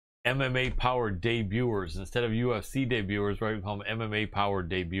MMA powered debuters. Instead of UFC debuters, we're going to call them MMA powered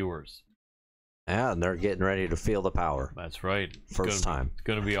debuters. Yeah, and they're getting ready to feel the power. That's right. First time. It's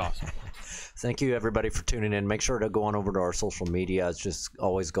going to be awesome. Thank you, everybody, for tuning in. Make sure to go on over to our social media. It's just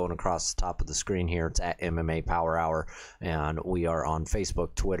always going across the top of the screen here. It's at MMA Power Hour, and we are on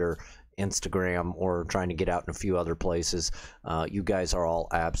Facebook, Twitter, Instagram, or trying to get out in a few other places. You guys are all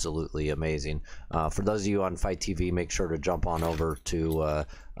absolutely amazing. For those of you on Fight TV, make sure to jump on over to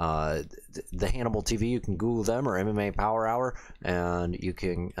the Hannibal TV. You can Google them, or MMA Power Hour, and you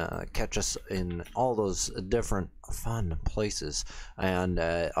can catch us in all those different fun places. And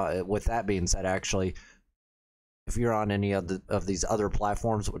with that being said, actually, if you're on any of these other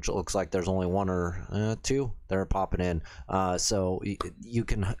platforms, which it looks like there's only one or two, they're popping in. So you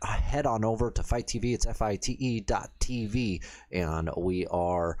can head on over to Fight TV. It's FITE.tv, and we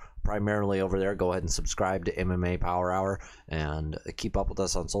are primarily over there. Go ahead and subscribe to MMA Power Hour and keep up with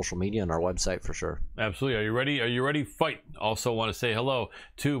us on social media and our website for sure. Absolutely. Are you ready? Are you ready? Fight. Also want to say hello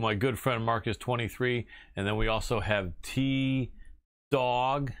to my good friend Marcus23, and then we also have T-Dog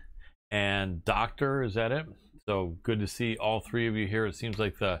and Doctor. Is that it? So good to see all three of you here. It seems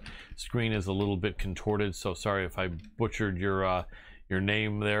like the screen is a little bit contorted, so sorry if I butchered your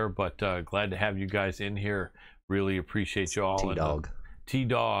name there, but glad to have you guys in here. Really appreciate you all. T-Dog.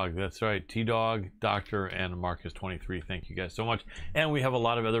 T-Dog, that's right. T-Dog, Doctor, and Marcus23. Thank you guys so much. And we have a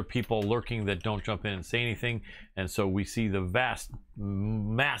lot of other people lurking that don't jump in and say anything. And so we see the vast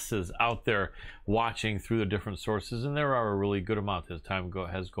masses out there watching through the different sources. And there are a really good amount as time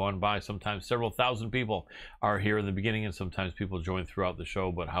has gone by. Sometimes several thousand people are here in the beginning, and sometimes people join throughout the show.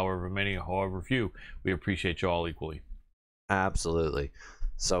 But however many, however few, we appreciate you all equally. Absolutely.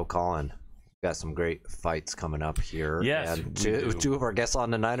 So, Colin, got some great fights coming up here. Yes, and two of our guests on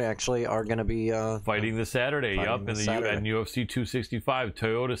tonight actually are going to be fighting this Saturday. Yup, in UFC 265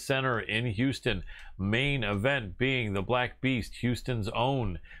 Toyota Center in Houston. Main event being the Black Beast, Houston's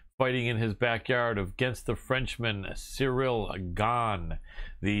own, fighting in his backyard against the Frenchman Cyril Gane,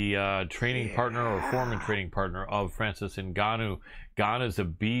 the training partner or former training partner of Francis Ngannou. Gane is a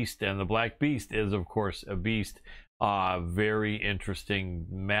beast, and the Black Beast is, of course, a beast. Very interesting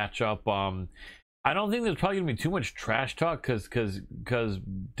matchup. I don't think there's probably gonna be too much trash talk because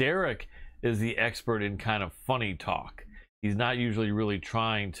Derek is the expert in kind of funny talk. He's not usually really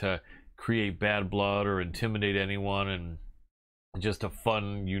trying to create bad blood or intimidate anyone, and just a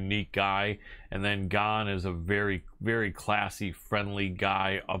fun, unique guy. And then Gane is a very, very classy, friendly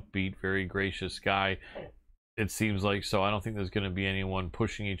guy, upbeat, very gracious guy. It seems like. So I don't think there's going to be anyone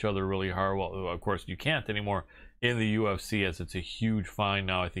pushing each other really hard. Well, of course, you can't anymore in the UFC, as it's a huge fine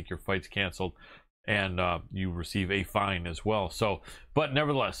now. I think your fight's canceled, and you receive a fine as well. So, but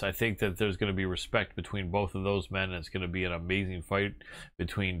nevertheless, I think that there's going to be respect between both of those men, and it's going to be an amazing fight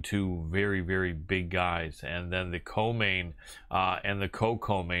between two very, very big guys. And then the co-main and the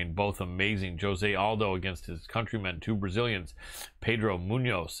co-main, both amazing. Jose Aldo against his countrymen, two Brazilians, Pedro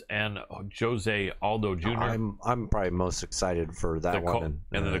Munoz and Jose Aldo Jr. I'm probably most excited for that one.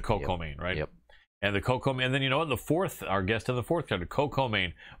 And then the co-main, right? Yep. And the co-main, and then you know what? Our guest in the fourth card, the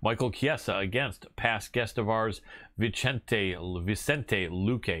co-main, Michael Chiesa against past guest of ours, Vicente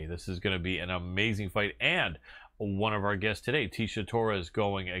Luque. This is going to be an amazing fight. And one of our guests today, Tecia Torres,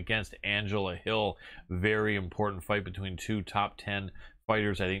 going against Angela Hill. Very important fight between two top 10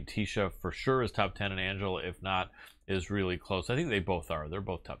 fighters. I think Tecia for sure is top 10, and Angela, if not, is really close. I think they both are. They're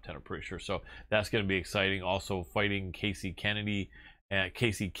both top 10, I'm pretty sure. So that's going to be exciting. Also fighting Casey Kenny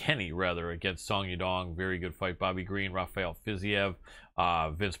against Song Yadong. Very good fight. Bobby Green, Rafael Fiziev,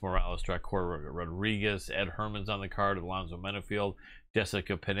 Vince Morales, Dracor Rodriguez, Ed Herman's on the card, Alonzo Menefield,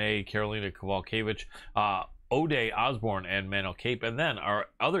 Jessica Panay, Carolina Kowalkiewicz, O'Day Osborne, and Manuel Cape. And then our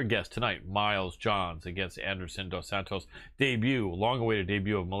other guest tonight, Miles Johns against Anderson Dos Santos. Long-awaited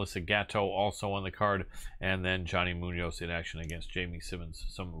debut of Melissa Gatto also on the card. And then Johnny Munoz in action against Jamie Simmons.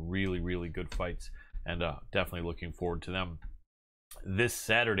 Some really, really good fights, and definitely looking forward to them this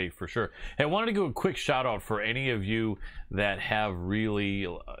Saturday for sure. Hey, I wanted to give a quick shout out for any of you that have really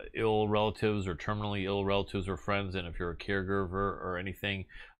ill relatives or terminally ill relatives or friends, and if you're a caregiver or anything,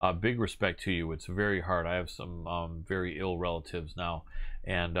 big respect to you. It's very hard. I have some very ill relatives now,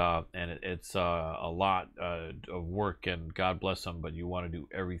 and it's a lot of work, and God bless them, but you want to do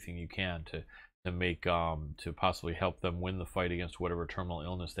everything you can to make to possibly help them win the fight against whatever terminal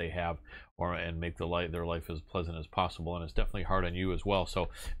illness they have, and make their life as pleasant as possible. And it's definitely hard on you as well. So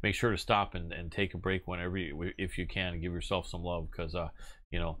make sure to stop and take a break whenever if you can, and give yourself some love, because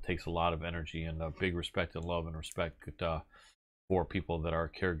you know, it takes a lot of energy, and big respect and love and respect for people that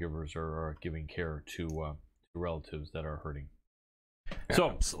are caregivers or are giving care to relatives that are hurting. So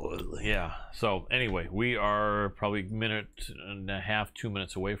absolutely, yeah. So anyway, we are probably a minute and a half, 2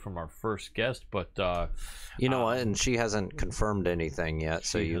 minutes away from our first guest, but you know what? And she hasn't confirmed anything yet,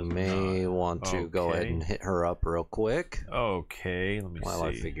 so you may want to go ahead and hit her up real quick. Okay, let me see. While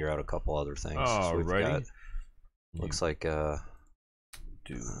I figure out a couple other things. Alrighty. Looks like do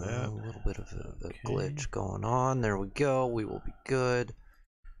that. A little bit of a glitch going on. There we go. We will be good.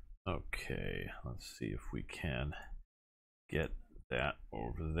 Okay, let's see if we can get that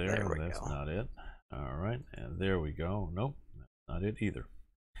over there. That's go. Not it. All right, and there we go. Nope, that's not it either.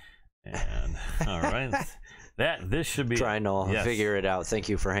 And all right, this should be trying to figure it out. Thank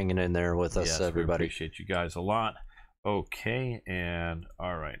you for hanging in there with us, everybody. We appreciate you guys a lot. Okay, and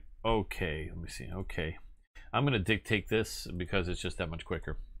all right. Okay, let me see. Okay, I'm gonna dictate this because it's just that much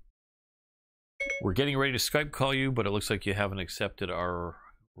quicker. We're getting ready to Skype call you, but it looks like you haven't accepted our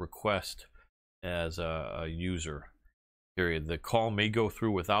request as a user. Period. The call may go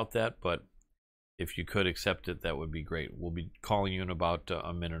through without that, but if you could accept it, that would be great. We'll be calling you in about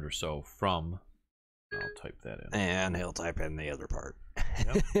a minute or so from. I'll type that in. And he'll type in the other part.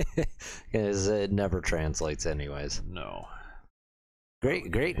 Yep. Because it never translates anyways. No.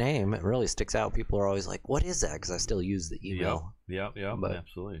 Great name. It really sticks out. People are always like, what is that? Because I still use the email. Yep, but,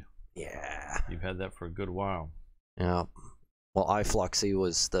 absolutely. Yeah. You've had that for a good while. Yeah. Well, iFluxy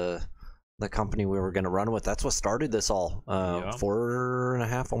was the company we were going to run with. That's what started this all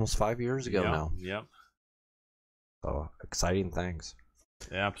 4.5, almost 5 years ago now. Yep. So exciting things.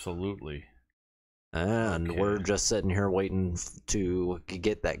 Absolutely. And we're just sitting here waiting to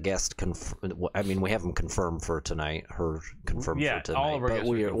get that guest I mean, we have them confirmed for tonight. Her confirmed for tonight. All of our but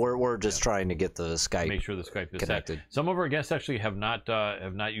we're just trying to get the Skype. Make sure the Skype is connected. Set. Some of our guests actually have not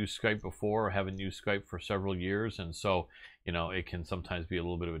used Skype before, or haven't used Skype for several years, and so it can sometimes be a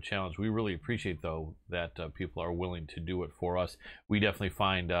little bit of a challenge. We really appreciate though that people are willing to do it for us. We definitely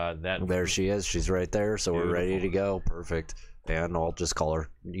find that. There she is. She's right there. So beautiful. We're ready to go. Perfect. And I'll just call her.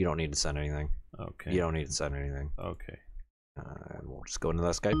 You don't need to send anything. Okay. You don't need to send anything. Okay. And we'll just go into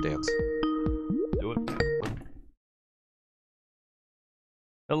that Skype dance. Do it.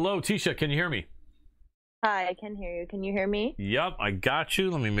 Hello, Tecia. Can you hear me? Hi, I can hear you. Can you hear me? Yep, I got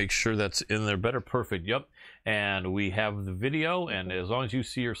you. Let me make sure that's in there better. Perfect. Yep. And we have the video, and as long as you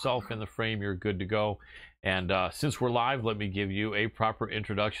see yourself in the frame, you're good to go. And since we're live, let me give you a proper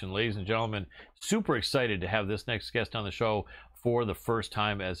introduction. Ladies and gentlemen, super excited to have this next guest on the show for the first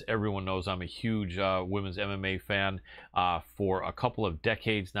time. As everyone knows, I'm a huge women's MMA fan for a couple of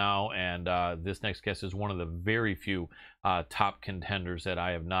decades now, and this next guest is one of the very few top contenders that I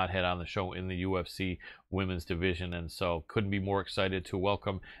have not had on the show in the UFC women's division, and so couldn't be more excited to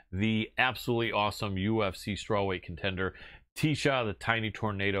welcome the absolutely awesome UFC strawweight contender, Tecia the Tiny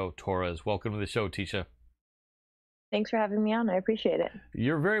Tornado Torres. Welcome to the show, Tecia. Thanks for having me on. I appreciate it.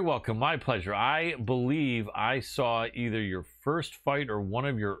 You're very welcome. My pleasure. I believe I saw either your first fight or one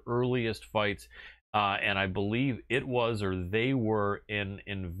of your earliest fights, and I believe it was, or they were, in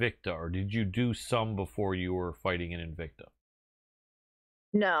Invicta. Or did you do some before you were fighting in Invicta?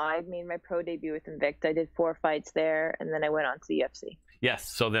 No, I made my pro debut with Invicta. I did 4 fights there, and then I went on to the UFC. Yes,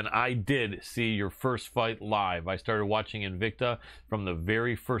 so then I did see your first fight live. I started watching Invicta from the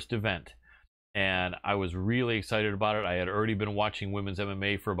very first event, and I was really excited about it. I had already been watching women's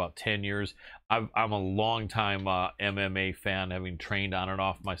MMA for about 10 years. I'm a long-time MMA fan, having trained on and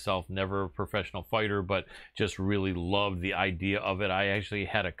off myself. Never a professional fighter, but just really loved the idea of it. I actually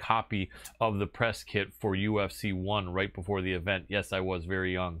had a copy of the press kit for UFC 1 right before the event. Yes, I was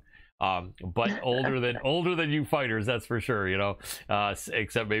very young. But older than you fighters, that's for sure,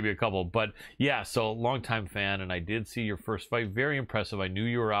 except maybe a couple. But yeah, so longtime fan, and I did see your first fight. Very impressive. I knew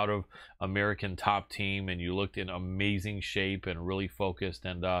you were out of American Top Team, and you looked in amazing shape and really focused,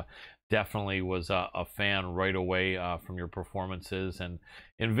 and definitely was a fan right away from your performances. And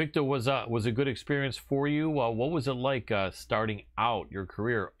Invicta was a good experience for you. What was it like starting out your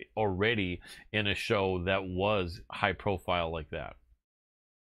career already in a show that was high profile like that?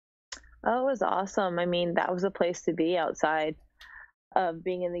 Oh, it was awesome. I mean, that was a place to be outside of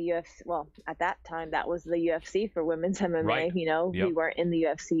being in the UFC. Well, at that time, that was the UFC for women's MMA. Right. Yep. We weren't in the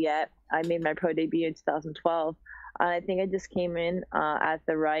UFC yet. I made my pro debut in 2012. I think I just came in at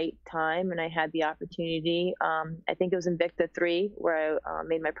the right time, and I had the opportunity. I think it was Invicta 3 where I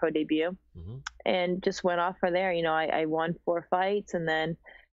made my pro debut, and just went off from there. I won 4 fights, and then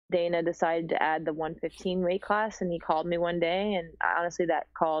Dana decided to add the 115 weight class, and he called me one day, and honestly that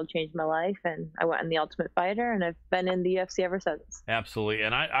call changed my life, and I went on the Ultimate Fighter, and I've been in the UFC ever since. Absolutely.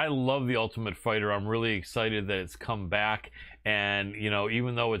 And I love the Ultimate Fighter. I'm really excited that it's come back, And you know,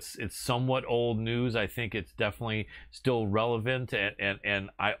 even though it's somewhat old news, I think it's definitely still relevant, and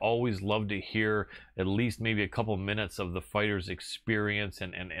I always love to hear at least maybe a couple minutes of the fighter's experience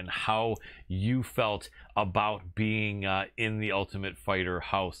and how you felt about being in the Ultimate Fighter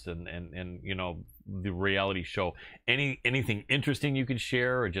house and you know, the reality show. Anything interesting you could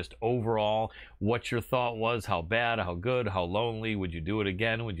share, or just overall what your thought was? How bad, how good, how lonely? Would you do it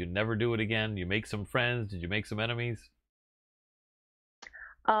again? Would you never do it again? Did you make some friends? Did you make some enemies?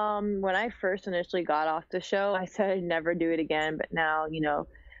 When I first initially got off the show, I said I'd never do it again, but now, you know,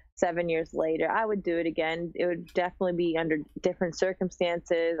 7 years later, I would do it again. It would definitely be under different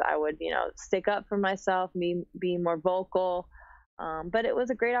circumstances. I would, you know, stick up for myself, be more vocal. But it was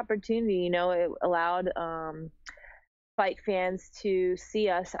a great opportunity. You know, it allowed fight fans to see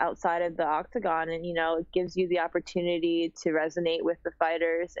us outside of the octagon, and you know, it gives you the opportunity to resonate with the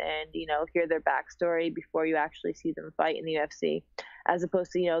fighters and, you know, hear their backstory before you actually see them fight in the UFC, as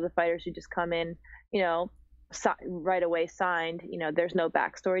opposed to, you know, the fighters who just come in, you know, right away signed. You know, there's no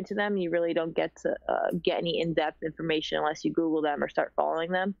backstory to them. You really don't get to get any in-depth information unless you Google them or start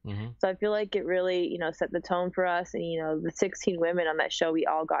following them. So I feel like it really, you know, set the tone for us. And you know, the 16 women on that show, we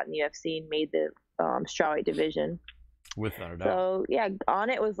all got in the UFC and made the strawweight division. Without a doubt. So yeah, on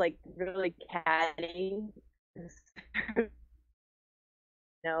it was like really catty, you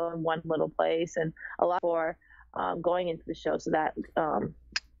know, in one little place, and a lot for going into the show, so that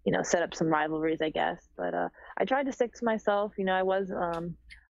you know, set up some rivalries, I guess. But I tried to stick to myself. You know, I was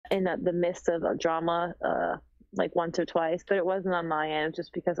in the midst of a drama like once or twice, but it wasn't on my end,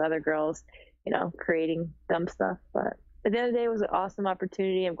 just because other girls, you know, creating dumb stuff. But at the end of the day, it was an awesome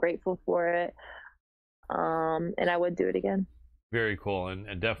opportunity. I'm grateful for it. And I would do it again. Very cool, and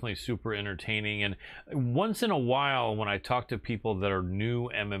definitely super entertaining. And once in a while, when I talk to people that are new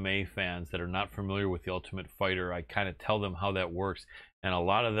MMA fans that are not familiar with the Ultimate Fighter, I kind of tell them how that works. And a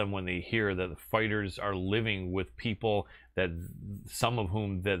lot of them, when they hear that the fighters are living with people that some of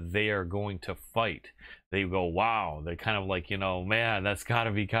whom that they are going to fight, they go, wow. They're kind of like, you know, man, that's got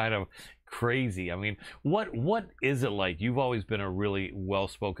to be kind of crazy. I mean, what is it like? You've always been a really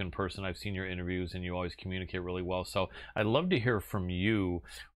well-spoken person. I've seen your interviews and you always communicate really well. So I'd love to hear from you.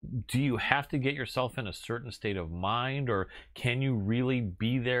 Do you have to get yourself in a certain state of mind, or can you really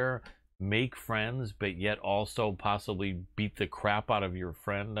be there, make friends, but yet also possibly beat the crap out of your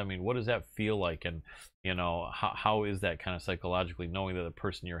friend? I mean, what does that feel like? And you know, how is that kind of psychologically, knowing that the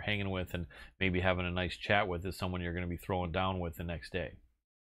person you're hanging with and maybe having a nice chat with is someone you're going to be throwing down with the next day?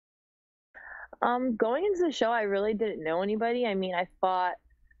 Going into the show, I really didn't know anybody. I mean, I fought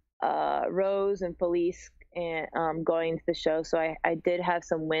Rose and Felice and going into the show, so I did have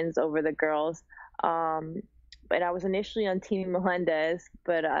some wins over the girls. But I was initially on Team Melendez,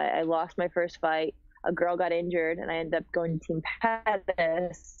 but I lost my first fight. A girl got injured, and I ended up going to Team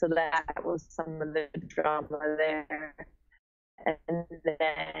Pettis, so that was some of the drama there. And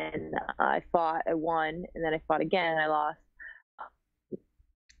then I fought, I won, and then I fought again, and I lost.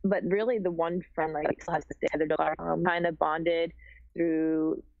 But really, the one friend, like Heather kind of bonded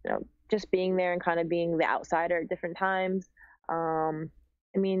through, you know, just being there and kind of being the outsider at different times. I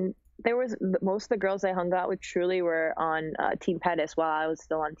mean, there was most of the girls I hung out with truly were on Team Pettis while I was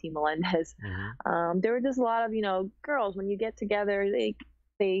still on Team Melendez. There were just a lot of, you know, girls, when you get together,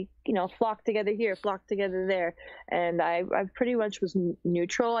 they you know, flock together here, flock together there, and I pretty much was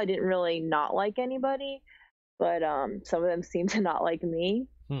neutral. I didn't really not like anybody, but some of them seemed to not like me.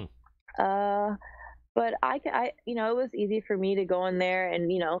 But I, you know, it was easy for me to go in there,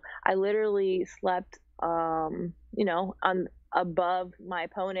 and you know, I literally slept, you know, on above my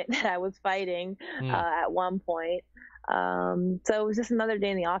opponent that I was fighting at one point. So it was just another day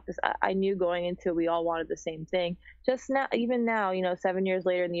in the office. I knew going into it, we all wanted the same thing. Just now, even now, you know, 7 years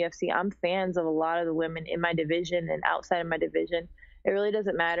later in the UFC, I'm fans of a lot of the women in my division and outside of my division. It really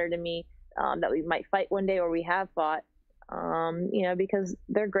doesn't matter to me that we might fight one day or we have fought. You know, because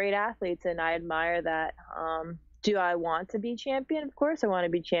they're great athletes and I admire that. Do I want to be champion? Of course I want to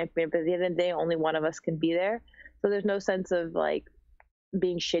be champion, but at the end of the day, only one of us can be there. So there's no sense of like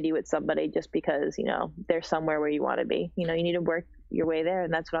being shitty with somebody just because, you know, they're somewhere where you want to be. You know, you need to work your way there,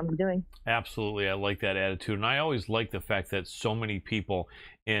 and that's what I'm doing. Absolutely. I like that attitude. And I always like the fact that so many people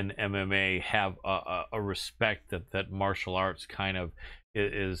in MMA have a respect that martial arts kind of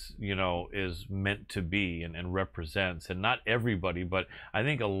is, you know, is meant to be and represents. And not everybody, but I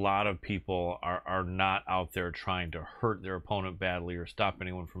think a lot of people are not out there trying to hurt their opponent badly or stop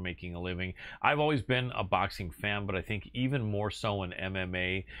anyone from making a living. I've always been a boxing fan, but I think even more so in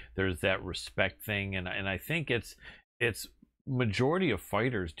MMA, there's that respect thing. And I think it's majority of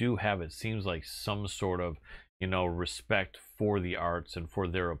fighters do have, it seems like, some sort of, you know, respect for the arts and for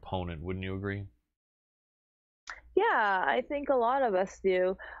their opponent. Wouldn't you agree? Yeah, I think a lot of us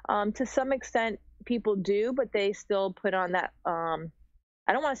do. To some extent, people do, but they still put on that,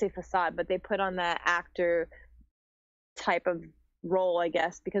 I don't want to say facade, but they put on that actor type of role, I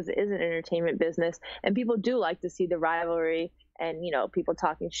guess, because it is an entertainment business. And people do like to see the rivalry and, you know, people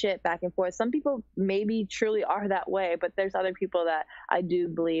talking shit back and forth. Some people maybe truly are that way, but there's other people that I do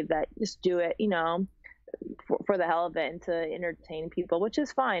believe that just do it, you know, for the hell of it and to entertain people, which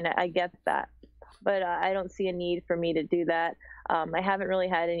is fine. I get that. But I don't see a need for me to do that. I haven't really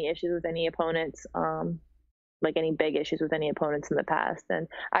had any issues with any opponents, like any big issues with any opponents in the past. And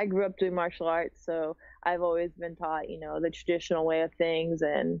I grew up doing martial arts, so I've always been taught, you know, the traditional way of things.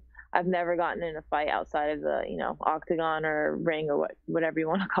 And I've never gotten in a fight outside of the, you know, octagon or ring or whatever you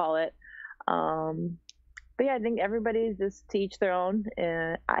want to call it. But yeah, I think everybody's just to each their own.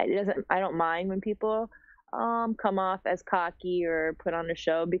 And I don't mind when people come off as cocky or put on a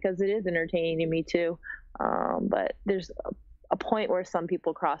show, because it is entertaining to me too. But there's a point where some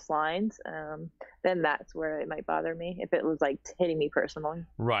people cross lines, then that's where it might bother me, if it was like hitting me personally.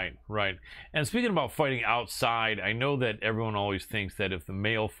 Right, right. And speaking about fighting outside, I know that everyone always thinks that if the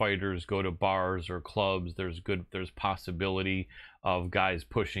male fighters go to bars or clubs, there's possibility of guys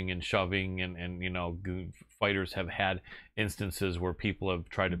pushing and shoving, and you know, fighters have had instances where people have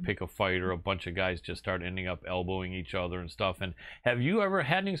tried to pick a fight, or a bunch of guys just start ending up elbowing each other and stuff. And have you ever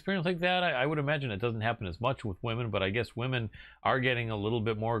had an experience like that? I would imagine it doesn't happen as much with women, but I guess women are getting a little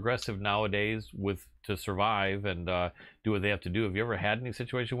bit more aggressive nowadays to survive and do what they have to do. Have you ever had any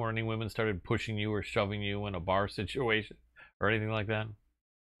situation where any women started pushing you or shoving you in a bar situation or anything like that?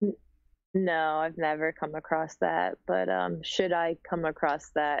 No, I've never come across that, but should I come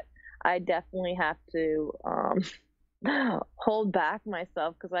across that, I definitely have to hold back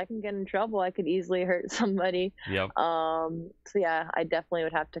myself, because I can get in trouble. I could easily hurt somebody. Yep. So yeah, I definitely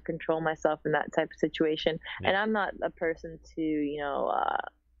would have to control myself in that type of situation. Yep. And I'm not a person to, you know,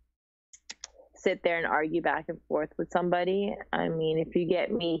 sit there and argue back and forth with somebody. I mean, if you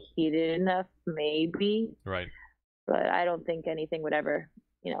get me heated enough, maybe. Right. But I don't think anything would ever,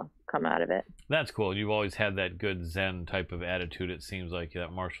 you know, come out of it. That's cool. You've always had that good Zen type of attitude. It seems like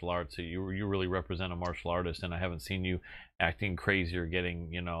that martial arts. So you really represent a martial artist, and I haven't seen you acting crazy or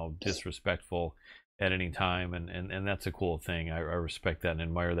getting, you know, disrespectful at any time, and that's a cool thing. I respect that and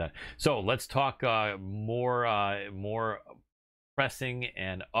admire that. So let's talk more pressing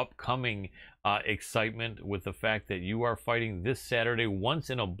and upcoming excitement with the fact that you are fighting this Saturday, once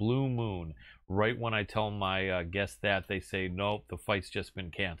in a blue moon. Right when I tell my guests that, they say, nope, the fight's just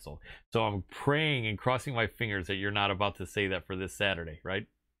been canceled. So I'm praying and crossing my fingers that you're not about to say that for this Saturday, right?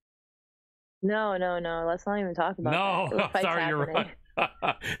 No. Let's not even talk about that. No, sorry, you're right.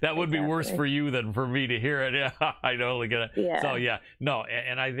 That would be worse for you than for me to hear it. Yeah, I know. Look at it. Yeah. So yeah, no,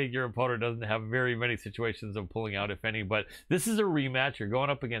 and I think your opponent doesn't have very many situations of pulling out, if any. But this is a rematch. You're going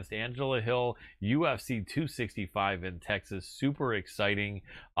up against Angela Hill, UFC 265 in Texas. Super exciting.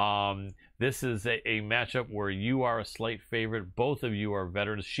 This is a matchup where you are a slight favorite. Both of you are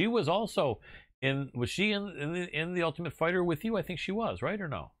veterans. She was also was she in the Ultimate Fighter with you? I think she was, right, or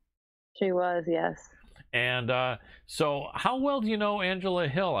no? She was, yes. And so how well do you know Angela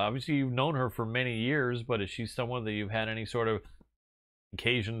Hill? Obviously, you've known her for many years, but is she someone that you've had any sort of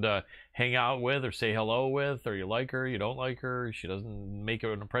occasion to hang out with or say hello with, or you like her, you don't like her, she doesn't make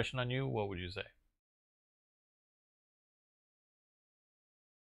an impression on you? What would you say?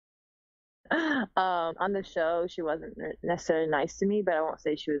 On the show, she wasn't necessarily nice to me, but I won't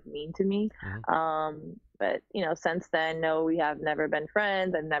say she was mean to me. Mm-hmm. But, you know, since then, no, we have never been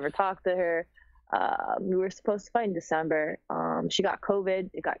friends. I've never talked to her. We were supposed to fight in December. She got COVID.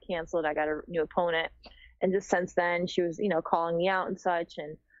 It got canceled. I got a new opponent. And just since then, she was, you know, calling me out and such.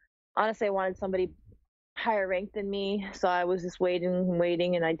 And honestly, I wanted somebody higher ranked than me. So I was just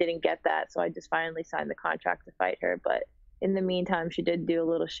waiting, and I didn't get that. So I just finally signed the contract to fight her. But in the meantime, she did do a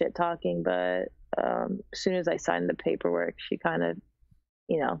little shit talking. But as soon as I signed the paperwork, she kind of,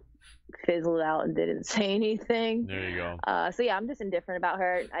 you know, fizzled out and didn't say anything. There you go. So yeah, I'm just indifferent about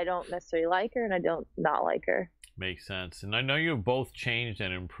her. I don't necessarily like her, and I don't not like her. Makes sense. And I know you've both changed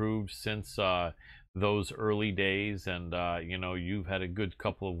and improved since those early days, and you know, you've had a good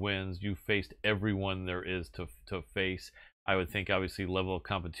couple of wins. You've faced everyone there is to face. I would think obviously level of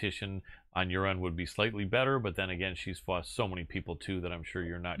competition on your end would be slightly better, but then again, she's fought so many people too that I'm sure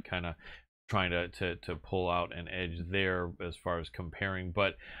you're not kind of trying to pull out an edge there as far as comparing.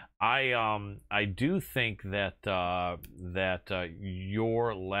 But I do think that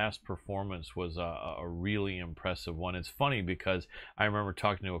your last performance was a really impressive one. It's funny because I remember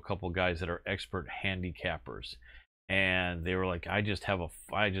talking to a couple guys that are expert handicappers, and they were like, I just have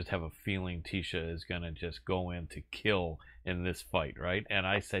a feeling Tecia is gonna just go in to kill in this fight, right? And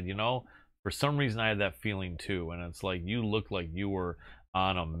I said, you know, for some reason I had that feeling too. And it's like, you look like you were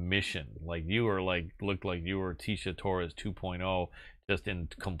on a mission, like you were looked like you were Tecia Torres 2.0, just in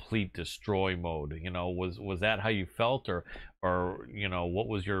complete destroy mode. You know, was that how you felt, or you know, what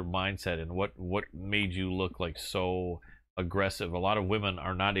was your mindset, and what made you look like so aggressive? A lot of women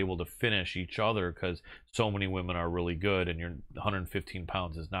are not able to finish each other because so many women are really good, and your 115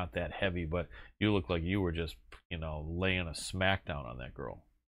 pounds is not that heavy, but you look like you were just, you know, laying a smackdown on that girl.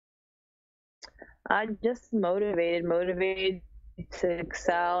 I'm just motivated to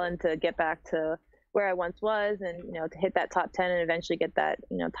excel and to get back to where I once was, and you know, to hit that top 10 and eventually get that,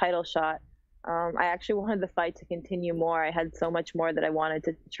 you know, title shot. I actually wanted the fight to continue more. I had so much more that I wanted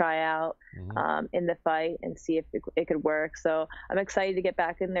to try out in the fight and see if it could work. So I'm excited to get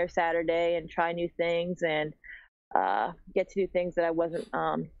back in there Saturday and try new things and get to do things that I wasn't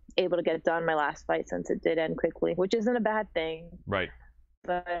able to get done my last fight, since it did end quickly, which isn't a bad thing. Right.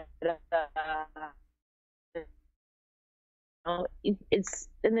 But it's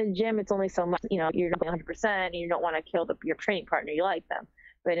in the gym, it's only so much, you know, you're not 100% and you don't want to kill your training partner, you like them,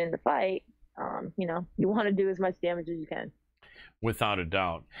 but in the fight, you know, you want to do as much damage as you can. Without a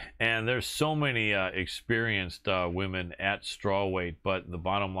doubt. And there's so many experienced women at strawweight, but the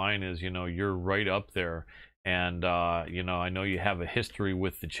bottom line is, you know, you're right up there. And you know, I know you have a history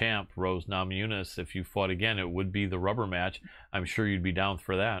with the champ, Rose Namajunas. If you fought again, it would be the rubber match. I'm sure you'd be down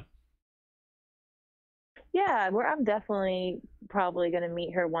for that. Yeah, I'm definitely probably going to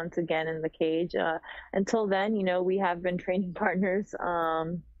meet her once again in the cage. Until then, you know, we have been training partners.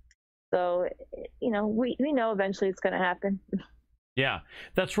 So, you know, we know eventually it's going to happen. Yeah,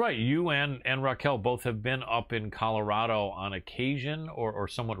 that's right. You and Raquel both have been up in Colorado on occasion or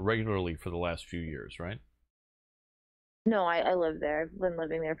somewhat regularly for the last few years, right? No, I live there. I've been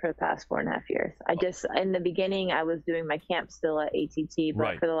living there for the past 4.5 years. I just, in the beginning, I was doing my camp still at ATT,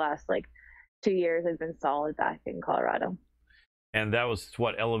 but for the last, like, 2 years, I've been solid back in Colorado. And that was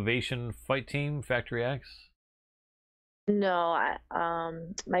what, Elevation Fight Team, Factory X? No,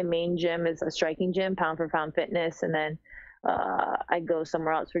 my main gym is a striking gym, pound for pound fitness, and then I go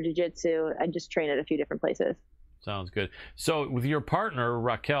somewhere else for jiu-jitsu. I just train at a few different places. Sounds good. So with your partner,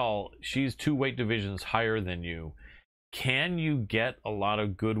 Raquel, she's 2 weight divisions higher than you. Can you get a lot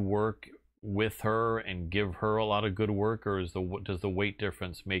of good work with her and give her a lot of good work, or does the weight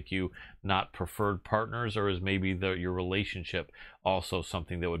difference make you not preferred partners, or is maybe your relationship also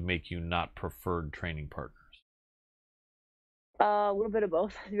something that would make you not preferred training partners? A little bit of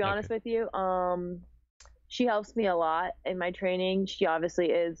both, to be honest with you. She helps me a lot in my training. She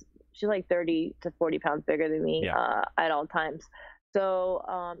obviously she's like 30 to 40 pounds bigger than me at all times. So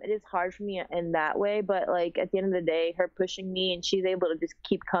it is hard for me in that way, but like at the end of the day, her pushing me and she's able to just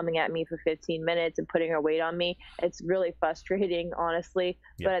keep coming at me for 15 minutes and putting her weight on me. It's really frustrating, honestly.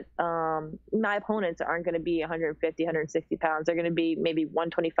 But my opponents aren't going to be 150, 160 pounds. They're going to be maybe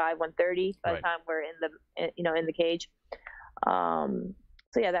 125, 130 by the time we're in the cage.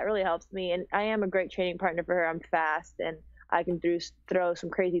 So yeah, that really helps me. And I am a great training partner for her. I'm fast and I can throw some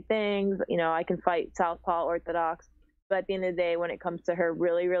crazy things. You know, I can fight southpaw, orthodox. But at the end of the day, when it comes to her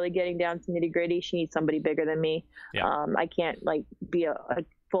really, really getting down to nitty gritty, she needs somebody bigger than me. I can't like be a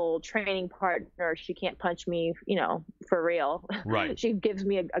full training partner. She can't punch me, you know, for real. Right. She gives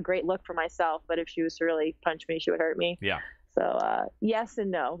me a great look for myself, but if she was to really punch me, she would hurt me. Yeah. So yes and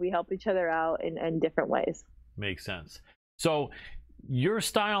no. We help each other out in different ways. Makes sense. So your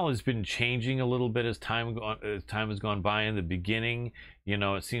style has been changing a little bit as time has gone by. In the beginning, you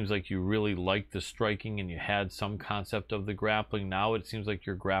know, it seems like you really liked the striking and you had some concept of the grappling. Now it seems like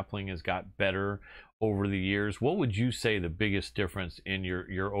your grappling has got better over the years. What would you say the biggest difference in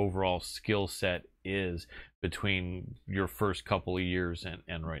your overall skill set is between your first couple of years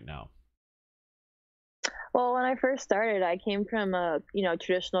and right now? Well, when I first started, I came from a, you know,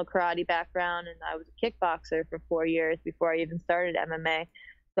 traditional karate background, and I was a kickboxer for 4 years before I even started MMA.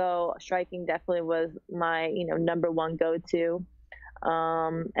 So striking definitely was my, you know, #1 go-to.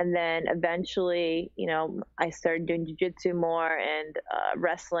 And then eventually, you know, I started doing jiu-jitsu more and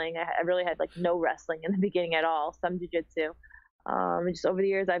wrestling. I really had like no wrestling in the beginning at all, some jiu-jitsu. Just over the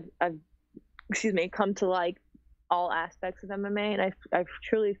years, I've come to like all aspects of MMA, and I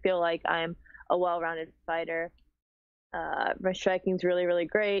truly feel like I'm a well-rounded fighter. My striking's really, really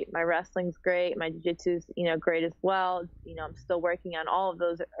great. My wrestling's great. My jiu-jitsu's, great as well. I'm still working on all of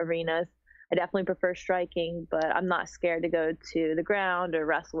those arenas. I definitely prefer striking, but I'm not scared to go to the ground or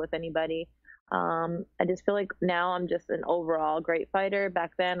wrestle with anybody. I just feel like now I'm just an overall great fighter.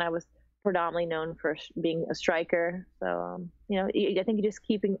 Back then I was predominantly known for being a striker. So, I think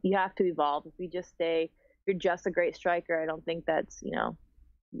you have to evolve. If you're just a great striker, I don't think that's,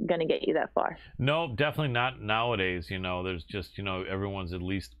 going to get you that far. No, definitely not nowadays. There's just, everyone's at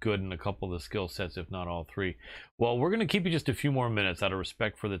least good in a couple of the skill sets, if not all three. Well, we're going to keep you just a few more minutes out of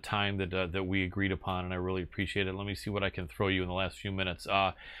respect for the time that we agreed upon, and I really appreciate it. Let me see what I can throw you in the last few minutes.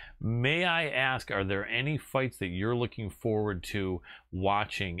 May I ask, are there any fights that you're looking forward to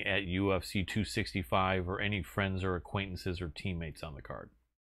watching at UFC 265, or any friends or acquaintances or teammates on the card?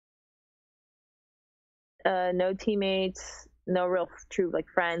 No teammates, no real true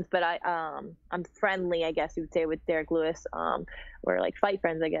friends, but I'm friendly, I guess you would say, with Derek Lewis. We're fight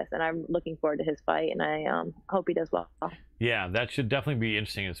friends, I guess, and I'm looking forward to his fight, and I hope he does well. Yeah, that should definitely be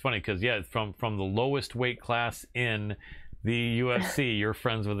interesting. It's funny because from the lowest weight class in the UFC, you're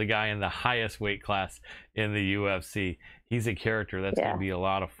friends with the guy in the highest weight class in the UFC. He's a character. That's going to be a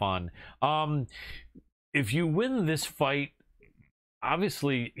lot of fun. If you win this fight,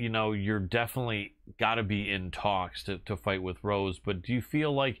 obviously, you're definitely got to be in talks to fight with Rose, but do you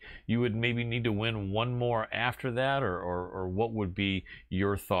feel like you would maybe need to win one more after that, or what would be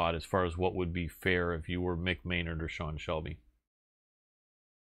your thought as far as what would be fair if you were Mick Maynard or Sean Shelby?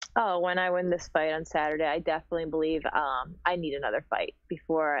 Oh, when I win this fight on Saturday, I definitely believe I need another fight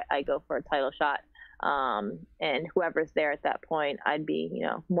before I go for a title shot. And whoever's there at that point, I'd be,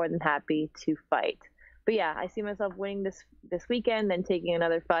 more than happy to fight. But yeah, I see myself winning this weekend, then taking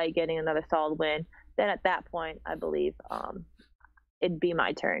another fight, getting another solid win. Then at that point, I believe it'd be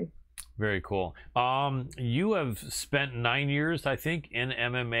my turn. Very cool. You have spent 9 years, I think, in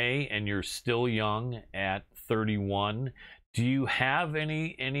MMA, and you're still young at 31. Do you have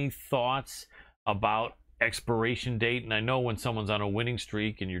any thoughts about expiration date? And I know when someone's on a winning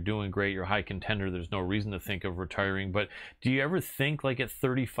streak and you're doing great, you're a high contender, there's no reason to think of retiring. But do you ever think at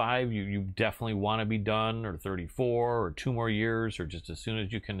 35 you definitely want to be done, or 34, or 2 more years, or just as soon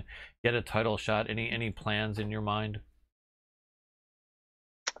as you can get a title shot? Any plans in your mind?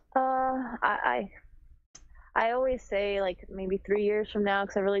 I always say maybe 3 years from now,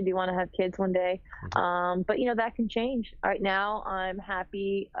 because I really do want to have kids one day. But that can change. Right now, I'm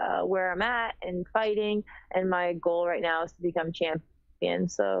happy where I'm at and fighting, and my goal right now is to become champion.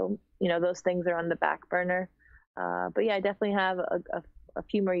 So those things are on the back burner. But yeah, I definitely have a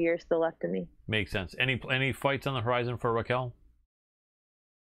few more years still left in me. Makes sense. Any fights on the horizon for Raquel?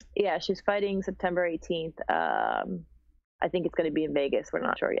 Yeah, she's fighting September 18th. I think it's going to be in Vegas. We're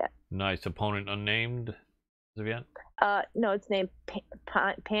not sure yet. Nice. Opponent unnamed as of yet? No, it's named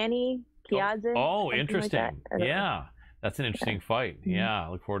Pani Piazza. Oh, interesting. Yeah, that's an interesting fight. Yeah, I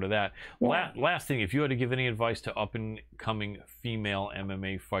look forward to that. Yeah. Last thing, if you had to give any advice to up-and-coming female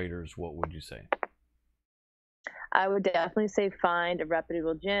MMA fighters, what would you say? I would definitely say find a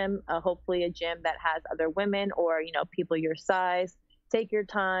reputable gym, hopefully a gym that has other women or, people your size. Take your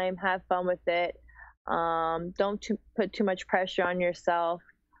time, have fun with it. Don't put too much pressure on yourself.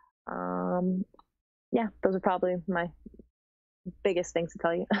 Yeah, those are probably my biggest things to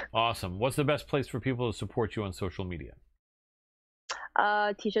tell you. Awesome. What's the best place for people to support you on social media?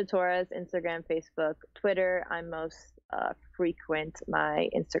 Tecia Torres, Instagram, Facebook, Twitter. I'm most frequent my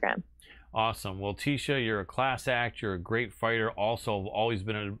Instagram. Awesome. Well, Tecia, you're a class act. You're a great fighter. Also, I've always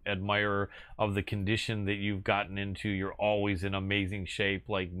been an admirer of the condition that you've gotten into. You're always in amazing shape,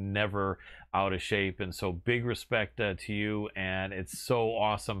 never out of shape. And so big respect to you. And it's so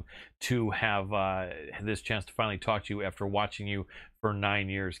awesome to have this chance to finally talk to you after watching you for 9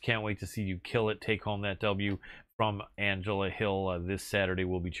 years. Can't wait to see you kill it. Take home that W from Angela Hill this Saturday.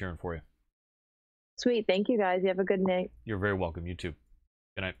 We'll be cheering for you. Sweet. Thank you, guys. You have a good night. You're very welcome. You too.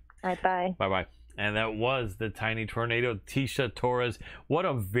 Good night. All right, bye. Bye-bye. And that was the tiny tornado, Tecia Torres. What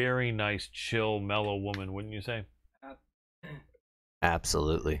a very nice, chill, mellow woman, wouldn't you say?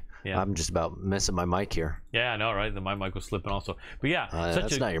 Absolutely. Yeah. I'm just about missing my mic here. Yeah, I know, right? My mic was slipping also. But yeah,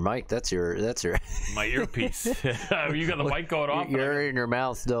 that's not your mic. That's your my earpiece. You got the mic going off. Your ear and your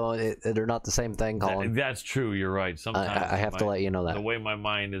mouth, though, they're not the same thing, Colin. That's true. You're right. Sometimes I have to let you know that. The way my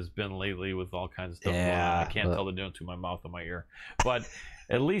mind has been lately with all kinds of stuff, yeah, I can't tell the difference between my mouth and my ear. But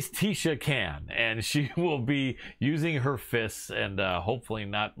at least Tecia can, and she will be using her fists and hopefully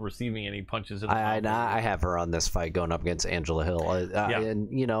not receiving any punches in the mouth. I have her on this fight going up against Angela Hill.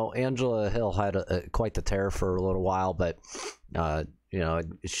 And, Angela Hill had quite the tear for a little while, but,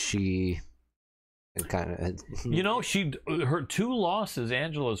 she It kind of, you know, her 2 losses,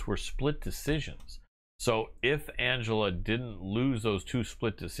 Angela's, were split decisions. So if Angela didn't lose those 2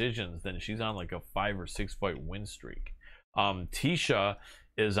 split decisions, then she's on like a 5 or 6 fight win streak. Tecia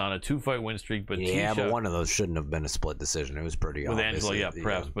is on a 2-fight win streak, but yeah, Tecia, but one of those shouldn't have been a split decision. It was pretty with obvious. Angela, yeah,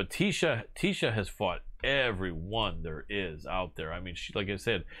 perhaps. But Tecia has fought everyone there is out there. I mean, she, like I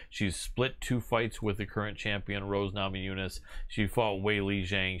said, she's split 2 fights with the current champion Rose Namajunas. She fought Wei Li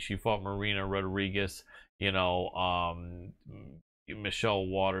Zhang. She fought Marina Rodriguez. You know, Michelle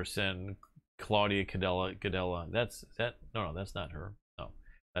Watterson, Claudia Gadella. That's no, that's not her. No,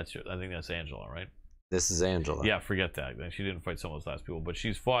 I think that's Angela, right? This is Angela. Yeah, forget that. She didn't fight some of those last people, but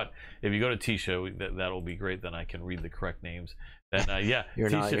she's fought. If you go to Tecia, that'll be great. Then I can read the correct names. Then yeah, you're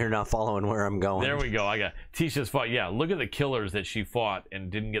not following where I'm going. There we go. I got Ticia's fought. Yeah, look at the killers that she fought and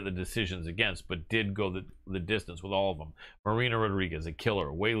didn't get the decisions against, but did go the distance with all of them. Marina Rodriguez, a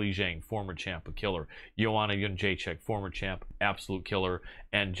killer. Wei Li Zhang, former champ, a killer. Joanna Jędrzejczyk, former champ, absolute killer.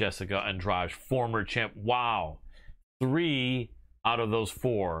 And Jessica Andrade, former champ. Wow, 3 out of those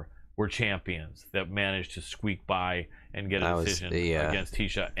 4 were champions that managed to squeak by and get a decision against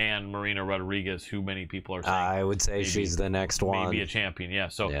Tecia and Marina Rodriguez, who many people are saying I would say she's the next one. Maybe a champion, yeah.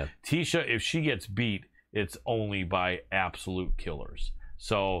 So Tecia, if she gets beat, it's only by absolute killers.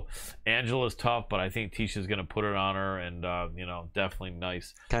 So Angela's tough, but I think Ticia's going to put it on her, and you know, definitely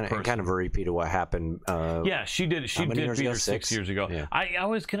nice. Kind of a repeat of what happened. Yeah, she did. She did beat her 6 years ago. Yeah. I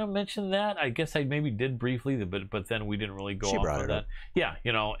was going to mention that. I guess I maybe did briefly, but then we didn't really go off on that. Yeah,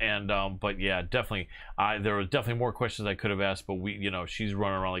 you know, and but yeah, definitely. There was definitely more questions I could have asked, but you know, she's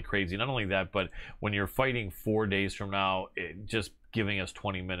running around like crazy. Not only that, but when you're fighting 4 days from now, just giving us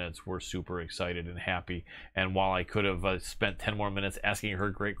 20 minutes, we're super excited and happy. And while I could have spent 10 more minutes asking her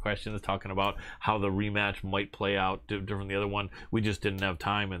great questions, talking about how the rematch might play out different from the other one, we just didn't have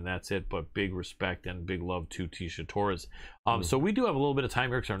time, and that's it. But big respect and big love to Tecia Torres. So we do have a little bit of time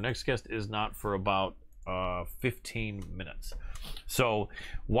here because our next guest is not for about 15 minutes. So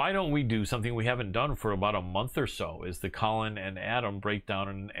why don't we do something we haven't done for about a month or so, is the Colin and Adam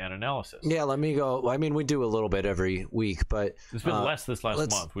breakdown and analysis. Yeah, let me go. I mean, we do a little bit every week, but it's been less this last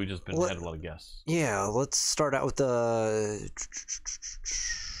month. We've just had a lot of guests. Yeah, let's start out with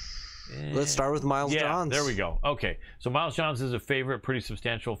let's start with Miles Johns. There we go. Okay, so Miles Johns is a favorite, pretty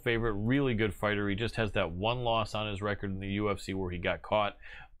substantial favorite, really good fighter. He just has that 1 loss on his record in the UFC where he got caught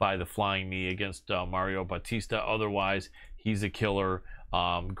by the flying knee against Mario Bautista. Otherwise, he's a killer.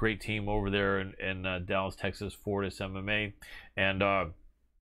 Great team over there in Dallas, Texas, Fortis MMA. And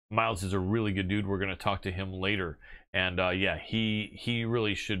Miles is a really good dude. We're going to talk to him later. And yeah, he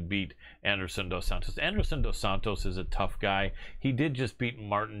really should beat Anderson Dos Santos. Anderson Dos Santos is a tough guy. He did just beat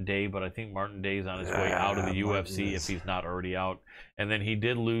Martin Day, but I think Martin Day is on his way out of the UFC if he's not already out. And then he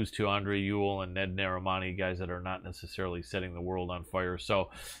did lose to Andre Ewell and Ned Narimani, guys that are not necessarily setting the world on fire. So,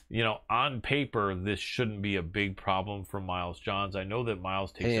 you know, on paper, this shouldn't be a big problem for Miles Johns. I know that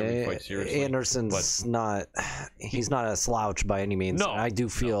Miles takes every fight seriously. Anderson's not a slouch by any means. No, I do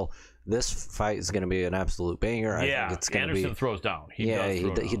feel this fight is going to be an absolute banger. I think it's going to be. Anderson throws down.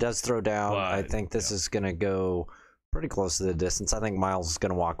 He does throw down. But I think this is going to go pretty close to the distance. I think Miles is going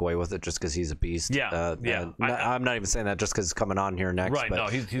to walk away with it just because he's a beast. I'm not even saying that just because he's coming on here next. Right, but no,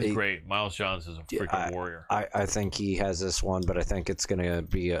 he's great. Miles Johns is a freaking warrior. I think he has this one, but I think it's going to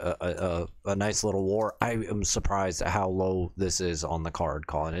be a nice little war. I am surprised at how low this is on the card,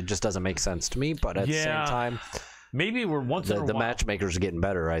 Colin. It just doesn't make sense to me, but at the same time, maybe we're once in a while. The matchmakers are getting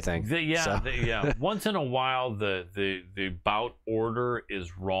better, I think. Once in a while, the bout order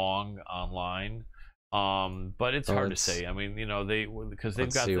is wrong online. But it's hard to say. I mean, you know, because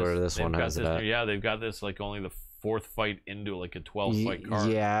they've got this. Where this one has it at. Yeah, they've got this like only the 4th fight into like a 12 fight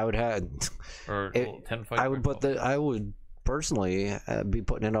card. Yeah, I would have or 10 fight. I would personally be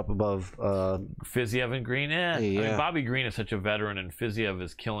putting it up above Fiziev and Green. I mean, Bobby Green is such a veteran, and Fiziev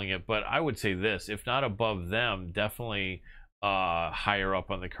is killing it. But I would say this: if not above them, definitely higher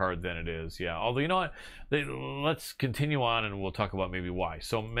up on the card than it is. Yeah. Although, you know what? Let's continue on, and we'll talk about maybe why.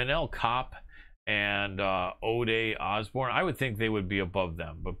 So Manel Kopp and Ode Osborne, I would think they would be above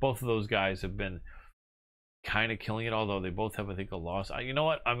them, but both of those guys have been kind of killing it, although they both have, I think, a loss. You know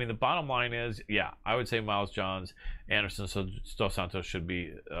what? I mean, the bottom line is, yeah, I would say Miles Johns, Anderson Dos Santos should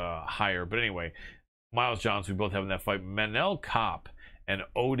be higher. But anyway, Miles Johns, we both have in that fight. Manel Kopp and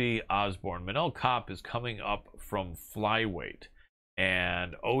Ode Osborne. Manel Kopp is coming up from flyweight,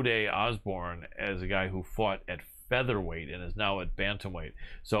 and Ode Osborne is a guy who fought at featherweight and is now at bantamweight.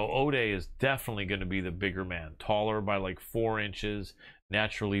 So Ode is definitely going to be the bigger man, taller by like 4 inches,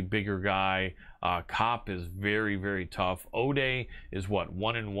 naturally bigger guy. Kopp is very, very tough. Ode is what,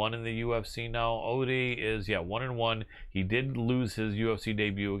 1-1 in the UFC now? Ode is 1-1. He did lose his UFC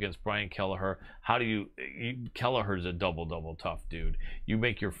debut against Brian Kelleher. How do you Kelleher's a double tough dude. You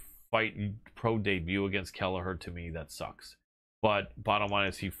make your fight pro debut against Kelleher, to me that sucks. But bottom line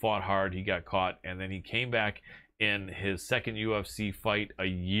is he fought hard, he got caught, and then he came back in his second UFC fight a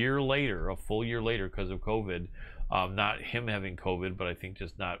year later, a full year later, because of COVID. Not him having COVID, but I think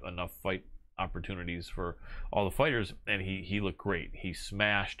just not enough fight opportunities for all the fighters, and he looked great. He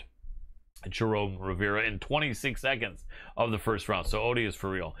smashed Jerome Rivera in 26 seconds of the first round. So Ode is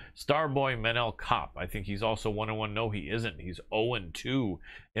for real. Starboy Manel Kopp, I think he's also 1-1. No, he isn't. He's 0-2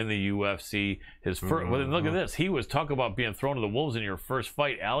 in the UFC. His first, well, look at this. He was talking about being thrown to the wolves in your first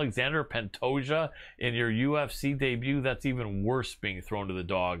fight. Alexander Pantoja in your UFC debut. That's even worse, being thrown to the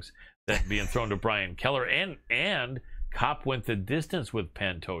dogs than being thrown to Brian Keller. And Kopp went the distance with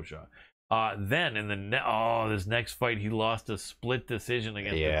Pantoja. Then in the this next fight, he lost a split decision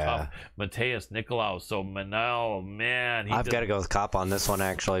against the tough Mateus Nicolaou. So Manel, man, I've got to go with Kopp on this one,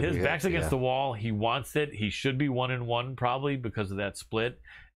 actually. His back's against the wall. He wants it. He should be 1-1 probably because of that split.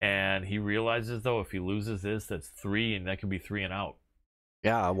 And he realizes, though, if he loses this, that's 3, and that could be 3 and out.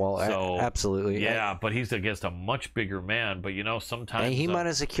 Yeah, well, so, absolutely. Yeah, but he's against a much bigger man. But you know, sometimes and he might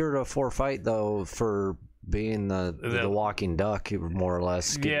have secured a 4 fight though for being the walking duck, more or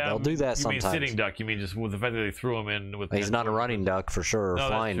less. Yeah, they'll do that sometimes. You mean sitting duck? You mean just with the fact that they threw him in with? He's not a running duck for sure, or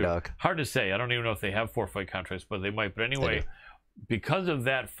flying duck. Hard to say. I don't even know if they have 4 fight contracts, but they might. But anyway, because of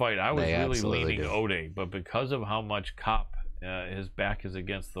that fight, I was really leaning Ode, but because of how much Kopp, his back is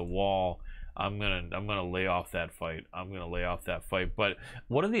against the wall, I'm gonna lay off that fight. But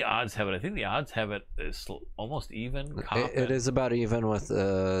what do the odds have it? I think the odds have it is almost even. It is about even with.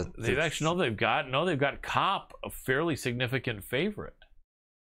 They've actually they've got Kopp a fairly significant favorite.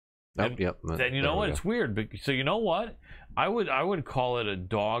 Yep. Then you know what? It's weird. So you know what? I would call it a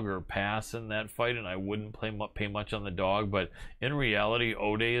dog or pass in that fight, and I wouldn't pay much on the dog. But in reality,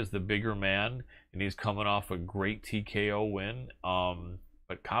 Ode is the bigger man, and he's coming off a great TKO win.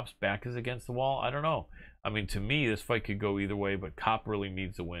 But Kopp's back is against the wall. I don't know. I mean, to me, this fight could go either way, but Kopp really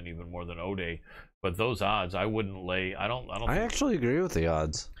needs to win even more than Ode. But those odds, I wouldn't lay. I actually agree with the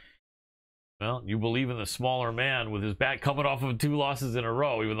odds. Well, you believe in the smaller man with his back coming off of 2 losses in a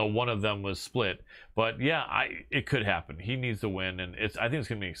row, even though one of them was split. But yeah, it could happen. He needs to win, and I think it's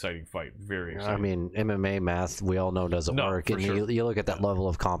going to be an exciting fight. Very exciting. I mean, MMA math, we all know doesn't work. And you look at that level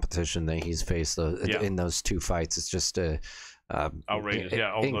of competition that he's faced in those 2 fights. It's just outrageous.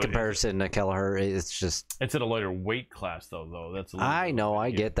 In comparison to Kelleher, it's at a lighter weight class though. That's I know,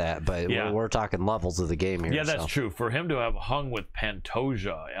 I get that, but we're talking levels of the game here. Yeah, that's true. For him to have hung with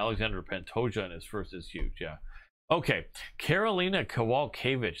Pantoja, Alexander Pantoja in his first is huge. Yeah. Okay, Karolina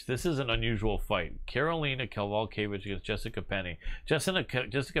Kowalkiewicz. This is an unusual fight. Karolina Kowalkiewicz against Jessica Penne.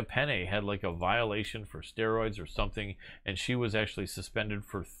 Jessica Penne had like a violation for steroids or something, and she was actually suspended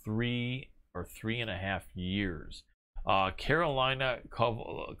for 3 or 3.5 years. Karolina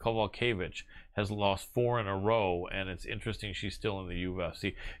Kowalkiewicz has lost 4 in a row, and it's interesting she's still in the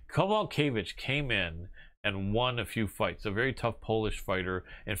UFC. Kowalkiewicz came in and won a few fights. A very tough Polish fighter.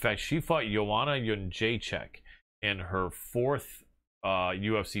 In fact, she fought Joanna Jędrzejczyk in her 4th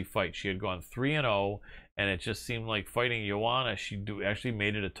UFC fight. She had gone 3-0, and it just seemed like fighting Joanna, she actually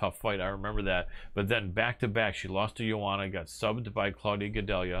made it a tough fight. I remember that. But then back-to-back, she lost to Joanna, got subbed by Claudia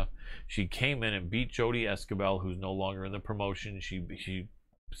Gadelha. She came in and beat Jody Escobar, who's no longer in the promotion. She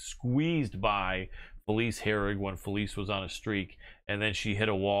squeezed by Felice Herrig when Felice was on a streak, and then she hit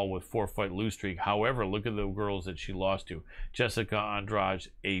a wall with 4-fight lose streak. However, look at the girls that she lost to. Jessica Andrade,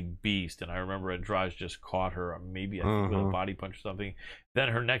 a beast, and I remember Andrade just caught her, maybe I think with a body punch or something. Then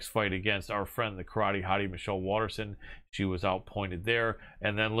her next fight against our friend, the karate hottie Michelle Waterson, she was outpointed there.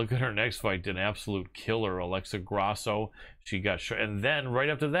 And then look at her next fight, did an absolute killer, Alexa Grasso. She got and then right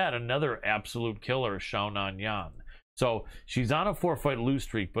after that, another absolute killer, Xiaonan Yan. So she's on a 4-fight lose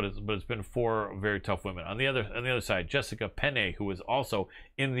streak, but it's been 4 very tough women. On the other side, Jessica Penne, who was also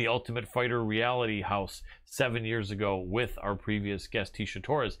in the Ultimate Fighter reality house 7 years ago with our previous guest Tecia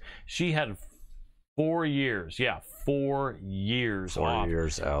Torres. She had 4 years. Yeah, 4 years off. 4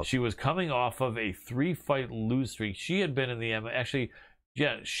 years out. She was coming off of a 3-fight lose streak. She had been in the actually.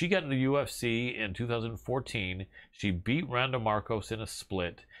 Yeah, she got in the UFC in 2014. She beat Ronda Marcos in a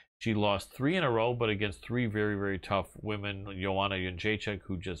split. She lost 3 in a row, but against 3 very, very tough women. Joanna Jędrzejczyk,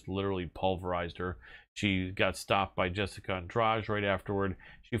 who just literally pulverized her. She got stopped by Jessica Andrade right afterward.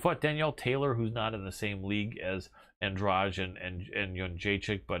 She fought Danielle Taylor, who's not in the same league as Andrade and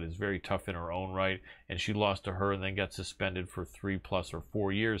Jędrzejczyk, but is very tough in her own right. And she lost to her and then got suspended for 3+ or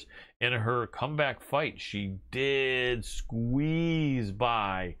 4 years. In her comeback fight, she did squeeze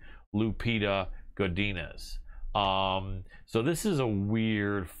by Lupita Godinez. So this is a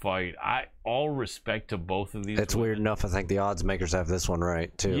weird fight. All respect to both of these. It's weird enough. I think the odds makers have this one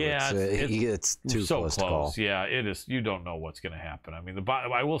right too. Yeah, it's too so close to call. Yeah, it is. You don't know what's going to happen. I mean,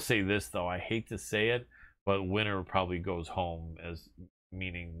 I will say this though. I hate to say it, but winner probably goes home, as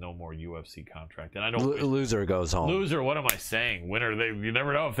meaning no more UFC contract. And I don't. Loser goes home. Loser. What am I saying? Winner. You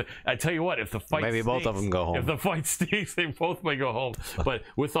never know. I tell you what. If the fight maybe stinks, both of them go home. If the fight stinks, they both may go home. But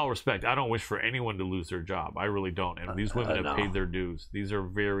with all respect, I don't wish for anyone to lose their job. I really don't. And these women have paid their dues. These are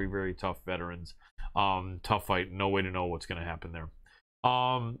very, very tough veterans. Tough fight. No way to know what's going to happen there.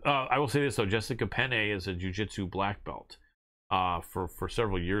 I will say this though. Jessica Penne is a jiu-jitsu black belt. For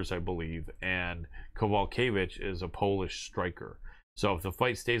several years, I believe, and Kowalkiewicz is a Polish striker. So if the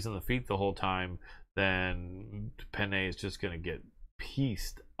fight stays on the feet the whole time, then Penne is just going to get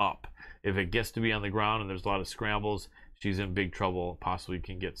pieced up. If it gets to be on the ground and there's a lot of scrambles, she's in big trouble. Possibly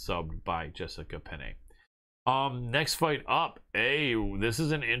can get subbed by Jessica Penne. Next fight up. Hey, this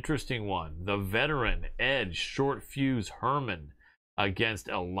is an interesting one. The veteran Ed Short Fuse Herman against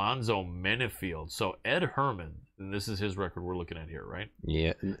Alonzo Menifield. So Ed Herman, and this is his record we're looking at here, right?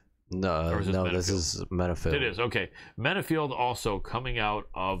 Yeah. No, this is Menifield. It is, okay. Menifield also coming out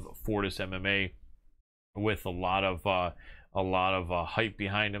of Fortis MMA with a lot of hype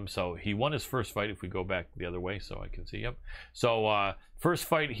behind him. So he won his first fight, if we go back the other way so I can see. Yep. So first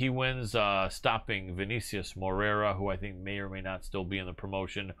fight he wins, stopping Vinicius Moreira, who I think may or may not still be in the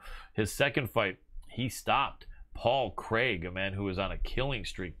promotion. His second fight, he stopped Paul Craig, a man who is on a killing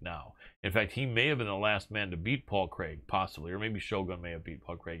streak now. In fact, he may have been the last man to beat Paul Craig, possibly, or maybe Shogun may have beat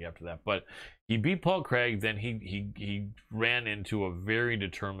Paul Craig after that. But he beat Paul Craig. Then he ran into a very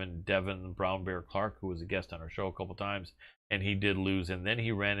determined Devin Brown Bear Clark, who was a guest on our show a couple times, and he did lose. And then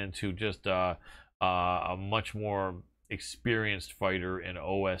he ran into just a much more experienced fighter in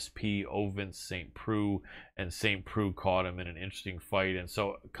OSP, Ovin St. Preux, and St. Preux caught him in an interesting fight. And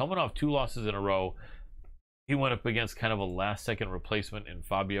so coming off 2 losses in a row, he went up against kind of a last-second replacement in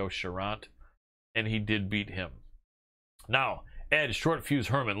Fabio Charant, and he did beat him. Now, Ed Short Fuse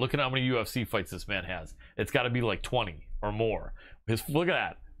Herman, look at how many UFC fights this man has. It's got to be like 20 or more. Look at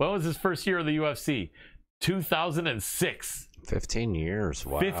that. What was his first year of the UFC? 2006. 15 years.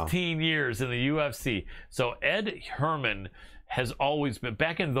 Wow. 15 years in the UFC. So Ed Herman has always been,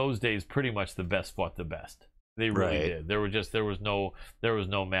 back in those days, pretty much the best fought the best. They really did. There was no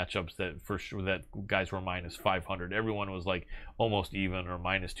matchups that for sure that guys were minus 500. Everyone was like almost even or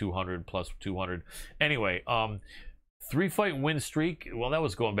minus 200 plus 200. Anyway, 3-fight win streak. Well, that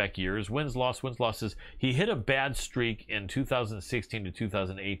was going back years. Wins, losses. He hit a bad streak in 2016 to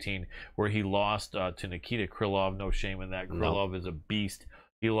 2018 where he lost to Nikita Krylov. No shame in that. Krylov is a beast.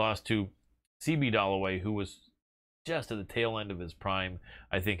 He lost to CB Dalloway, who was just at the tail end of his prime,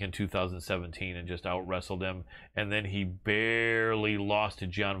 I think, in 2017, and just out-wrestled him. And then he barely lost to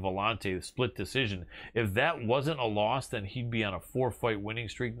Gian Vellante, the split decision. If that wasn't a loss, then he'd be on a 4-fight winning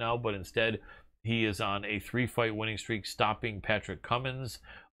streak now, but instead he is on a 3-fight winning streak, stopping Patrick Cummins,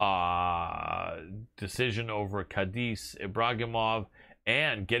 decision over Khadis Ibrahimov,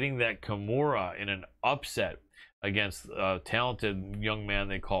 and getting that Kimura in an upset against a talented young man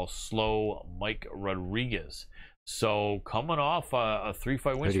they call Slow Mike Rodriguez. So coming off a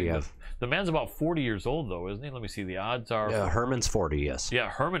 3-fight win streak, the man's about 40 years old though, isn't he? Let me see. The odds are. Yeah, Herman's 40. Yes. Yeah,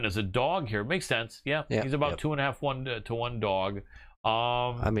 Herman is a dog here. Makes sense. Yeah, he's about 2.5 to 1 dog.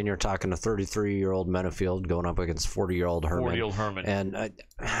 I mean, you're talking a 33-year-old Menifield going up against 40-year-old Herman. 40-year-old Herman. And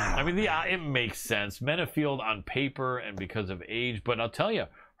I mean, it makes sense. Menifield on paper and because of age, but I'll tell you,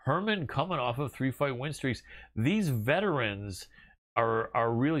 Herman coming off of 3-fight win streaks. These veterans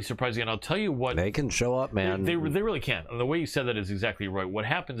are really surprising, and I'll tell you what, they can show up, man. They really can. And the way you said that is exactly right. What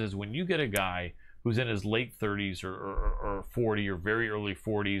happens is when you get a guy who's in his late 30s or 40 or very early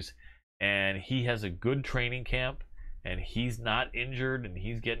 40s, and he has a good training camp, and he's not injured, and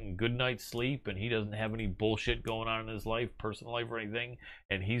he's getting good night's sleep, and he doesn't have any bullshit going on in his life, personal life or anything,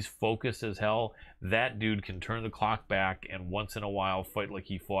 and he's focused as hell, that dude can turn the clock back and once in a while fight like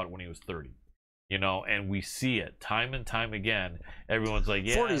he fought when he was 30. You know, and we see it time and time again. Everyone's like,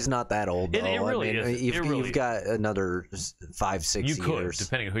 yeah. 40's not that old, though. It really is. You've got another 5-6 years. You could,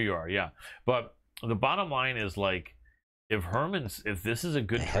 depending on who you are, yeah. But the bottom line is, like, if this is a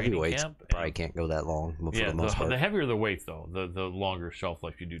good training camp. Probably can't go that long for the most part. The heavier the weight, though, the longer shelf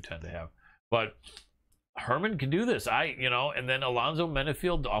life you do tend to have. But Herman can do this. And then Alonzo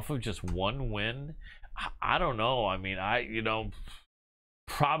Menefield off of just one win. I don't know. I mean,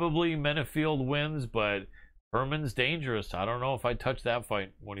 probably Menefield wins, but Herman's dangerous. I don't know if I touch that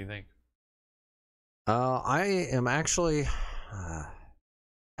fight. What do you think? I am actually.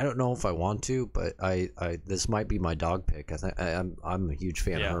 I don't know if I want to, but this might be my dog pick. I'm a huge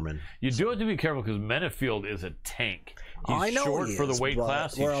fan of Herman. You do have to be careful because Menefield is a tank. He's I know short he for the is, weight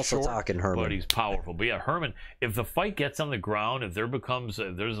class. We're He's also short, talking Herman, but he's powerful. But yeah, Herman. If the fight gets on the ground, if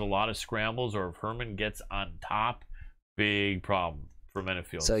there's a lot of scrambles, or if Herman gets on top, big problem for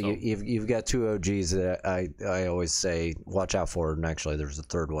Menefield. So you've got two OGs that I always say watch out for, and actually there's a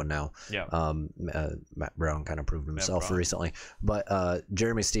third one now. Yeah. Matt Brown kind of proved himself recently, but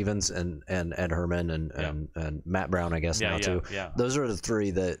Jeremy Stevens and Ed Herman and Matt Brown, I guess too. Yeah. Those are the three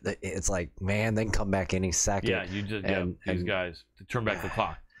that it's like, man, they can come back any second. Yeah, these guys turn back the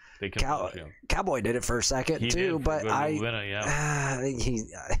clock. They can. Cowboy did it for a second too, but not anymore. I think.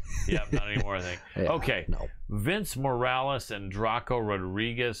 Yeah, okay. No. Vince Morales and Draco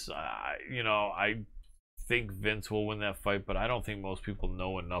Rodriguez. I think Vince will win that fight, but I don't think most people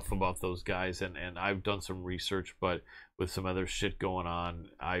know enough about those guys. And I've done some research, but with some other shit going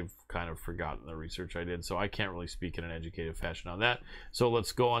on, I've kind of forgotten the research I did, so I can't really speak in an educated fashion on that. So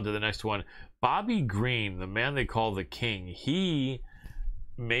let's go on to the next one. Bobby Green, the man they call the King. He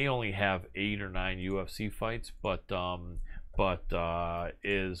may only have 8 or 9 UFC fights, but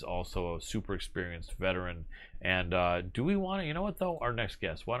is also a super experienced veteran. And do we want to? You know what though? Our next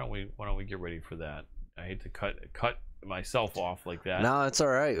guest. Why don't we get ready for that? I hate to cut myself off like that. No, it's all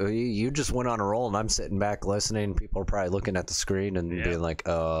right. You just went on a roll, and I'm sitting back listening. People are probably looking at the screen and being like,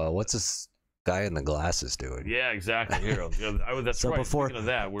 "What's this guy in the glasses doing?" Yeah, exactly. Here, that's so right. Speaking of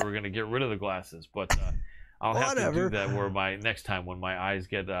that, we were going to get rid of the glasses, but. I'll have to do that when my eyes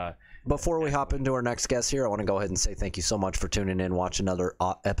get... Before we hop into our next guest here, I want to go ahead and say thank you so much for tuning in. Watch another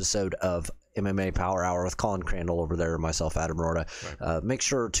episode of MMA Power Hour with Colin Crandall over there and myself, Adam Roorda. Right. Make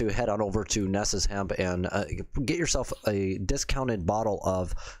sure to head on over to Ness's Hemp and get yourself a discounted bottle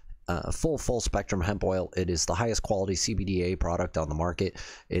of full spectrum hemp oil. It is the highest quality CBDA product on the market.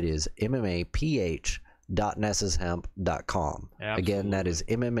 It is MMAPH.nesseshemp.com. Again, that is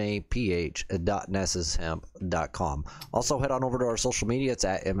MMAPH.nesseshemp.com. Also, head on over to our social media. It's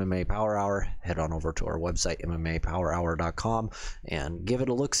at MMA Power Hour. Head on over to our website, MMAPowerHour.com, and give it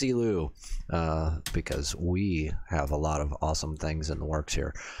a look-see-loo, because we have a lot of awesome things in the works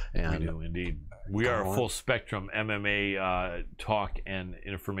here. And we do, indeed. We are a full spectrum MMA talk and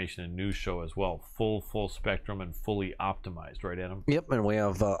information and news show as well. Full spectrum and fully optimized, right, Adam? Yep, and we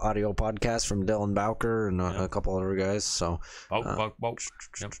have audio podcasts from Dylan Bowker and a couple other guys. So, Skype.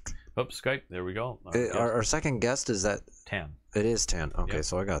 There we go. Our second guest is that Tan. It is Tan. Okay,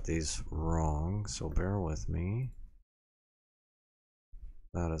 so I got these wrong. So bear with me.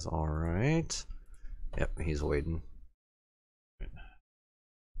 That is all right. Yep, he's waiting.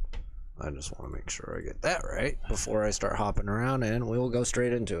 I just want to make sure I get that right before I start hopping around, and we'll go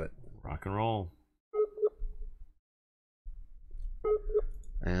straight into it. Rock and roll.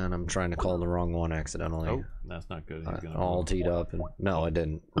 And I'm trying to call the wrong one accidentally. Oh, that's not good. He's all teed up. And no, it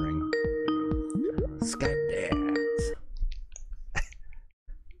didn't ring. Skype dance.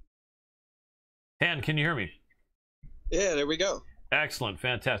 Dan, can you hear me? Yeah, there we go. Excellent.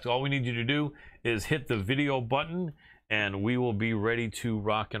 Fantastic. All we need you to do is hit the video button, and we will be ready to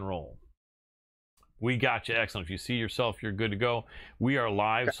rock and roll. We got you. Excellent. If you see yourself, you're good to go. We are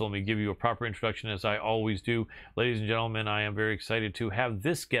live, so let me give you a proper introduction as I always do. Ladies and gentlemen, I am very excited to have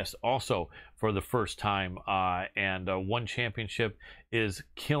this guest also for the first time, and One Championship is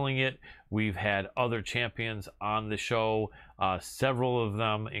killing it. We've had other champions on the show, several of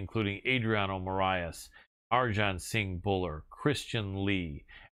them, including Adriano Moraes, Arjan Singh Buller, Christian Lee,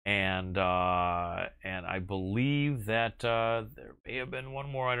 and I believe that there may have been one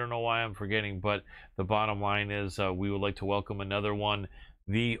more. I don't know why I'm forgetting, but the bottom line is we would like to welcome another one,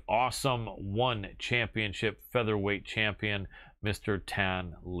 the awesome One Championship Featherweight champion, Mr.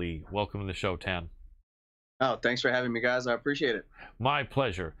 Tan Lee. Welcome to the show, Tan. Oh, thanks for having me, guys. I appreciate it. My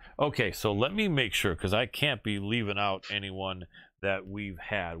pleasure. Okay, so let me make sure, because I can't be leaving out anyone that we've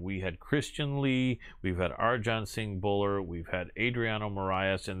had. We had Christian Lee, we've had Arjan Singh Buller, we've had Adriano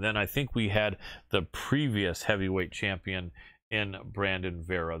Moraes, and then I think we had the previous heavyweight champion in Brandon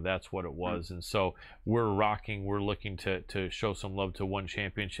Vera. That's what it was. And so we're rocking. We're looking to show some love to One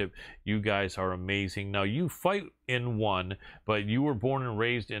Championship. You guys are amazing. Now, you fight in One, but you were born and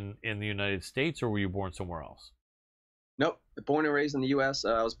raised in the United States, or were you born somewhere else? Nope. Born and raised in the U.S.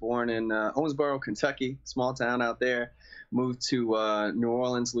 I was born in Owensboro, Kentucky, small town out there. Moved to New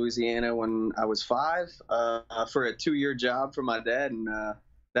Orleans, Louisiana when I was 5 for a 2-year job for my dad, and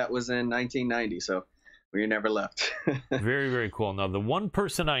that was in 1990. So we never left. Very, very cool. Now, the one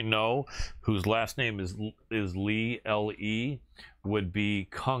person I know whose last name is Lee, L-E, would be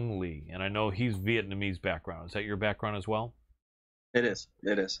Kung Lee, and I know he's Vietnamese background. Is that your background as well? It is.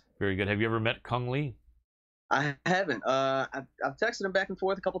 It is. Very good. Have you ever met Kung Lee? I haven't. I've texted him back and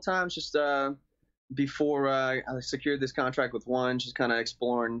forth a couple times just before I secured this contract with One, just kind of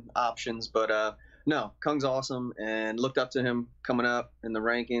exploring options. But no, Kung's awesome, and looked up to him coming up in the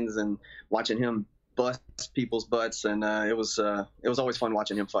rankings and watching him bust people's butts, and it was always fun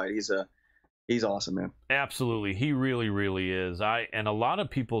watching him fight. He's awesome, man. Absolutely, he really, really is. And a lot of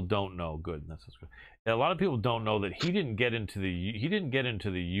people don't know. Good, that's good. A lot of people don't know that he didn't get into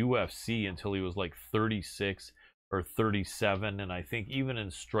the UFC until he was like 36 or 37, and I think even in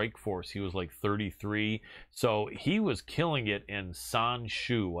Strikeforce he was like 33. So he was killing it in San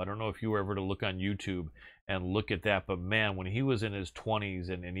Shu. I don't know if you were ever to look on YouTube and look at that, but man, when he was in his 20s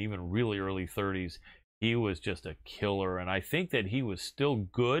and even really early 30s, he was just a killer. And I think that he was still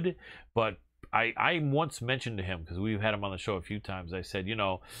good, but I once mentioned to him, because we've had him on the show a few times, I said, you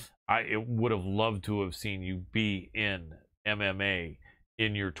know, I would have loved to have seen you be in MMA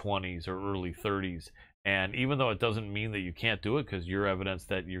in your 20s or early 30s. And even though it doesn't mean that you can't do it, because you're evidence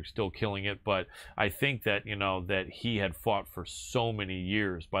that you're still killing it, but I think that, you know, that he had fought for so many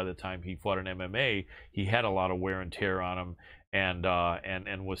years. By the time he fought in MMA, he had a lot of wear and tear on him,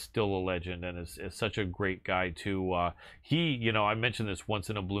 and was still a legend, and is such a great guy too. He, you know, I mentioned this once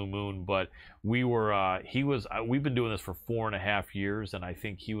in a blue moon, but we've been doing this for 4.5 years, and I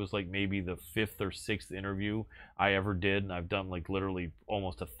think he was like maybe the 5th or 6th interview I ever did, and I've done like literally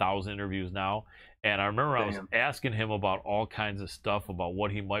almost 1,000 interviews now. And I remember I was asking him about all kinds of stuff, about what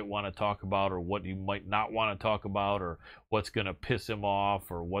he might want to talk about or what he might not want to talk about, or what's going to piss him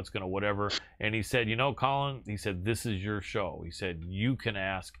off or what's going to whatever. And he said, you know, Colin, he said, this is your show. He said, you can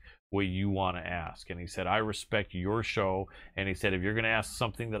ask what you want to ask. And he said, I respect your show. And he said, if you're going to ask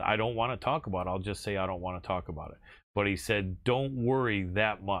something that I don't want to talk about, I'll just say I don't want to talk about it. But he said, don't worry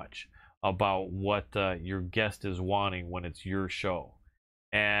that much about what your guest is wanting when it's your show.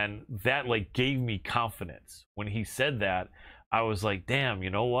 And that like gave me confidence. When he said that, I was like, damn, you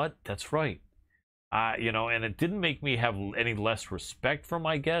know what? That's right. You know, and it didn't make me have any less respect for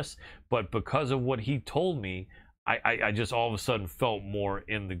my guests, but because of what he told me, I just all of a sudden felt more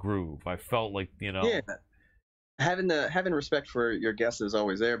in the groove. I felt like, you know, yeah, having respect for your guests is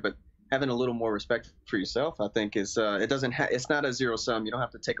always there, but having a little more respect for yourself, I think, is it's not a zero sum. You don't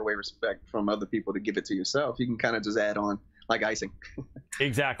have to take away respect from other people to give it to yourself. You can kind of just add on like icing.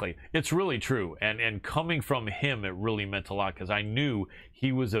 Exactly. It's really true. And coming from him, it really meant a lot, because I knew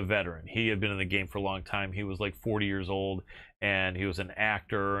he was a veteran. He had been in the game for a long time. He was like 40 years old, and he was an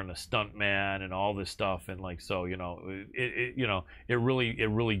actor and a stunt man and all this stuff. And like, so, you know, it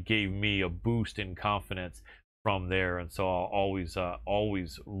really gave me a boost in confidence from there. And so I'll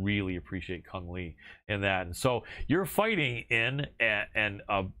always really appreciate Kung Lee in that. And so you're fighting in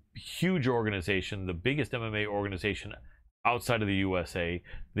a huge organization, the biggest MMA organization outside of the USA,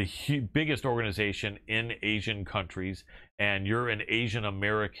 the biggest organization in Asian countries, and you're an Asian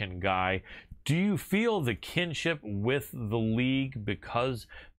American guy. Do you feel the kinship with the league because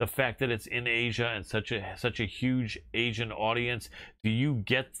the fact that it's in Asia and such a huge Asian audience? Do you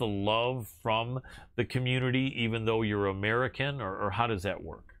get the love from the community even though you're American, or how does that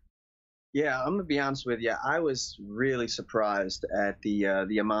work? Yeah, I'm gonna be honest with you. I was really surprised at the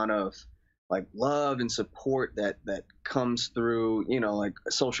amount of like love and support that comes through, you know, like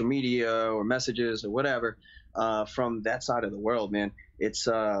social media or messages or whatever, from that side of the world, man. It's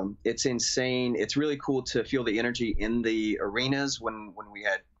insane. It's really cool to feel the energy in the arenas when we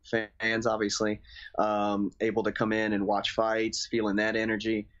had fans, obviously, able to come in and watch fights, feeling that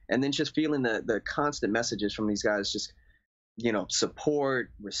energy, and then just feeling the constant messages from these guys, just, you know,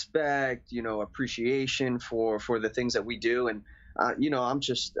 support, respect, you know, appreciation for the things that we do. And you know, I'm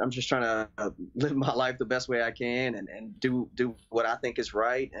just trying to live my life the best way I can, and do what I think is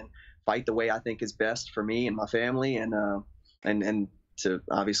right, and fight the way I think is best for me and my family, and to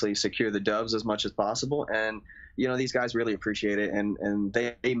obviously secure the dubs as much as possible. And you know, these guys really appreciate it, and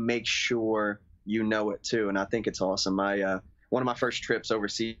they make sure you know it too. And I think it's awesome. One of my first trips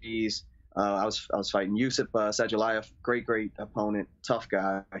overseas, I was fighting Yusuf Sajalayev, great opponent, tough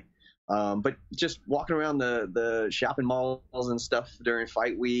guy. But just walking around the shopping malls and stuff during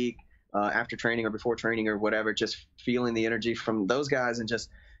fight week, after training or before training or whatever, just feeling the energy from those guys, and just,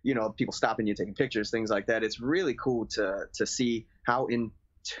 people stopping you, taking pictures, things like that. It's really cool to see how in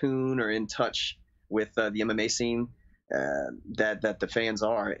tune or in touch with the MMA scene that the fans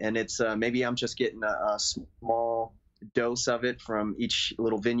are. And it's maybe I'm just getting a small dose of it from each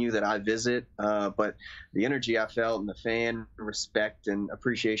little venue that I visit, but the energy I felt and the fan respect and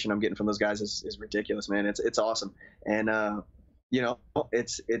appreciation I'm getting from those guys is ridiculous, man. It's awesome. And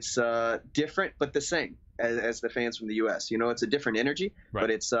it's different but the same as the fans from the US. It's a different energy, right.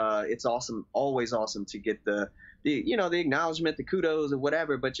 But it's awesome, always awesome to get the acknowledgement, the kudos, or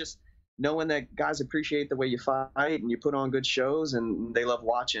whatever. But just knowing that guys appreciate the way you fight and you put on good shows and they love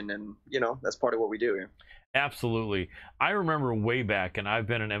watching, and that's part of what we do here. Absolutely. I remember way back, and I've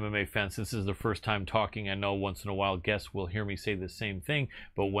been an MMA fan since this is the first time talking. I know once in a while guests will hear me say the same thing,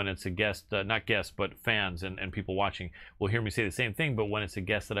 but when it's a guest, not guests, but fans and people watching will hear me say the same thing, but when it's a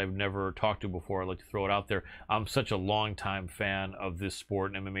guest that I've never talked to before, I like to throw it out there. I'm such a long-time fan of this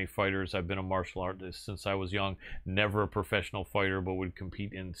sport and MMA fighters. I've been a martial artist since I was young, never a professional fighter, but would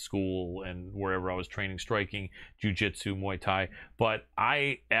compete in school and wherever I was training, striking, jiu-jitsu, Muay Thai. But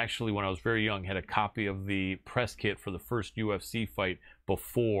I actually, when I was very young, had a copy of the press kit for the first UFC fight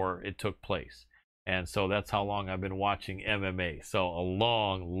before it took place, and so that's how long I've been watching MMA. So a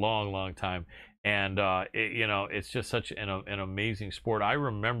long time, and it's just such an amazing sport. I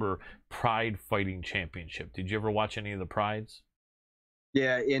remember Pride Fighting Championship. Did you ever watch any of the Prides?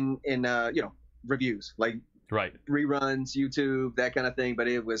 Yeah, in reviews, like right, reruns, YouTube, that kind of thing. But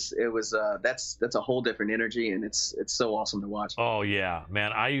it was that's a whole different energy, and it's so awesome to watch. Oh yeah,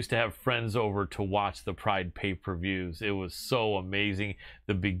 man! I used to have friends over to watch the Pride pay-per-views. It was so amazing.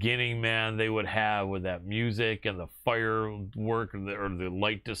 The beginning, man, they would have with that music and the firework or the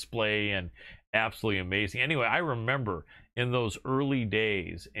light display, and absolutely amazing. Anyway, I remember in those early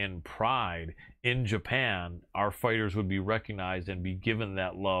days in Pride in Japan, our fighters would be recognized and be given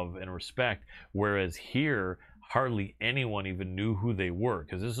that love and respect, whereas here hardly anyone even knew who they were,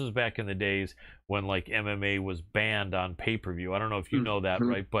 because this was back in the days when like MMA was banned on pay-per-view. I don't know if you know that,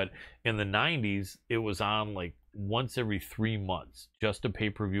 right? But in the 90s, it was on like once every 3 months, just a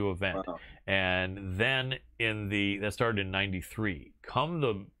pay-per-view event. Wow. And then that started in 93. Come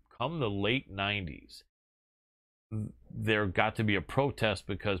the late 90s, there got to be a protest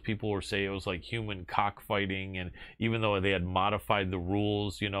because people were saying it was like human cockfighting, and even though they had modified the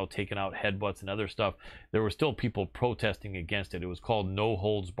rules, taking out headbutts and other stuff, there were still people protesting against it. It was called No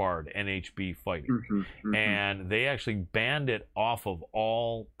Holds Barred NHB fighting, and they actually banned it off of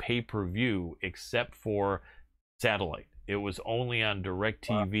all pay-per-view except for satellite. It was only on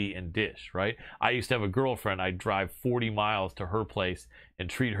DirecTV and Dish, right? I used to have a girlfriend. I'd drive 40 miles to her place and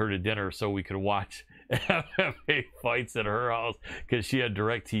treat her to dinner so we could watch MMA fights at her house because she had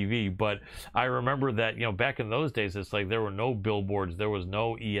DirecTV. But I remember that, back in those days, it's like there were no billboards, there was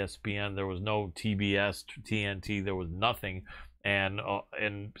no ESPN, there was no TBS, TNT, there was nothing. And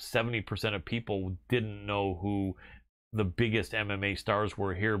 70% of people didn't know who the biggest MMA stars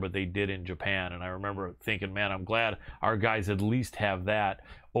were here, but they did in Japan. And I remember thinking, man, I'm glad our guys at least have that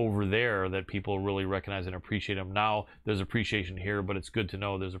over there, that people really recognize and appreciate them. Now there's appreciation here, but it's good to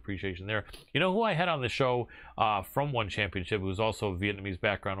know there's appreciation there. You know who I had on the show from one championship, who was also Vietnamese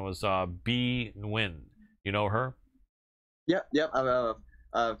background, was B Nguyen. You know her? Yep.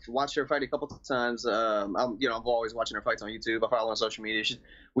 I've watched her fight a couple of times. I'm always watching her fights on YouTube. I follow her on social media.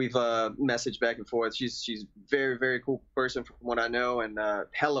 We've messaged back and forth. She's very, very cool person from what I know, and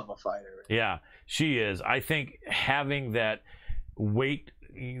hell of a fighter. Yeah, she is. I think having that weight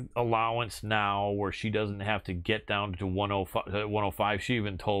allowance now where she doesn't have to get down to 105, she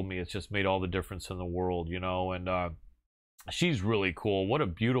even told me it's just made all the difference in the world, and she's really cool. What a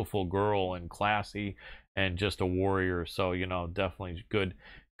beautiful girl, and classy, and just a warrior. So definitely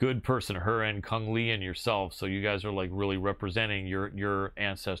good person, her and Kung Lee and yourself. So you guys are like really representing your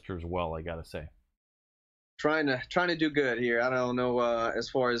ancestors well, I gotta say. Trying to do good here. I don't know as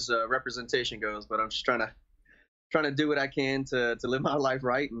far as representation goes, but I'm just trying to do what I can to live my life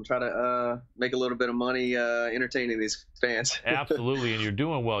right and try to make a little bit of money entertaining these fans. Absolutely, and you're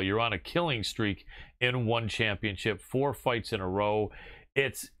doing well. You're on a killing streak in one championship, 4 fights in a row.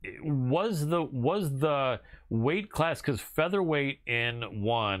 Was the weight class, because featherweight in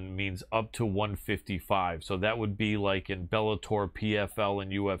one means up to 155, so that would be like in Bellator, PFL,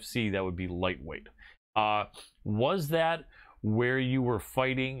 and UFC, that would be lightweight. Was that where you were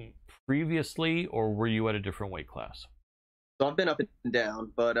fighting previously, or were you at a different weight class? So I've been up and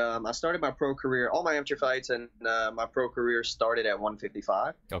down, but I started my pro career, all my amateur fights, and my pro career started at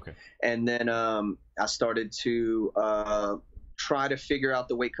 155. Okay. And then I started to try to figure out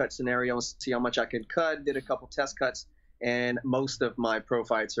the weight cut scenario and see how much I could cut. Did a couple test cuts and most of my pro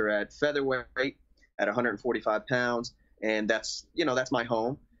fights are at featherweight at 145 pounds, and that's my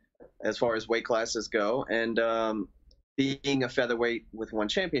home as far as weight classes go. And being a featherweight with one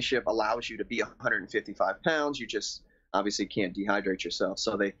championship allows you to be 155 pounds. You just obviously can't dehydrate yourself.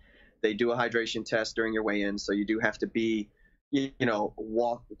 So they do a hydration test during your weigh-in. So you do have to be,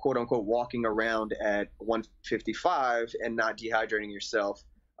 quote unquote, walking around at 155 and not dehydrating yourself.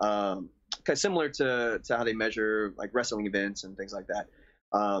 Because similar to how they measure like wrestling events and things like that.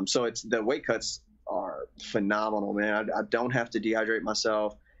 So the weight cuts are phenomenal, man. I don't have to dehydrate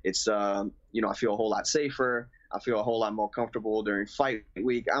myself. It's, I feel a whole lot safer. I feel a whole lot more comfortable during fight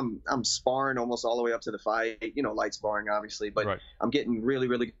week. I'm sparring almost all the way up to the fight, light sparring obviously, but right. I'm getting really,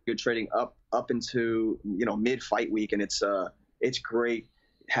 really good training up into, mid fight week. And it's great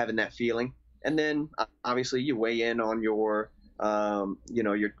having that feeling. And then obviously you weigh in on your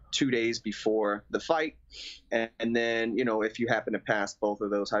 2 days before the fight. And then, if you happen to pass both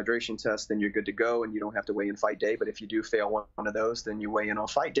of those hydration tests, then you're good to go and you don't have to weigh in fight day. But if you do fail one of those, then you weigh in on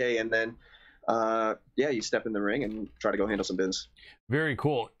fight day, and then you step in the ring and try to go handle some business. Very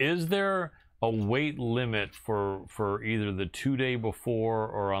cool. Is there a weight limit for either the 2 day before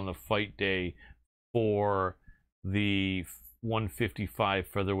or on the fight day for the 155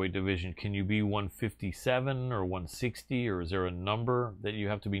 featherweight division? Can you be 157 or 160, or is there a number that you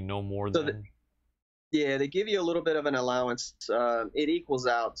have to be no more than? They give you a little bit of an allowance. It equals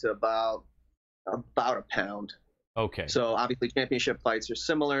out to about a pound. Okay. So obviously championship fights are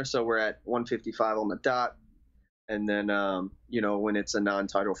similar. So we're at 155 on the dot. And then, when it's a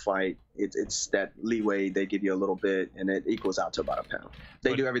non-title fight, it's that leeway. They give you a little bit, and it equals out to about a pound.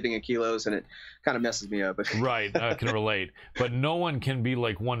 They do everything in kilos, and it kind of messes me up. Right, I can relate. But no one can be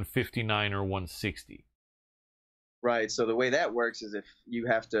like 159 or 160. Right. So the way that works is if you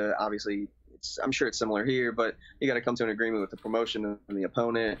have to, obviously, I'm sure it's similar here, but you got to come to an agreement with the promotion and the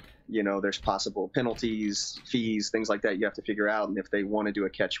opponent. There's possible penalties, fees, things like that you have to figure out. And if they want to do a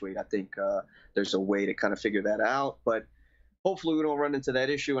catch weight, I think there's a way to kind of figure that out. But hopefully we don't run into that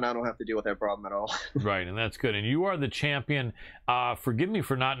issue and I don't have to deal with that problem at all. Right, and that's good. And you are the champion. Forgive me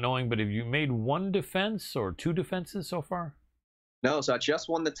for not knowing, but have you made one defense or two defenses so far? No, so I just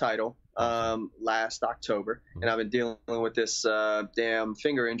won the title last October, and I've been dealing with this damn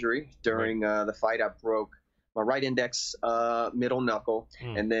finger injury during the fight. I broke my right index middle knuckle,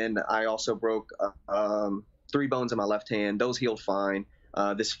 and then I also broke 3 bones in my left hand. Those healed fine.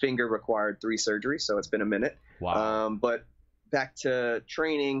 This finger required 3 surgeries, so it's been a minute. Wow. But back to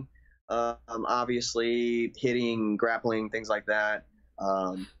training, obviously hitting, grappling, things like that.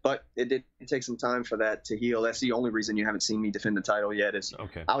 But it did take some time for that to heal. That's the only reason you haven't seen me defend the title yet. Is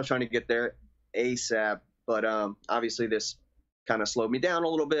I was trying to get there ASAP, but obviously this kind of slowed me down a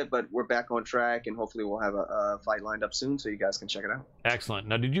little bit. But we're back on track, and hopefully we'll have a fight lined up soon, so you guys can check it out. Excellent.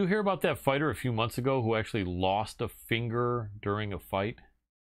 Now, did you hear about that fighter a few months ago who actually lost a finger during a fight?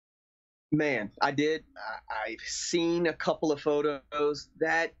 Man, I did. I've seen a couple of photos.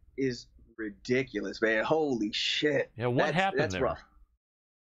 That is ridiculous, man. Holy shit. Yeah, what happened there? That's rough.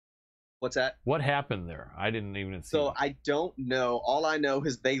 What's that? What happened there? I didn't even see. So I don't know. All I know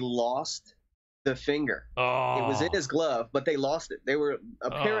is they lost the finger. Oh. It was in his glove, but they lost it. They were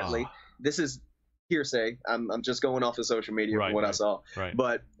apparently, this is hearsay. I'm just going off of social media from what I saw. Right.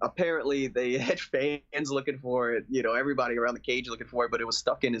 But apparently they had fans looking for it, everybody around the cage looking for it, but it was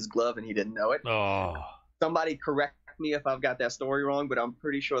stuck in his glove and he didn't know it. Oh. Somebody correct me if I've got that story wrong, but I'm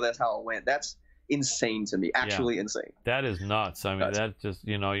pretty sure that's how it went. That's insane to me. Actually insane. That is nuts. I mean, that just,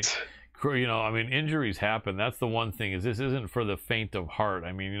 injuries happen. That's the one thing, is this isn't for the faint of heart.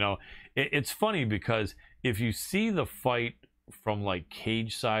 I mean, it's funny because if you see the fight from like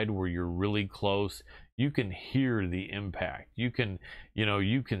cage side where you're really close, you can hear the impact. You can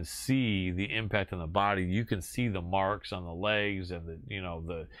see the impact on the body. You can see the marks on the legs and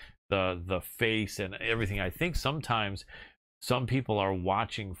the face and everything. I think sometimes some people are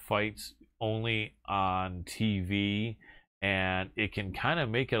watching fights only on TV, and it can kind of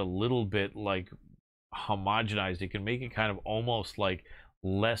make it a little bit like homogenized. It can make it kind of almost like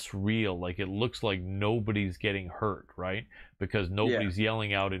less real, like it looks like nobody's getting hurt, right? Because nobody's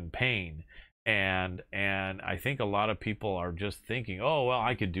yelling out in pain. And I think a lot of people are just thinking, oh, well,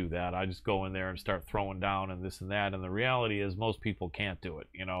 I could do that. I just go in there and start throwing down and this and that. And the reality is most people can't do it.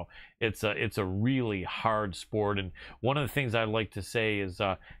 It's a really hard sport. And one of the things I like to say is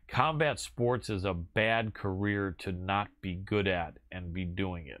combat sports is a bad career to not be good at and be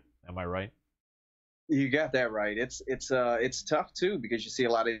doing it. Am I right? You got that right. It's tough too, because you see a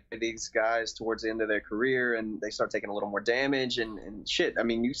lot of these guys towards the end of their career and they start taking a little more damage and shit. I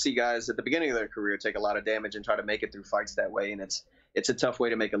mean, you see guys at the beginning of their career take a lot of damage and try to make it through fights that way, and it's a tough way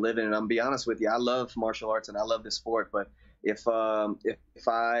to make a living. And I'm gonna be honest with you, I love martial arts and I love the sport, but if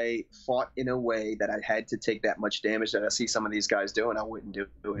I fought in a way that I had to take that much damage that I see some of these guys doing, I wouldn't do it.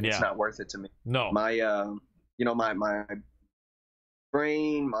 Yeah. It's not worth it to me. No. My my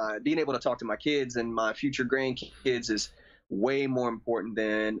brain, my being able to talk to my kids and my future grandkids is way more important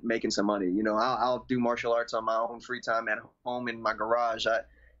than making some money. You know, I'll do martial arts on my own free time at home in my garage. I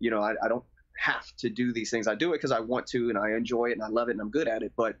don't have to do these things. I do it because I want to and I enjoy it and I love it and I'm good at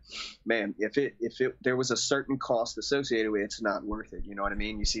it. But man, if there was a certain cost associated with it, it's not worth it. You know what I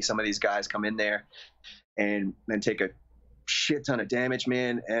mean? You see some of these guys come in there and take a shit ton of damage,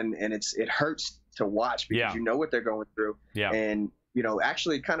 man, and it hurts to watch because you know what they're going through. Yeah. And you know,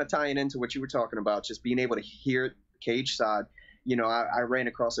 actually kind of tying into what you were talking about, just being able to hear the cage side. You know, I ran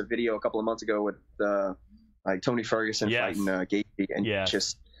across a video a couple of months ago with like Tony Ferguson fighting Gaethje, and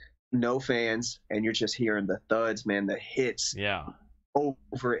just no fans, and you're just hearing the thuds, man, the hits,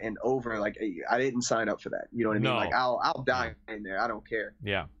 over and over. Like, I didn't sign up for that. You know what I mean? Like, I'll die in there. I don't care.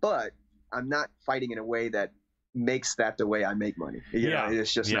 Yeah. But I'm not fighting in a way that makes that the way I make money. You know,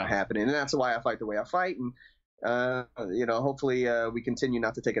 it's just not happening, and that's why I fight the way I fight. And you know, hopefully we continue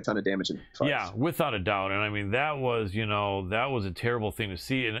not to take a ton of damage in fights. Yeah, without a doubt. And I mean, that was a terrible thing to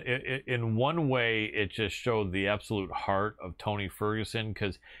see. And in one way, it just showed the absolute heart of Tony Ferguson,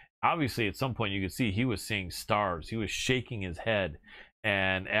 because obviously at some point you could see he was seeing stars. He was shaking his head,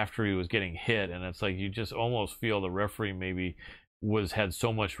 and after he was getting hit, and it's like you just almost feel the referee maybe had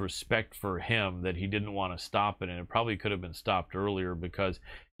so much respect for him that he didn't want to stop it, and it probably could have been stopped earlier, because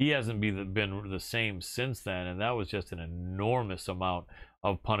he hasn't been the same since then, and that was just an enormous amount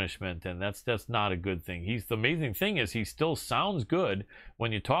of punishment, and that's not a good thing. The amazing thing is he still sounds good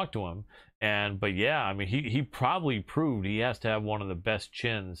when you talk to him, but yeah, I mean, he probably proved he has to have one of the best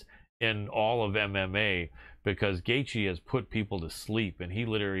chins in all of MMA, because Gaethje has put people to sleep, and he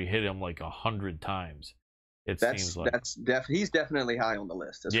literally hit him like 100 times. Seems like he's definitely high on the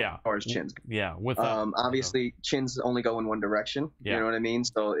list as far as chins. Yeah, with obviously chins only go in one direction. You know what I mean?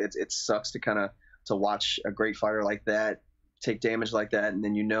 So it sucks to watch a great fighter like that take damage like that, and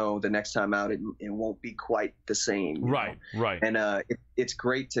then the next time out it won't be quite the same. Right. And it's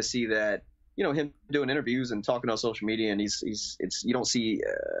great to see that, you know, him doing interviews and talking on social media, and you don't see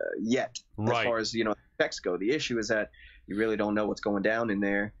yet as far as, you know, effects go. The issue is that you really don't know what's going down in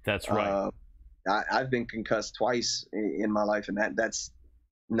there. That's right. I've been concussed twice in my life, and that's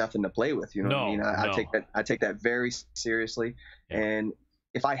nothing to play with. You know what I mean? I take that very seriously, and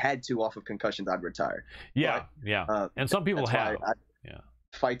if I had to off of concussions, I'd retire. And some people have.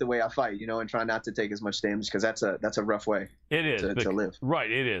 Fight the way I fight, you know, and try not to take as much damage, because that's a rough way. It is to live. Right,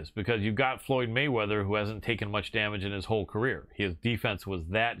 it is, because you've got Floyd Mayweather, who hasn't taken much damage in his whole career. His defense was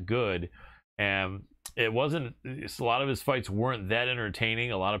that good, and a lot of his fights weren't that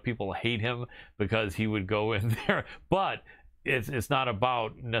entertaining. A lot of people hate him because he would go in there, but it's not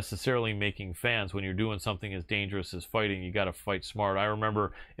about necessarily making fans. When you're doing something as dangerous as fighting, you got to fight smart. I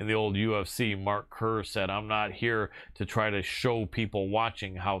remember in the old UFC, Mark Kerr said, "I'm not here to try to show people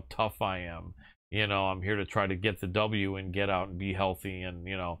watching how tough I am. You know, I'm here to try to get the W and get out and be healthy, and,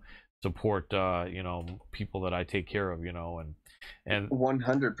 you know, support you know, people that I take care of, you know." And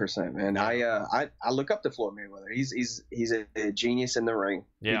 100%, man. I look up to Floyd Mayweather. He's a genius in the ring.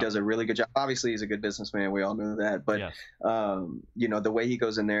 He does a really good job. Obviously, he's a good businessman. We all know that. But you know, the way he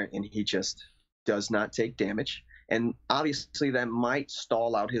goes in there and he just does not take damage. And obviously, that might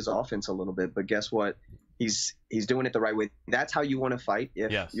stall out his offense a little bit. But guess what? He's doing it the right way. That's how you want to fight.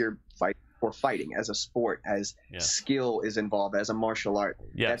 If you're fighting as a sport, as skill is involved, as a martial art.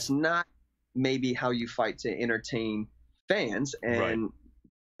 That's not maybe how you fight to entertain fans. And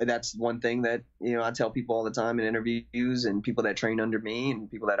that's one thing that, you know, I tell people all the time in interviews, and people that train under me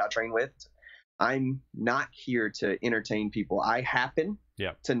and people that I train with, I'm not here to entertain people. I happen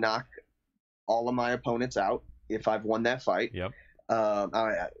to knock all of my opponents out if I've won that fight.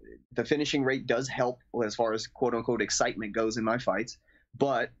 The finishing rate does help as far as quote unquote excitement goes in my fights,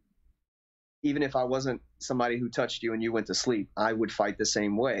 but even if I wasn't somebody who touched you and you went to sleep, I would fight the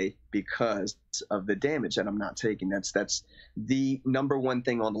same way because of the damage that I'm not taking. That's the number one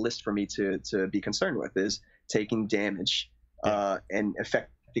thing on the list for me to be concerned with, is taking damage and affecting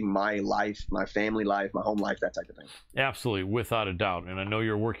my life, my family life, my home life, that type of thing. Absolutely, without a doubt. And I know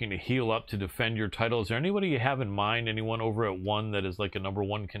you're working to heal up to defend your title. Is there anybody you have in mind, anyone over at ONE that is like a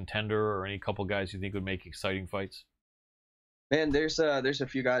 #1 contender, or any couple guys you think would make exciting fights? Man, there's a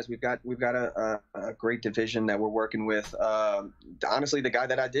few guys. We've got a great division that we're working with. Honestly, the guy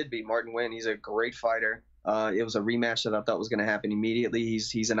that I did beat, Martin Nguyen, he's a great fighter. It was a rematch that I thought was going to happen immediately.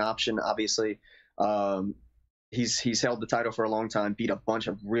 He's an option, obviously. He's held the title for a long time. Beat a bunch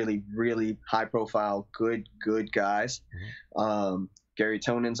of really high profile, good guys. Gary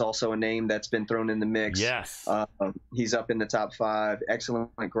Tonen's also a name that's been thrown in the mix. Yes. He's up in the top 5.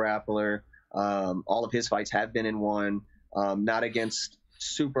 Excellent grappler. All of his fights have been in one. Not against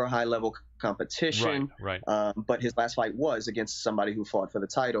super high level competition, right. But his last fight was against somebody who fought for the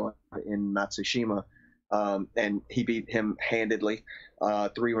title in Matsushima, and he beat him handedly,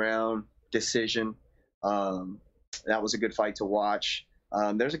 3-round decision. That was a good fight to watch.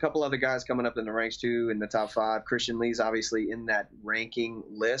 There's a couple other guys coming up in the ranks too in the top 5. Christian Lee's obviously in that ranking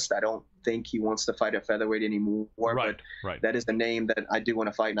list. I don't think he wants to fight at featherweight anymore, but that is the name that I do want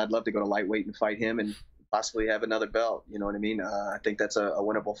to fight, and I'd love to go to lightweight and fight him and possibly have another belt. You know what I mean? I think that's a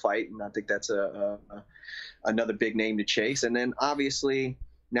winnable fight, and I think that's another big name to chase. And then obviously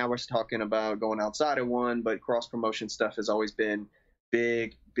now we're talking about going outside of one, but cross promotion stuff has always been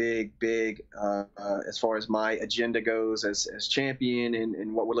big as far as my agenda goes as champion,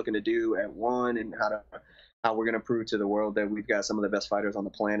 and what we're looking to do at one, and how we're going to prove to the world that we've got some of the best fighters on the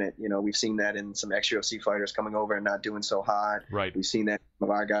planet. You know, we've seen that in some ex-UFC fighters coming over and not doing so hot. Right. We've seen that of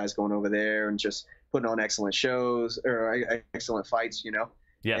our guys going over there and just putting on excellent shows or excellent fights, you know.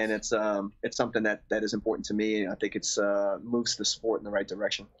 Yes. And it's something that is important to me, and I think it's moves the sport in the right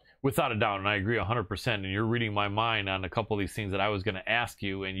direction. Without a doubt, and I agree 100%. And you're reading my mind on a couple of these things that I was going to ask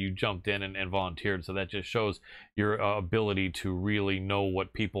you, and you jumped in and volunteered. So that just shows your ability to really know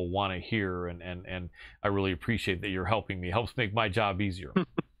what people want to hear, and I really appreciate that you're helping me. It helps make my job easier.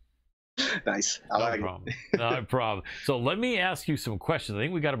 Nice. No problem. No problem. So let me ask you some questions. I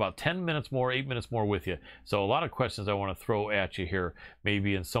think we got about 10 minutes more, 8 minutes more with you. So a lot of questions I want to throw at you here,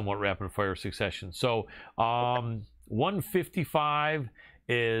 maybe in somewhat rapid fire succession. So 155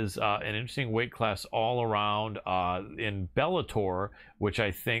 is an interesting weight class all around. In Bellator, which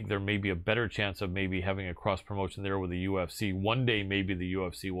I think there may be a better chance of maybe having a cross promotion there with the UFC. One day maybe the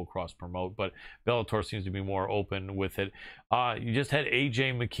UFC will cross promote, but Bellator seems to be more open with it. You just had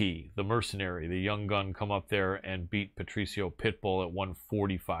AJ McKee, the mercenary, the young gun, come up there and beat Patricio Pitbull at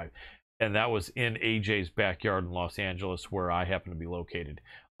 145. And that was in AJ's backyard in Los Angeles, where I happen to be located.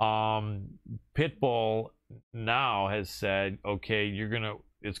 Pitbull now has said, okay,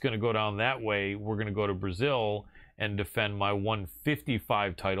 it's gonna go down that way. We're gonna go to Brazil and defend my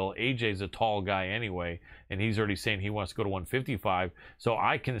 155 title. AJ's a tall guy anyway, and he's already saying he wants to go to 155. So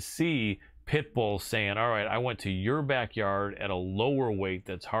I can see Pitbull saying, all right, I went to your backyard at a lower weight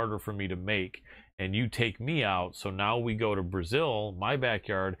that's harder for me to make, and you take me out. So now we go to Brazil, my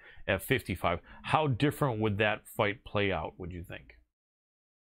backyard, at 55. How different would that fight play out, would you think?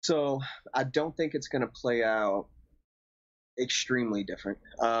 So I don't think it's going to play out extremely different.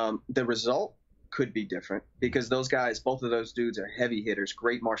 The result could be different because those guys, both of those dudes, are heavy hitters,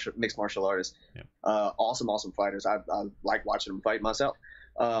 great mixed martial artists, awesome fighters. I like watching them fight myself,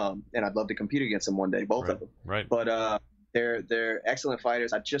 and I'd love to compete against them one day, both of them. Right. But they're excellent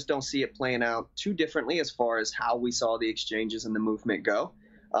fighters. I just don't see it playing out too differently as far as how we saw the exchanges and the movement go.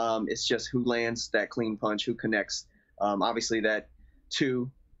 It's just who lands that clean punch, who connects. Obviously that 2.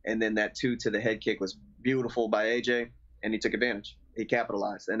 And then that 2 to the head kick was beautiful by AJ, and he took advantage. He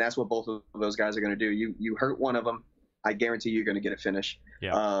capitalized, and that's what both of those guys are going to do. You hurt one of them, I guarantee you're going to get a finish,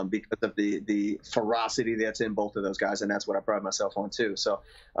 because of the ferocity that's in both of those guys, and that's what I pride myself on too. So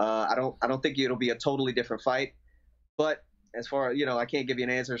I don't think it'll be a totally different fight, but as far as, I can't give you an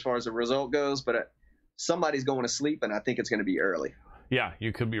answer as far as the result goes, but somebody's going to sleep, and I think it's going to be early. Yeah,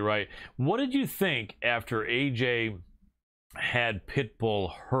 you could be right. What did you think after AJ had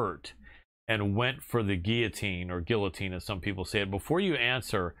Pitbull hurt and went for the guillotine, or guillotine as some people say it? Before you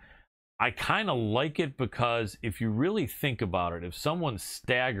answer, I kind of like it, because if you really think about it, if someone's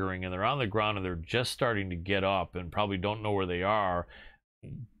staggering and they're on the ground and they're just starting to get up and probably don't know where they are,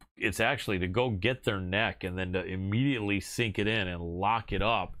 it's actually to go get their neck and then to immediately sink it in and lock it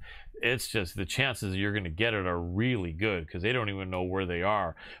up. It's just the chances you're going to get it are really good, because they don't even know where they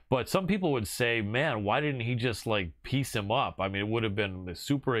are. But some people would say, man, why didn't he just piece him up? I mean, it would have been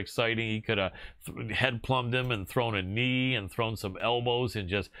super exciting. He could have head plumbed him and thrown a knee and thrown some elbows and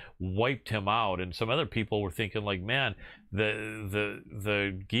just wiped him out. And some other people were thinking, man,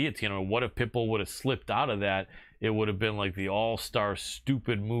 the guillotine, or what if Pitbull would have slipped out of that? It would have been like the all-star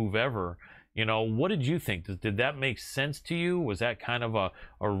stupid move ever. What did you think? Did that make sense to you? Was that kind of a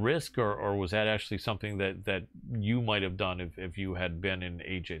risk, or was that actually something that you might have done if you had been in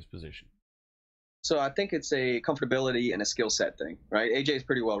AJ's position? So I think it's a comfortability and a skill set thing, right? AJ is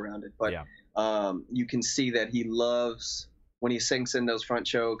pretty well rounded, but you can see that he loves when he sinks in those front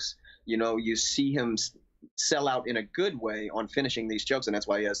chokes. You know, you see him sell out in a good way on finishing these chokes, and that's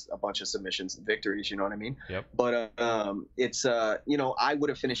why he has a bunch of submissions and victories. You know what I mean? Yep. But it's you know, I would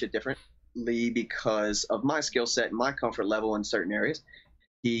have finished it differently because of my skill set and my comfort level in certain areas.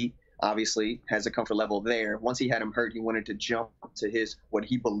 He obviously has a comfort level there. Once he had him hurt, he wanted to jump to his, what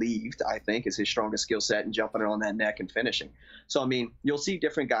he believed, I think, is his strongest skill set, and jumping it on that neck and finishing. So, I mean, you'll see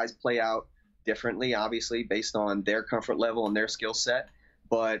different guys play out differently, obviously, based on their comfort level and their skill set.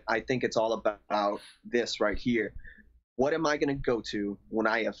 But I think it's all about this right here. What am I going to go to when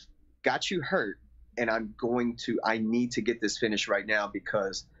I have got you hurt and I need to get this finish right now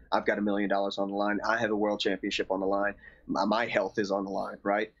because I've got $1 million on the line. I have a world championship on the line. My health is on the line,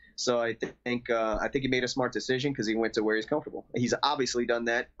 right? So I think he made a smart decision because he went to where he's comfortable. He's obviously done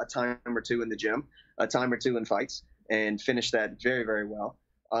that a time or two in the gym, a time or two in fights, and finished that very, very well.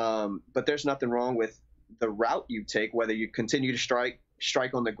 But there's nothing wrong with the route you take, whether you continue to strike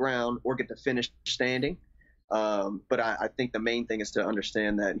on the ground or get to finish standing. But I think the main thing is to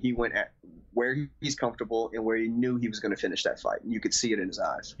understand that he went at where he's comfortable and where he knew he was going to finish that fight. You could see it in his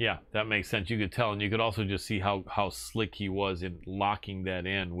eyes. Yeah, that makes sense. You could tell, and you could also just see how slick he was in locking that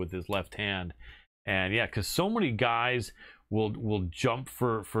in with his left hand. And yeah, because so many guys will jump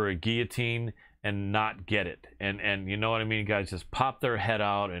for a guillotine and not get it, and you know what I mean, guys just pop their head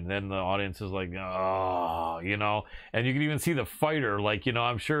out, and then the audience is like, oh, you know. And you can even see the fighter, like, you know,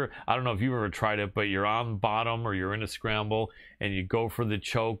 I'm sure, I don't know if you've ever tried it, but you're on bottom or you're in a scramble and you go for the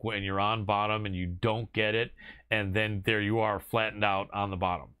choke when you're on bottom and you don't get it, and then there you are flattened out on the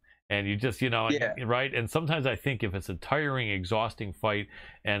bottom. And you just, you know, right? And sometimes I think if it's a tiring, exhausting fight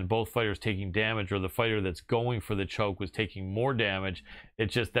and both fighters taking damage, or the fighter that's going for the choke was taking more damage,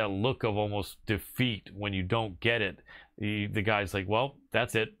 it's just that look of almost defeat when you don't get it. The guy's like, well,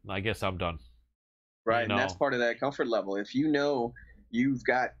 that's it. I guess I'm done. Right, you know? And that's part of that comfort level. If you know you've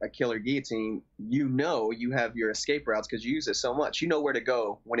got a killer guillotine, you know you have your escape routes because you use it so much. You know where to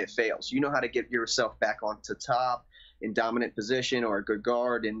go when it fails. You know how to get yourself back onto top in dominant position or a good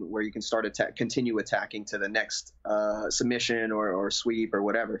guard, and where you can continue attacking to the next submission or sweep or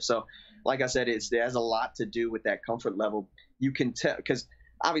whatever. So like I said, it has a lot to do with that comfort level. You can tell, because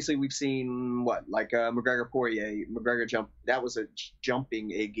obviously we've seen McGregor jump. That was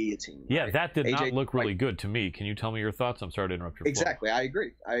jumping a guillotine. Yeah, right? that did AJ, not look really good to me. Can you tell me your thoughts? I'm sorry to interrupt your flow. Exactly. I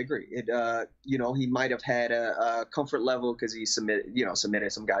agree. It, you know, he might have had a comfort level because he submitted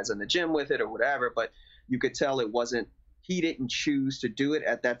some guys in the gym with it or whatever, but you could tell he didn't choose to do it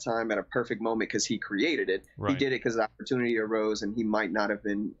at that time at a perfect moment because he created it. Right. He did it because the opportunity arose, and he might not have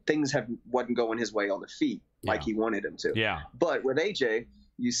been, wasn't going his way on the feet like he wanted him to. Yeah. But with AJ,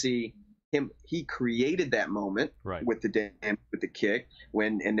 you see him, he created that moment with the kick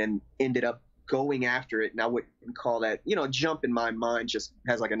and then ended up going after it. And I wouldn't call that, you know, jump in my mind just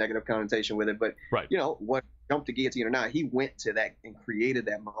has like a negative connotation with it, but you know, what jump the guillotine or not, he went to that and created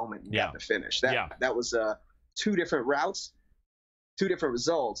that moment and got the finish. That was two different routes, two different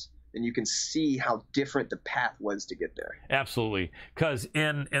results, and you can see how different the path was to get there. Absolutely, because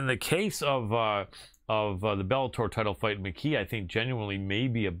in the case of the Bellator title fight, McKee, I think genuinely may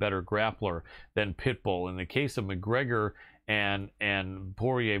be a better grappler than Pitbull. In the case of McGregor and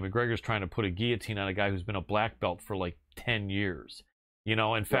Poirier, McGregor's trying to put a guillotine on a guy who's been a black belt for like 10 years. You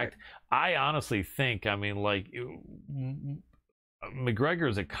know, in fact, I honestly think, I mean, like, McGregor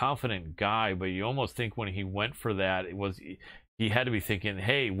is a confident guy, but you almost think when he went for that, he had to be thinking,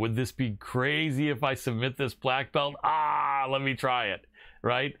 hey, would this be crazy if I submit this black belt? Let me try it,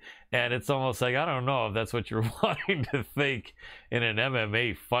 right? And it's almost like, I don't know if that's what you're wanting to think in an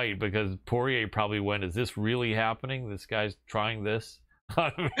MMA fight, because Poirier probably went, is this really happening? This guy's trying this?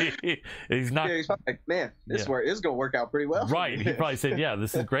 I mean, he's not. Yeah, he's probably like, man, this is going to work out pretty well. Right. He probably said, yeah,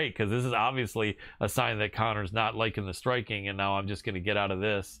 this is great, because this is obviously a sign that Conor's not liking the striking, and now I'm just going to get out of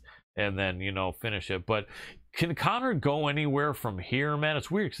this and then, you know, finish it. But can Conor go anywhere from here, man?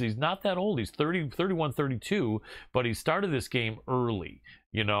 It's weird because he's not that old. He's 31, 32, but he started this game early,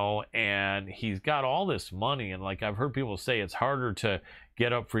 you know, and he's got all this money. And like I've heard people say, it's harder to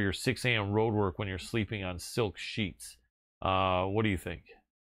get up for your 6 a.m. road work when you're sleeping on silk sheets. What do you think?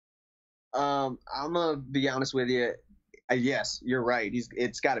 I'm gonna be honest with you. Yes, you're right.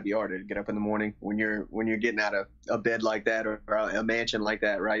 It's got to be harder to get up in the morning when you're getting out of a bed like that or a mansion like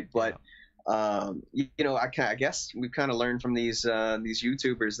that, right? But you know, I guess we've kind of learned from these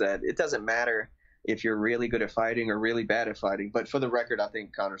YouTubers that it doesn't matter if you're really good at fighting or really bad at fighting. But for the record, I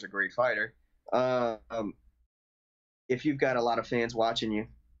think Conor's a great fighter. If you've got a lot of fans watching you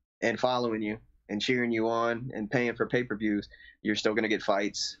and following you, and cheering you on and paying for pay-per-views, you're still going to get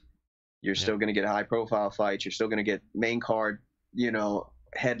fights. You're still going to get high-profile fights. You're still going to get main card,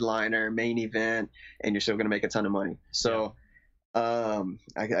 headliner, main event, and you're still going to make a ton of money. So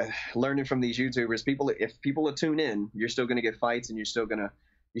learning from these YouTubers, if people will tune in, you're still going to get fights, and you're still going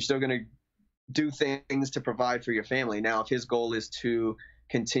to do things to provide for your family. Now, if his goal is to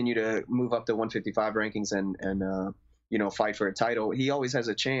continue to move up the 155 rankings and fight for a title, he always has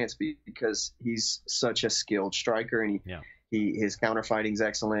a chance because he's such a skilled striker, and his counter fighting is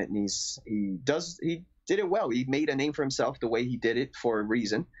excellent, and he did it well. He made a name for himself the way he did it for a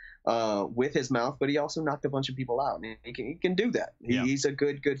reason, with his mouth, but he also knocked a bunch of people out, and he can do that. He's a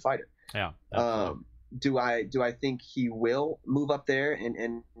good fighter. Yeah. Do I think he will move up there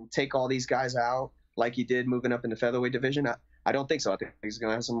and take all these guys out like he did moving up in the featherweight division? I don't think so. I think he's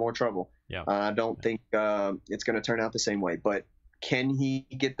going to have some more trouble. I don't think it's going to turn out the same way. But can he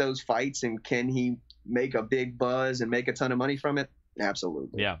get those fights, and can he make a big buzz and make a ton of money from it?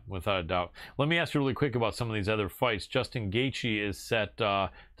 Absolutely. Yeah, without a doubt. Let me ask you really quick about some of these other fights. Justin Gaethje is set to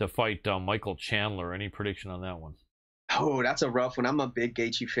fight Michael Chandler. Any prediction on that one? Oh, that's a rough one. I'm a big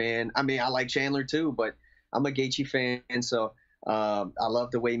Gaethje fan. I mean, I like Chandler too, but I'm a Gaethje fan. So I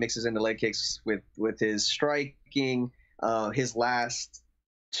love the way he mixes in the leg kicks with his striking. His last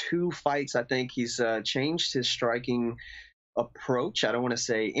 2 fighs, I think he's changed his striking approach. I don't want to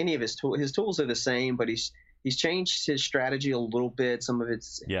say any of his tools. His tools are the same, but he's changed his strategy a little bit, some of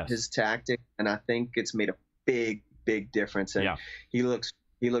his tactic, and I think it's made a big difference. And he looks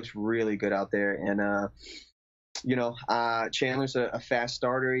really good out there. And Chandler's a fast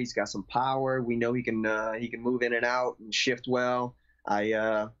starter. He's got some power. We know he can move in and out and shift well.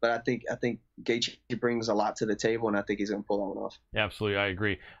 But I think Gaethje brings a lot to the table, and I think he's going to pull that one off. Absolutely, I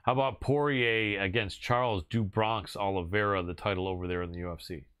agree. How about Poirier against Charles do Bronx Oliveira, the title over there in the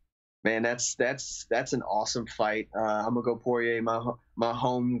UFC? Man, that's an awesome fight. I'm gonna go Poirier, my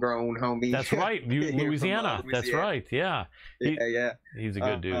homegrown homie. That's right, Louisiana. That's right. Yeah. He's a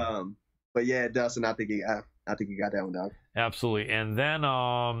good dude. But yeah, Dustin, I think you got that one, dog. Absolutely. And then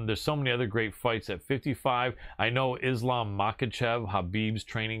there's so many other great fights at 55. I know Islam Makhachev, Habib's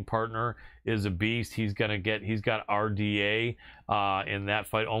training partner, is a beast. He's got RDA in that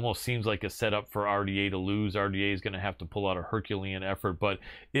fight. Almost seems like a setup for RDA to lose. RDA is going to have to pull out a Herculean effort. But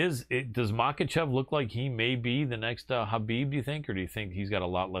does Makhachev look like he may be the next Habib, do you think? Or do you think he's got a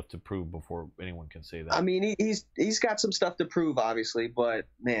lot left to prove before anyone can say that? I mean, he's got some stuff to prove, obviously. But,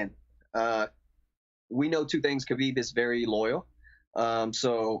 man, we know 2 things. Khabib is very loyal.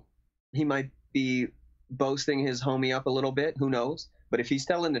 So he might be boasting his homie up a little bit. Who knows? But if he's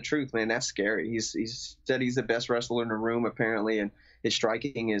telling the truth, man, that's scary. He's said he's the best wrestler in the room, apparently, and his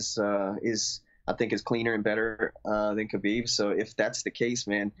striking is I think is cleaner and better than Khabib. So if that's the case,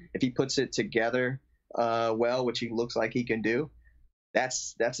 man, if he puts it together well, which he looks like he can do,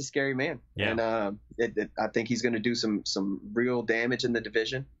 that's a scary man. Yeah. And I think he's going to do some real damage in the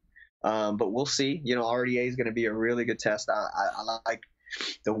division. But we'll see. RDA is going to be a really good test. I like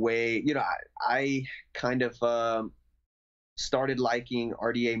the way, I kind of started liking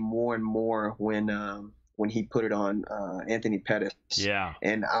RDA more and more when he put it on Anthony Pettis. Yeah.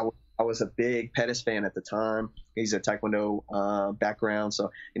 And I was a big Pettis fan at the time. He's a Taekwondo background, so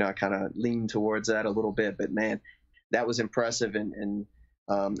I kind of leaned towards that a little bit. But man, that was impressive. And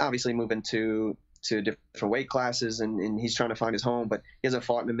obviously moving to different weight classes, and he's trying to find his home, but he hasn't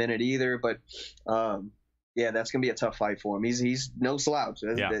fought in a minute either. But that's gonna be a tough fight for him. He's no slouch.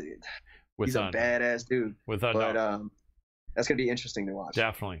 He's a badass dude. Without doubt. That's gonna be interesting to watch.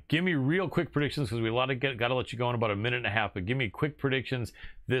 Definitely. Give me real quick predictions, because we got to let you go in about a minute and a half. But give me quick predictions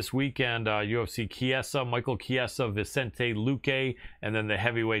this weekend. UFC Chiesa, Michael Chiesa, Vicente Luque, and then the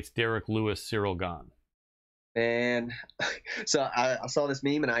heavyweights Derek Lewis, Cyril Gane. And so I saw this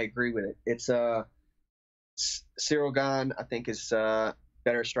meme and I agree with it. It's Cyril Gane, I think, is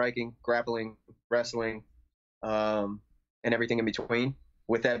better striking, grappling, wrestling, and everything in between.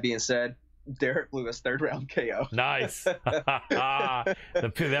 With that being said, Derek Lewis, 3rd round KO. Nice. That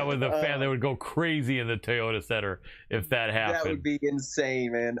would go crazy in the Toyota Center if that happened. That would be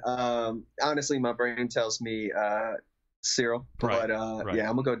insane, man. Honestly, my brain tells me Cyril, right, but yeah,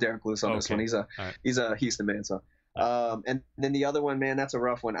 I'm gonna go Derek Lewis on this one. He's a Houston man, so. And then the other one, man, that's a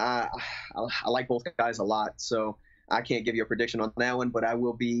rough one. I like both guys a lot, so I can't give you a prediction on that one, but I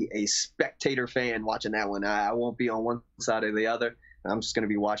will be a spectator fan watching that one. I won't be on one side or the other. I'm just going to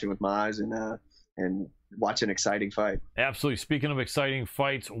be watching with my eyes and watch an exciting fight. Absolutely. Speaking of exciting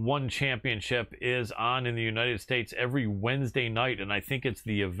fights, One Championship is on in the United States every Wednesday night, and I think it's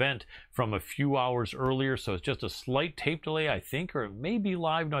the event from a few hours earlier, so it's just a slight tape delay, I think, or it may be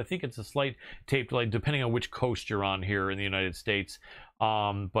live. No, I think it's a slight tape delay, depending on which coast you're on here in the United States.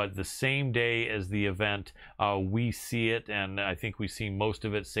 But the same day as the event, we see it, and I think we see most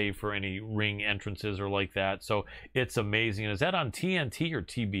of it, save for any ring entrances or like that. So it's amazing. Is that on TNT or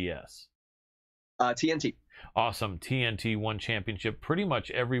TBS? TNT. Awesome. TNT One Championship pretty much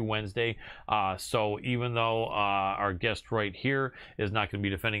every Wednesday. So even though our guest right here is not going to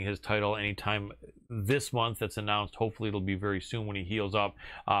be defending his title anytime this month, that's announced. Hopefully it'll be very soon when he heals up.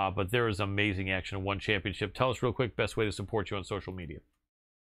 But there is amazing action in One Championship. Tell us real quick, best way to support you on social media.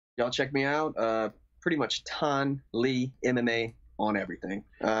 Y'all check me out. Pretty much Thanh Lee MMA on everything.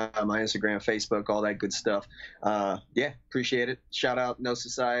 My Instagram, Facebook, all that good stuff. Yeah, appreciate it. Shout out No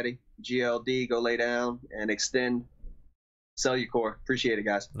Society, GLD, go lay down and extend. Sell your core. Appreciate it,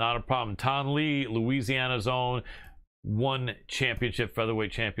 guys. Not a problem. Thanh Lee, Louisiana's own One Championship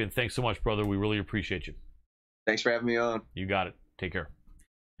featherweight champion. Thanks so much, brother. We really appreciate you. Thanks for having me on. You got it. Take care.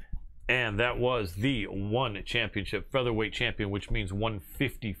 And that was the One Championship featherweight champion, which means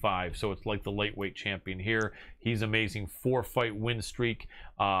 155. So it's like the lightweight champion here. He's amazing. 4-fight win streak,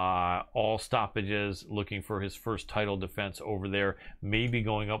 all stoppages, looking for his first title defense over there. Maybe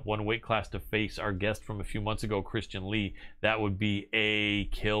going up one weight class to face our guest from a few months ago, Christian Lee. That would be a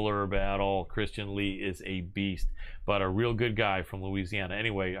killer battle. Christian Lee is a beast, but a real good guy from Louisiana.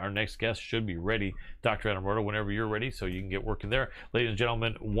 Anyway, our next guest should be ready, Dr. Adam Roorda, whenever you're ready, so you can get working there. Ladies and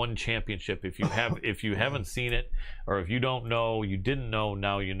gentlemen, One Championship. If you haven't seen it, or if you don't know, you didn't know,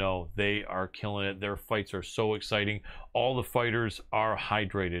 now you know. They are killing it. Their fights are so exciting. All the fighters are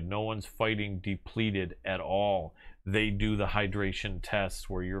hydrated. No one's fighting depleted at all. They do the hydration tests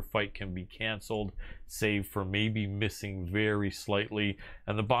where your fight can be canceled, save for maybe missing very slightly.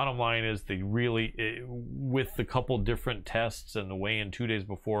 And the bottom line is they really, with the couple different tests and the weigh-in 2 days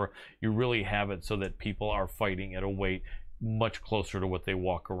before, you really have it so that people are fighting at a weight much closer to what they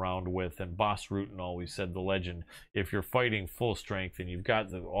walk around with. And Boss Rutan always said, the legend, if you're fighting full strength and you've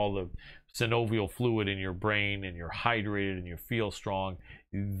got all the synovial fluid in your brain and you're hydrated and you feel strong,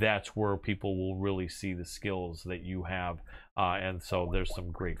 that's where people will really see the skills that you have. And so there's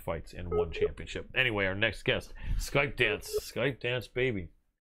some great fights in One Championship. Anyway, our next guest, Skype Dance, baby.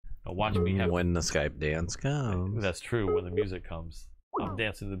 Now watch me have when the Skype dance comes. That's true. When the music comes, I'm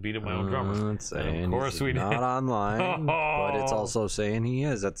dancing to the beat of my own drummer. It's saying of course we not online, but it's also saying he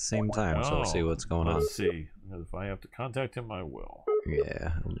is at the same time. So we'll see what's going on. Let's see. If I have to contact him, I will.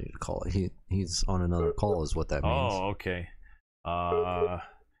 Yeah, I'll need to call it. He's on another call, is what that means. Oh, okay.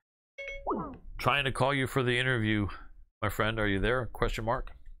 Trying to call you for the interview, my friend. Are you there? Question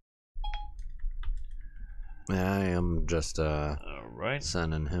mark. I am just all right,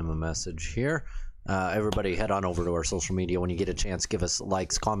 sending him a message here. Everybody head on over to our social media when you get a chance. Give us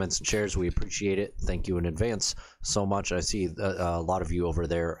likes, comments, and shares. We appreciate it. Thank you in advance so much. I see a lot of you over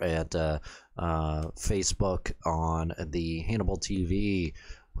there at Facebook on the Hannibal TV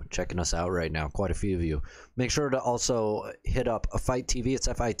checking us out right now. Quite a few of you. Make sure to also hit up Fight TV. It's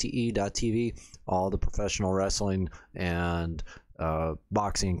FITE.tv. All the professional wrestling and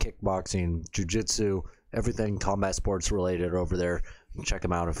boxing, kickboxing, jiu-jitsu, everything combat sports related over there. Check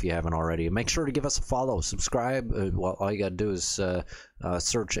them out if you haven't already. Make sure to give us a follow, subscribe. Well, all you got to do is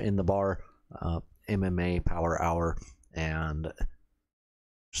search in the bar MMA Power Hour and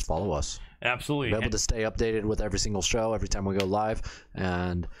just follow us. Absolutely. Be able to stay updated with every single show every time we go live,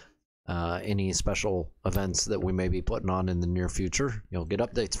 and any special events that we may be putting on in the near future. You'll get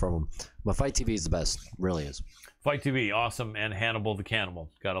updates from them. But Fight TV is the best. It really is. Fight TV, awesome. And Hannibal the Cannibal.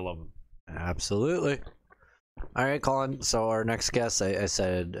 Gotta love him. Absolutely. All right, Colin. So our next guest, I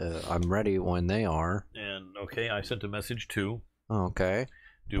said I'm ready when they are. And okay, I sent a message too. Okay.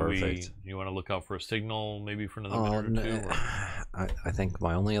 Perfect. You want to look out for a signal maybe for another minute or two? I think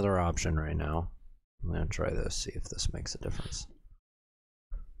my only other option right now, I'm going to try this, see if this makes a difference.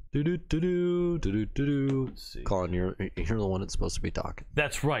 Let's see. Colin, you're the one that's supposed to be talking.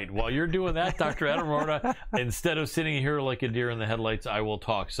 That's right. While you're doing that, Dr. Adam Roorda, instead of sitting here like a deer in the headlights, I will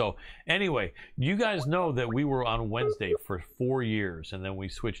talk. So anyway, you guys know that we were on Wednesday for 4 years, and then we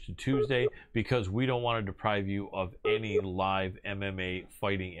switched to Tuesday because we don't want to deprive you of any live MMA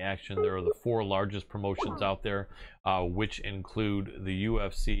fighting action. There are the 4 largest promotions out there, which include the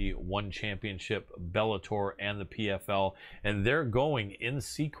UFC, One Championship, Bellator, and the PFL, and they're going in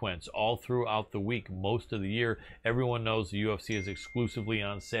sequence all throughout the week, most of the year. Everyone knows the UFC is exclusively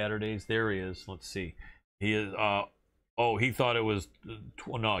on Saturdays. There he is. Let's see. He is Oh, he thought it was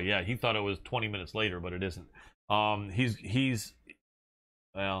no, yeah, he thought it was 20 minutes later, but it isn't. He's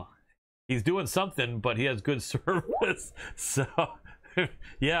well, he's doing something, but he has good service. So,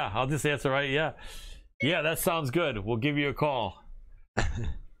 yeah, I'll just answer right. Yeah, that sounds good. We'll give you a call.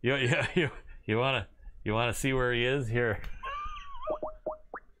 You wanna see where he is here?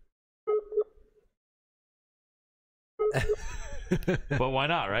 But why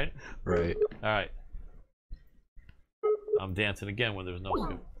not, right? Right. All right. I'm dancing again when there's no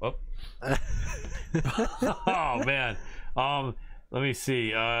scoop. Oh. Oh man. Let me see.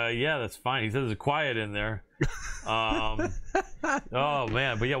 Yeah, that's fine. He says it's quiet in there. Oh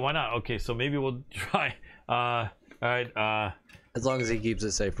man, but yeah, why not? Okay, so maybe we'll try. All right. As long as he keeps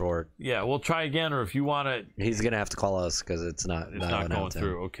it safe for work. Yeah, we'll try again, or if you want to. He's gonna have to call us because it's not going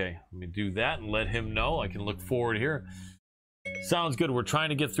through. Okay, let me do that and let him know. I can look forward here. Sounds good. We're trying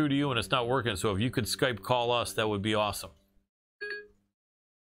to get through to you and it's not working. So if you could Skype call us, that would be awesome.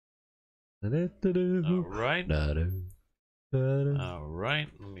 All right. All right.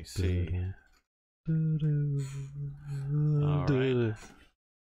 Let me see. All right.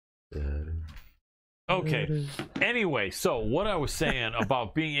 Okay. Anyway, so what I was saying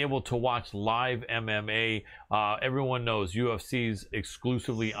about being able to watch live MMA, everyone knows UFC's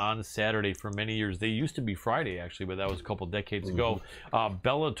exclusively on Saturday for many years. They used to be Friday, actually, but that was a couple decades ago.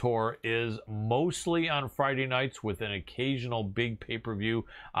 Bellator is mostly on Friday nights with an occasional big pay-per-view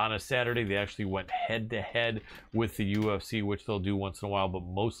on a Saturday. They actually went head-to-head with the UFC, which they'll do once in a while, but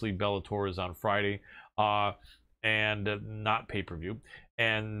mostly Bellator is on Friday and not pay-per-view.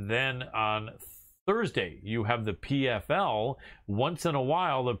 And then on Thursday, you have the PFL. Once in a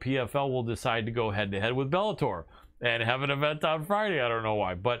while, the PFL will decide to go head-to-head with Bellator and have an event on Friday. I don't know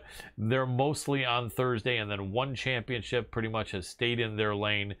why, but they're mostly on Thursday, and then one championship pretty much has stayed in their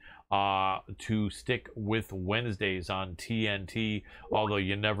lane to stick with Wednesdays on TNT, although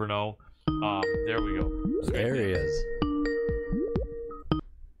you never know. There we go. There he is.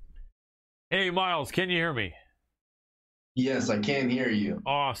 Hey, Miles, can you hear me? Yes, I can hear you.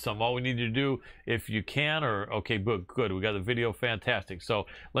 Awesome. All we need to do, if you can, or okay, good. We got the video, fantastic. So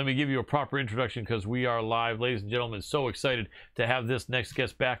let me give you a proper introduction because we are live, ladies and gentlemen. So excited to have this next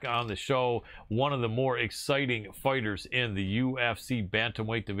guest back on the show. One of the more exciting fighters in the UFC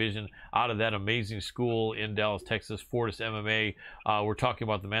bantamweight division, out of that amazing school in Dallas, Texas, Fortis MMA. We're talking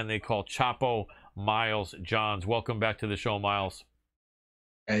about the man they call Chapo, Miles Johns. Welcome back to the show, Miles.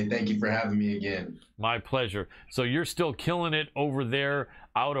 Hey, thank you for having me again. My pleasure. So you're still killing it over there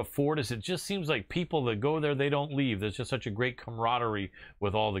out of Fortis. It just seems like people that go there, they don't leave. There's just such a great camaraderie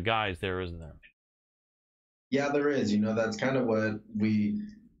with all the guys there, isn't there? Yeah, there is. You know, that's kind of what we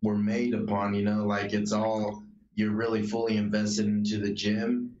were made upon, you know, like it's all, you're really fully invested into the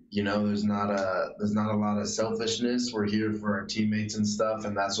gym. You know, there's not a lot of selfishness. We're here for our teammates and stuff,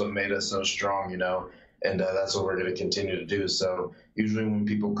 and that's what made us so strong, you know. And that's what we're going to continue to do. So usually when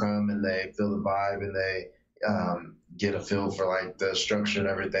people come and they feel the vibe and they get a feel for like the structure and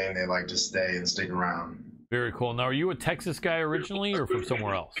everything, they like to stay and stick around. Very cool. Now, are you a Texas guy originally or from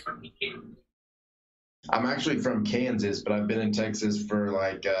somewhere else? I'm actually from Kansas, but I've been in Texas for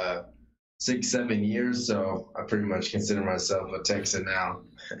like 6-7 years. So I pretty much consider myself a Texan now.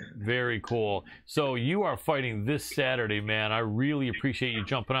 Very cool. So you are fighting this Saturday, man. I really appreciate you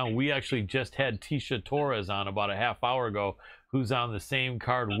jumping on. We actually just had Tecia Torres on about a half hour ago, who's on the same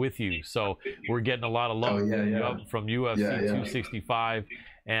card with you. So we're getting a lot of love from UFC 265.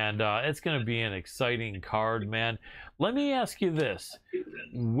 And it's going to be an exciting card, man. Let me ask you this.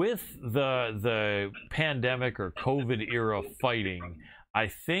 With the pandemic or COVID era fighting, I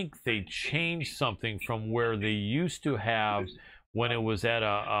think they changed something from where they used to have when it was at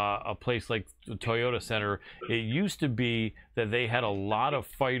a place like the Toyota Center. It used to be that they had a lot of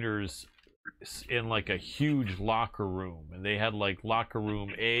fighters in like a huge locker room, and they had like locker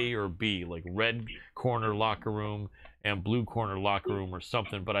room A or B, like red corner locker room and blue corner locker room or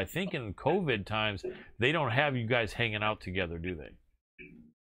something. But I think in COVID times, they don't have you guys hanging out together, do they?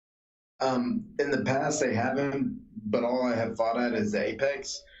 In the past, they haven't, but all I have fought at is the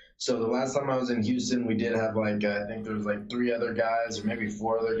Apex. So the last time I was in Houston, we did have like, I think there was like 3 other guys or maybe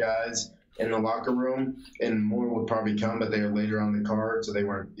 4 other guys in the locker room, and more would probably come, but they were later on the card, so they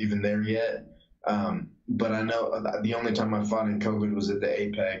weren't even there yet. But I know the only time I fought in COVID was at the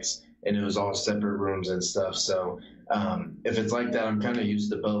Apex, and it was all separate rooms and stuff. So if it's like that, I'm kind of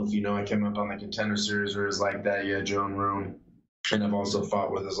used to both. You know, I came up on the Contender Series where it's like that. You had your own room, and I've also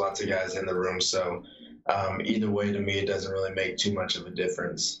fought where there's lots of guys in the room. So either way, to me, it doesn't really make too much of a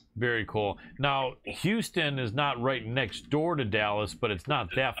difference. Very cool. Now, Houston is not right next door to Dallas, but it's not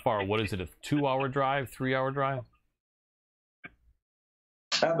that far. What is it, a 2-hour drive, 3-hour drive?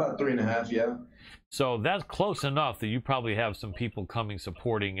 About 3.5, yeah. So that's close enough that you probably have some people coming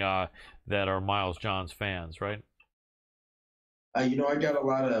supporting that are Miles Johns fans, right? You know, I got a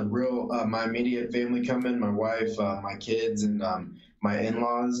lot of real, my immediate family coming, my wife, my kids, and my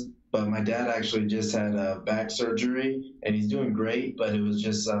in-laws. But my dad actually just had back surgery, and he's doing great, but it was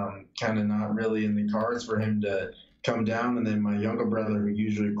just kind of not really in the cards for him to come down. And then my younger brother, who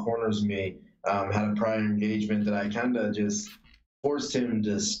usually corners me, had a prior engagement that I kind of just forced him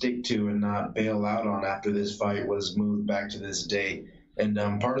to stick to and not bail out on after this fight was moved back to this date. And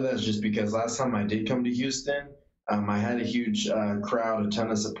part of that is just because last time I did come to Houston, I had a huge crowd, a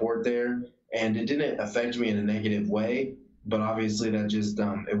ton of support there, and it didn't affect me in a negative way. But obviously, that just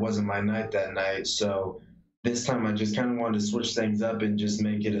it wasn't my night that night. So this time, I just kind of wanted to switch things up and just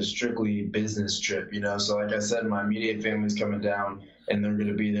make it a strictly business trip, you know. So like I said, my immediate family's coming down, and they're going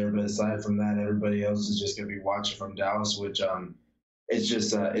to be there. But aside from that, everybody else is just going to be watching from Dallas, which it's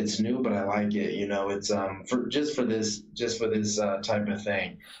just it's new, but I like it. You know, it's for this type of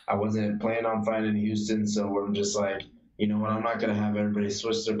thing. I wasn't planning on fighting in Houston, so I'm just like, you know what, I'm not gonna have everybody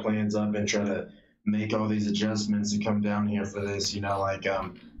switch their plans up and try to make all these adjustments to come down here for this. You know, like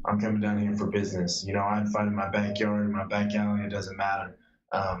I'm coming down here for business. You know, I'd fight in my backyard, in my back alley, it doesn't matter.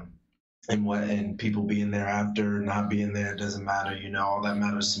 And people being there after, not being there, it doesn't matter. You know, all that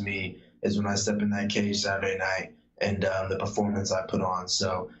matters to me is when I step in that cage Saturday night and the performance I put on.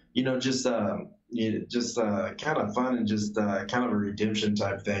 So, you know, just kind of fun and just kind of a redemption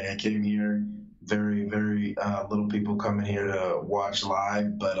type thing. I came here, very, very little people coming here to watch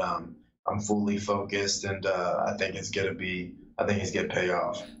live, but I'm fully focused, and I think it's gonna pay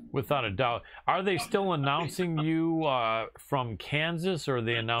off. Without a doubt. Are they still announcing you from Kansas, or are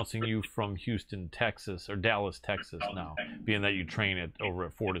they announcing you from Houston, Texas, or Dallas, Texas now, being that you train over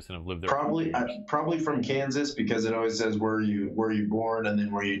at Fortis and have lived there? Probably from Kansas, because it always says where you born and then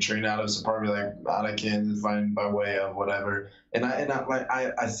where you train out of. So probably like out of Kansas, fine, by way of whatever. And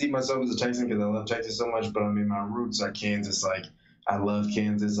I see myself as a Texan because I love Texas so much, but I mean my roots are Kansas. Like I love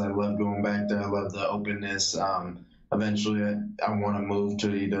Kansas. I love going back there. I love the openness. Eventually, I want to move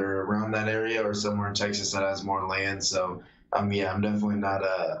to either around that area or somewhere in Texas that has more land. So, yeah, I'm definitely not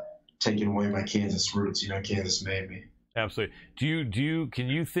taking away my Kansas roots. You know, Kansas made me. Absolutely. Can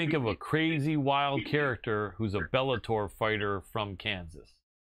you think of a crazy wild character who's a Bellator fighter from Kansas?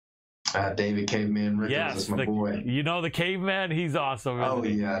 David Caveman Rickles, yes, is my boy. You know the Caveman? He's awesome. Oh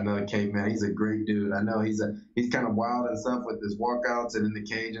yeah, I know the Caveman. He's a great dude. I know he's kind of wild and stuff with his walkouts and in the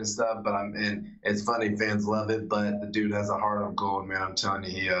cage and stuff. But and it's funny, fans love it. But the dude has a heart of gold, man. I'm telling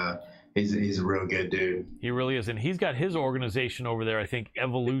you, he's a real good dude. He really is, and he's got his organization over there. I think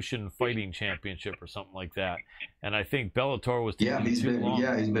Evolution Fighting Championship or something like that. And I think Bellator was he's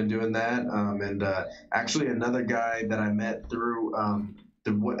been doing that. And actually, another guy that I met through.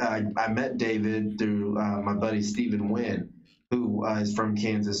 I met David through my buddy Stephen Wynn, who is from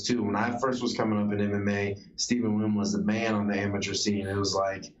Kansas too. When I first was coming up in MMA, Stephen Wynn was the man on the amateur scene. It was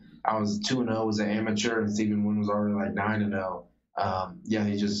like I was 2-0 as an amateur, and Stephen Wynn was already like 9-0. Yeah,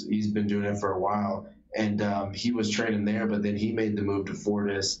 he's been doing it for a while, and he was training there. But then he made the move to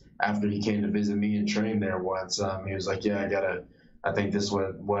Fortis after he came to visit me and train there once. He was like, "Yeah, I think this is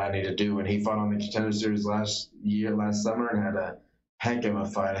what I need to do." And he fought on the Contender Series last summer and had a heck of a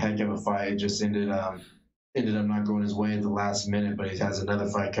fight. It just ended up not going his way at the last minute, but he has another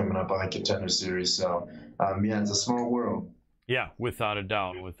fight coming up on the Contender Series. So, yeah, it's a small world. Yeah, without a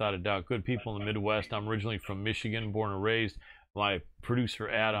doubt. Good people in the Midwest. I'm originally from Michigan, born and raised. My producer,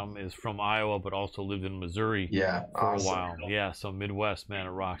 Adam, is from Iowa, but also lived in Missouri for a while. Yeah, so Midwest, man, it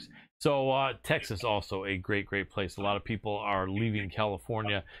rocks. So Texas also a great place. A lot of people are leaving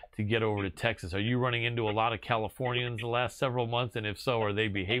California to get over to Texas. Are you running into a lot of Californians the last several months? And if so, are they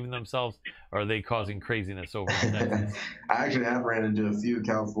behaving themselves, or are they causing craziness over in Texas? I actually have ran into a few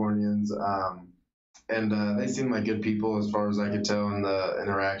Californians, and they seem like good people as far as I could tell in the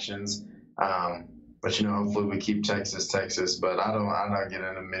interactions. But, you know, hopefully we keep Texas. But I'm not getting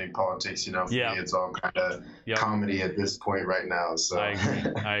into many politics. You know, for me, it's all kind of comedy at this point right now. So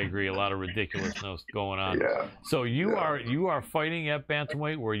I agree. A lot of ridiculousness going on. Yeah. So you are fighting at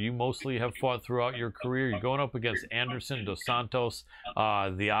Bantamweight, where you mostly have fought throughout your career. You're going up against Anderson Dos Santos.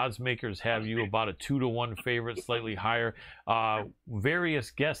 The odds makers have you about a 2-1 favorite, slightly higher.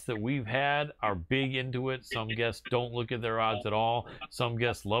 Various guests that we've had are big into it. Some guests don't look at their odds at all. Some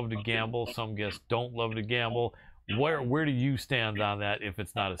guests love to gamble. Some guests don't love to gamble. Where do you stand on that, if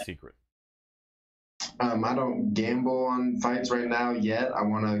it's not a secret? I don't gamble on fights right now yet. I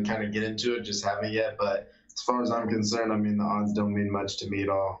want to kind of get into it, just haven't yet. But as far as I'm concerned, I mean, the odds don't mean much to me at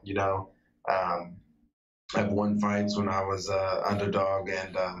all. You know, I've won fights when I was underdog,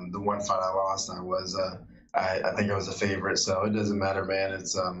 and the one fight I lost, I think I was a favorite. So it doesn't matter, man.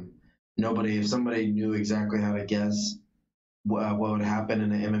 It's nobody. If somebody knew exactly how to guess what would happen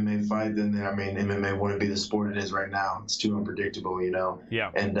in an MMA fight, then I mean, MMA wouldn't be the sport it is right now. It's too unpredictable, you know.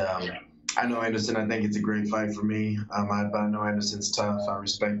 Yeah. And I know Anderson. I think it's a great fight for me. I know Anderson's tough. I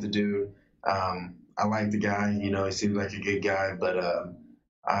respect the dude. I like the guy. You know, he seems like a good guy. But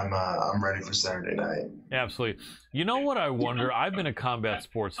I'm ready for Saturday night. Absolutely. You know what I wonder? I've been a combat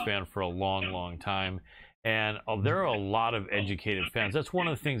sports fan for a long, long time. And there are a lot of educated fans. That's one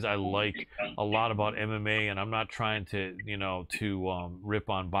of the things I like a lot about MMA. And I'm not trying to, you know, to rip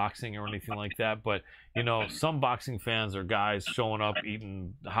on boxing or anything like that. But, you know, some boxing fans are guys showing up,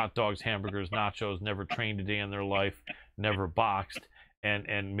 eating hot dogs, hamburgers, nachos, never trained a day in their life, never boxed.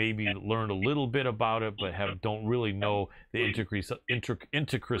 And maybe learned a little bit about it, but don't really know the intricacies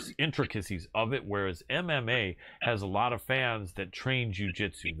of it. Whereas MMA has a lot of fans that train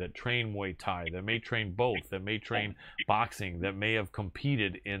jiu-jitsu, that train Muay Thai, that may train both, that may train boxing, that may have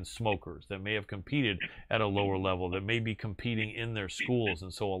competed in smokers, that may have competed at a lower level, that may be competing in their schools.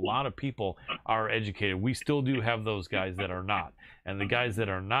 And so a lot of people are educated. We still do have those guys that are not. And the guys that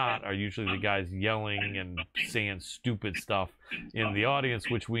are not are usually the guys yelling and saying stupid stuff in the audience,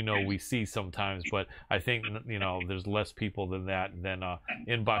 which we know we see sometimes. But I think, you know, there's less people than that than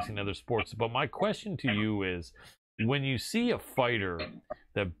in boxing and other sports. But my question to you is, when you see a fighter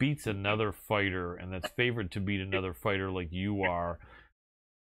that beats another fighter and that's favored to beat another fighter like you are,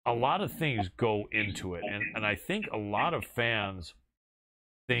 a lot of things go into it. And I think a lot of fans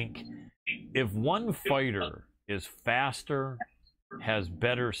think if one fighter is faster, has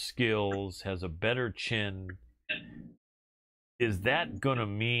better skills, has a better chin, is that going to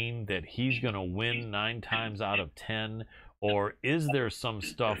mean that he's going to win 9 times out of 10? Or is there some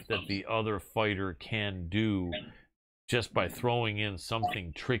stuff that the other fighter can do just by throwing in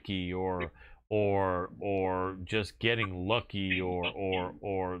something tricky or just getting lucky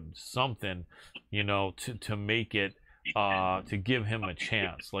or something, you know, to make it, to give him a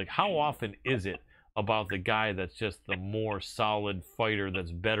chance? Like, how often is it about the guy that's just the more solid fighter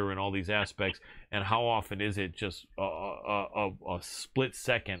that's better in all these aspects, and how often is it just a split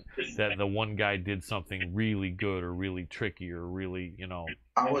second that the one guy did something really good or really tricky or really, you know?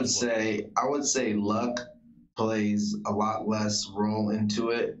 I would say luck plays a lot less role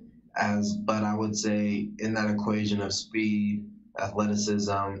into it, but I would say in that equation of speed,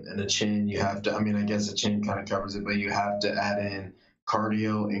 athleticism, and a chin, you have to, I mean, I guess a chin kind of covers it, but you have to add in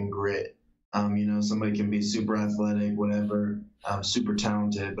cardio and grit. You know, somebody can be super athletic, whatever, super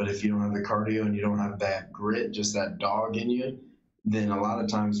talented, but if you don't have the cardio and you don't have that grit, just that dog in you, then a lot of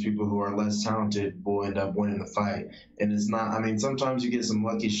times people who are less talented will end up winning the fight. And it's not, I mean, sometimes you get some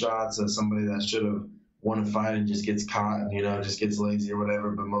lucky shots of somebody that should have won a fight and just gets caught and, you know, just gets lazy or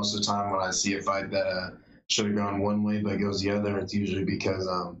whatever. But most of the time when I see a fight that should have gone one way but goes the other, it's usually because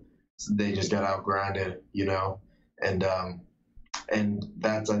they just got outgrinded, you know. And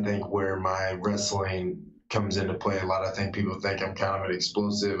that's, I think, where my wrestling comes into play a lot. I think people think I'm kind of an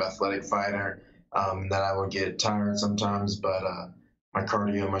explosive, athletic fighter, that I would get tired sometimes, but my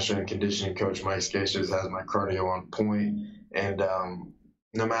cardio, my strength and conditioning coach, Mike Skatius, has my cardio on point. And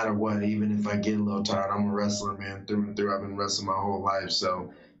no matter what, even if I get a little tired, I'm a wrestler, man, through and through. I've been wrestling my whole life.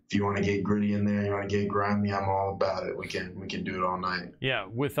 So if you want to get gritty in there, you want to get grimy, I'm all about it. We can do it all night. Yeah,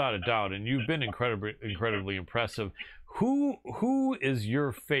 without a doubt. And you've been incredibly impressive. Who is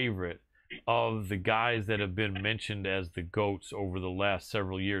your favorite of the guys that have been mentioned as the GOATs over the last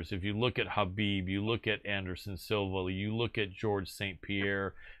several years? If you look at Khabib, you look at Anderson Silva, you look at George St.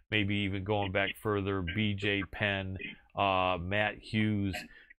 Pierre, maybe even going back further, BJ Penn, Matt Hughes.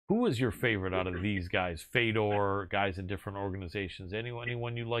 Who is your favorite out of these guys? Fedor, guys in different organizations.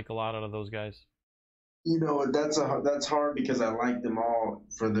 Anyone you like a lot out of those guys? You know, that's hard because I like them all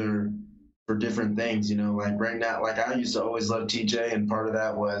for different things, you know. Like right now, like I used to always love TJ, and part of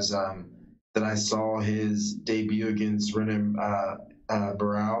that was that I saw his debut against Renan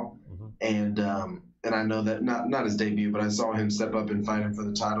Barão, and I know that not his debut, but I saw him step up and fight him for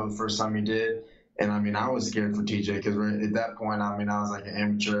the title the first time he did. And I mean, I was scared for TJ because at that point, I mean, I was like an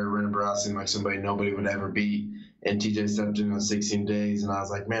amateur. Renan Barão seemed like somebody nobody would ever beat, and TJ stepped in on 16 days, and I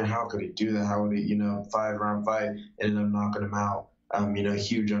was like, man, how could he do that? How would he, you know, 5-round fight, ended up knocking him out. You know,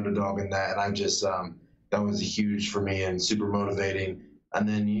 huge underdog in that, and I just that was huge for me and super motivating. And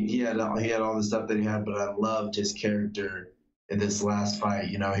then he had all the stuff that he had, but I loved his character in this last fight.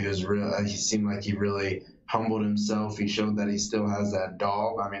 You know, he was real. He seemed like he really humbled himself. He showed that he still has that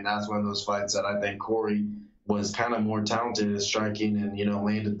dog. I mean, that's one of those fights that I think Corey was kind of more talented at striking and, you know,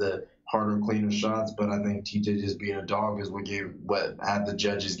 landed the harder, cleaner shots. But I think TJ just being a dog is what had the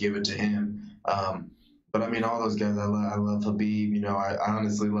judges give it to him. But I mean, all those guys, I love Habib. You know, I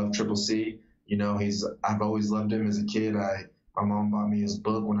honestly love Triple C. You know, I've always loved him as a kid. My mom bought me his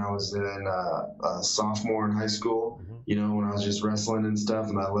book when I was a sophomore in high school. You know, when I was just wrestling and stuff,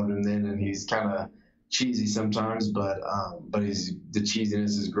 and I loved him then. And he's kind of cheesy sometimes, but the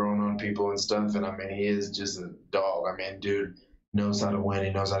cheesiness is growing on people and stuff. And I mean, he is just a dog. I mean, dude knows how to win.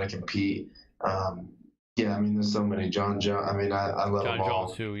 He knows how to compete. Yeah, I mean, there's so many. John. I mean, I love John them all.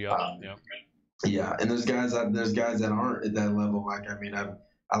 Jones too. Yeah. Yeah, and there's guys that aren't at that level. Like, I mean,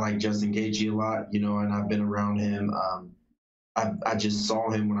 I like Justin Gaethje a lot, you know, and I've been around him. I just saw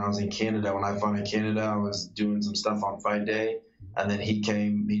him when I was in Canada. When I fought in Canada, I was doing some stuff on fight day, and then he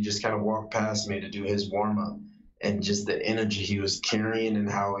just kind of walked past me to do his warm up, and just the energy he was carrying and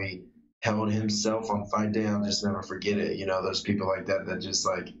how he held himself on fight day, I'll just never forget it. You know, there's people like that just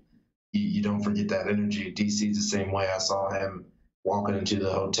like you don't forget that energy. DC's the same way. I saw him walking into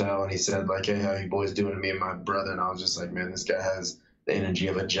the hotel, and he said like, "Hey, how you boys doing?" to me and my brother, and I was just like, "Man, this guy has the energy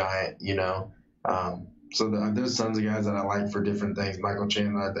of a giant," you know. So there's tons of guys that I like for different things. Michael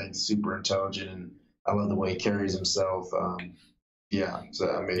Chandler, I think, is super intelligent, and I love the way he carries himself. Yeah, so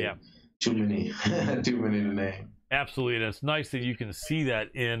I mean, too many to name. Absolutely, and it's nice that you can see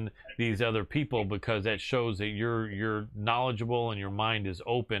that in these other people, because that shows that you're knowledgeable and your mind is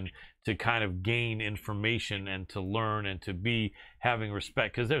open to kind of gain information and to learn and to be having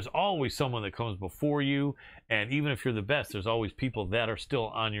respect, because there's always someone that comes before you, and even if you're the best, there's always people that are still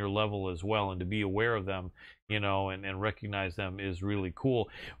on your level as well, and to be aware of them, you know, and recognize them is really cool.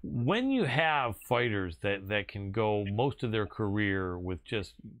 When you have fighters that can go most of their career with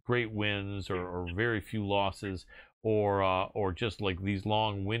just great wins or very few losses, or just like these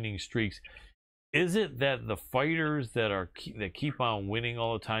long winning streaks, is it that the fighters that keep on winning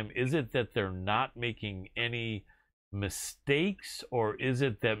all the time, is it that they're not making any mistakes, or is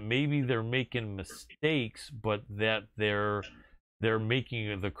it that maybe they're making mistakes but that they're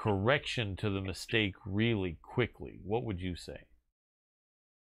making the correction to the mistake really quickly? What would you say?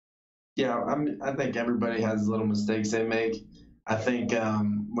 Yeah, I think everybody has little mistakes they make. I think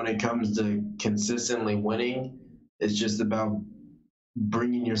when it comes to consistently winning, it's just about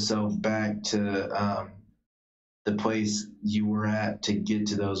bringing yourself back to the place you were at to get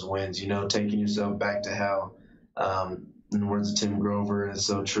to those wins, you know, taking yourself back to hell. In the words of Tim Grover, and it's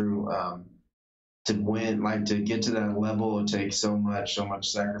so true. To win, like to get to that level, it takes so much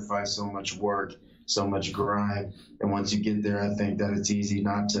sacrifice, so much work, so much grind. And once you get there, I think that it's easy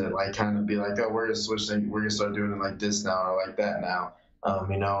not to like kind of be like, oh, we're gonna switch things, we're gonna start doing it like this now or like that now,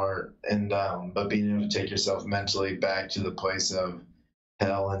 you know, but being able to take yourself mentally back to the place of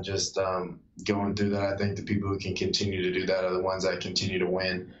hell and just going through that. I think the people who can continue to do that are the ones that continue to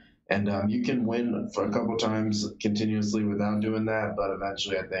win. And you can win for a couple times continuously without doing that, but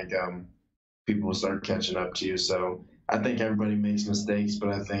eventually I think people will start catching up to you. So I think everybody makes mistakes, but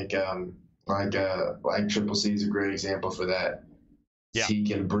I think like Triple C is a great example for that. Yeah. He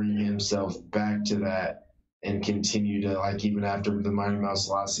can bring himself back to that and continue to, like, even after the Mighty Mouse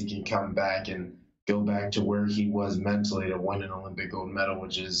loss, he can come back and go back to where he was mentally to win an Olympic gold medal,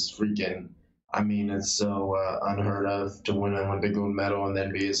 which is freaking, I mean, it's so unheard of to win an Olympic gold medal and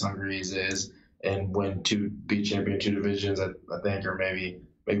then be as hungry as he is and be champion 2 divisions, I think, or maybe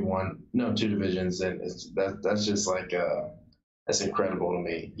two divisions. And that's just like, that's incredible to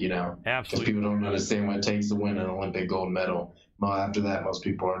me, you know? Absolutely. Because people don't understand what it takes to win an Olympic gold medal. Well, after that, most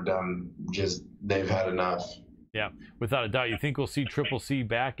people are done. Just, they've had enough. Yeah, without a doubt. You think we'll see Triple C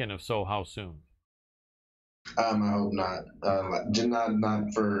back, and if so, how soon? I hope not.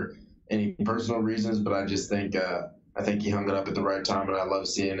 Not for any personal reasons, but I just think I think he hung it up at the right time, and I love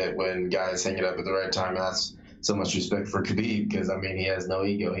seeing it when guys hang it up at the right time. And that's so much respect for Khabib, because I mean, he has no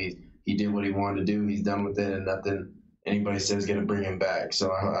ego. He did what he wanted to do. He's done with it, and nothing anybody says is going to bring him back.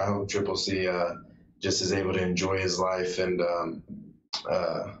 So I hope Triple C just is able to enjoy his life and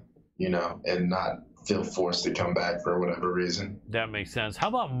you know, and not feel forced to come back for whatever reason. That makes sense. How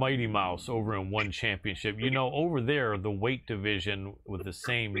about Mighty Mouse over in One Championship? You know, over there, the weight division with the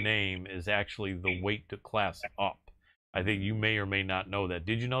same name is actually the weight to class up. I think you may or may not know that.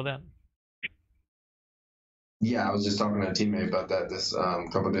 Did you know that? Yeah, I was just talking to a teammate about that this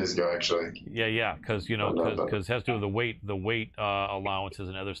couple of days ago, actually. Yeah, because you know, because it has to do with the weight allowances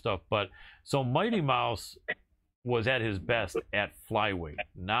and other stuff. But so Mighty Mouse was at his best at flyweight.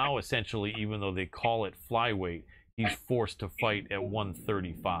 Now, essentially, even though they call it flyweight, he's forced to fight at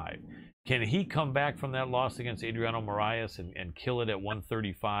 135. Can he come back from that loss against Adriano Moraes and kill it at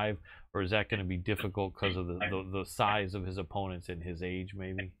 135, or is that going to be difficult because of the size of his opponents and his age,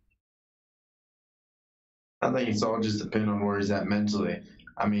 maybe? I think it's all just depend on where he's at mentally.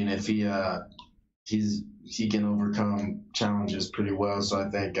 I mean, if he can overcome challenges pretty well. So I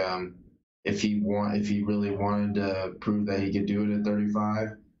think if he really wanted to prove that he could do it at 35,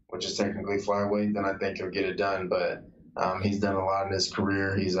 which is technically flyweight, then I think he'll get it done. But he's done a lot in his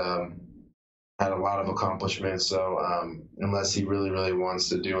career. He's had a lot of accomplishments. So unless he really, really wants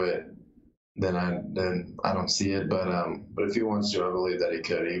to do it, then I don't see it. But if he wants to, I believe that he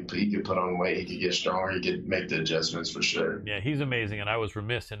could. He could put on weight. He could get stronger. He could make the adjustments for sure. Yeah, he's amazing, and I was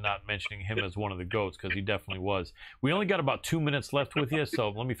remiss in not mentioning him as one of the GOATs because he definitely was. We only got about 2 minutes left with you, so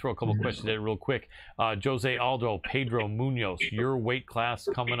let me throw a couple questions at you real quick. Jose Aldo, Pedro Munoz, your weight class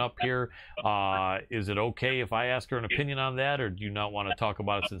coming up here. Is it okay if I ask her an opinion on that, or do you not want to talk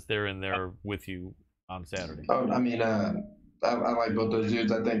about it since they're in there with you on Saturday? Oh, I mean, I like both those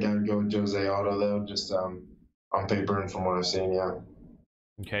dudes. I think I would go with Jose Aldo, though, just on paper and from what I've seen, yeah.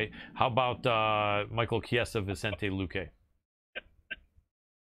 Okay. How about Michael Chiesa, Vicente Luque?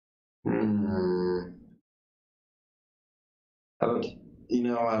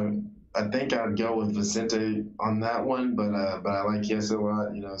 I think I'd go with Vicente on that one, but I like Chiesa a lot,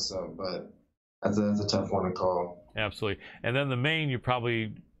 but that's a tough one to call. Absolutely. And then the main, you're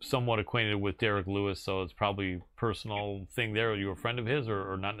probably somewhat acquainted with Derek Lewis, so it's probably a personal thing there. Are you a friend of his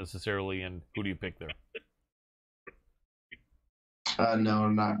or not necessarily, and who do you pick there? No,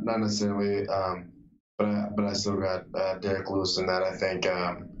 not necessarily. But I still got Derek Lewis in that.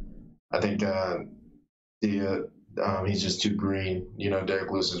 I think he's just too green. Derek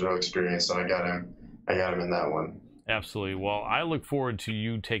Lewis is real experienced, so I got him in that one. Absolutely. Well, I look forward to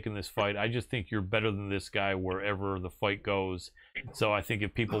you taking this fight. I just think you're better than this guy wherever the fight goes. So I think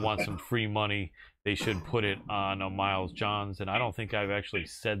if people want some free money, they should put it on Miles Johns. And I don't think I've actually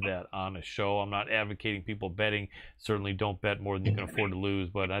said that on a show. I'm not advocating people betting. Certainly don't bet more than you can afford to lose.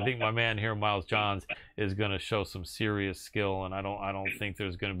 But I think my man here, Miles Johns, is going to show some serious skill. And I don't think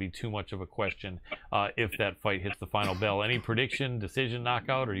there's going to be too much of a question if that fight hits the final bell. Any prediction, decision,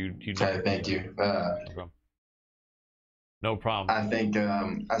 knockout, or you Okay, thank you. No problem. I think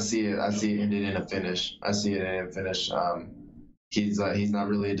I see it ended in a finish. He's not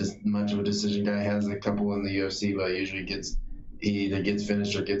really much of a decision guy. He has a couple in the UFC, but usually he either gets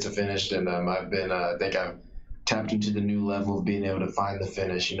finished or gets a finish. And I think I've tapped into the new level of being able to find the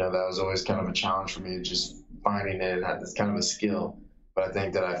finish. That was always kind of a challenge for me, just finding it. It's kind of a skill. But I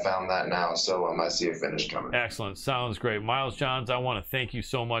think that I found that now, so I see a finish coming. Excellent. Sounds great. Miles Johns, I want to thank you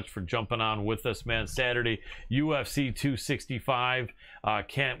so much for jumping on with us, man. Saturday, UFC 265.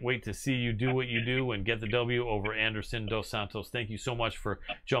 Can't wait to see you do what you do and get the W over Anderson Dos Santos. Thank you so much for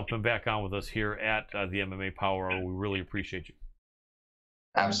jumping back on with us here at the MMA Power Hour. We really appreciate you.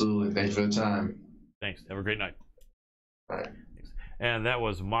 Absolutely. Thanks for the time. Thanks. Have a great night. All right. And that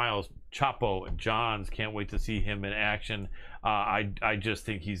was Miles Chapo Johns. Can't wait to see him in action. I just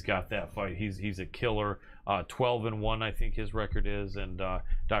think he's got that fight. He's a killer. 12-1, I think his record is. And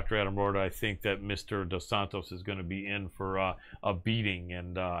Dr. Adam Roorda, I think that Mr. Dos Santos is going to be in for a beating.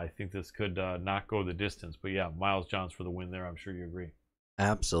 And I think this could not go the distance. But yeah, Miles Johns for the win there. I'm sure you agree.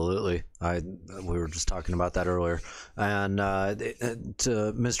 Absolutely. We were just talking about that earlier. And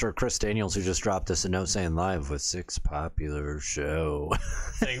to Mr. Chris Daniels, who just dropped us a note saying live with 6 popular show.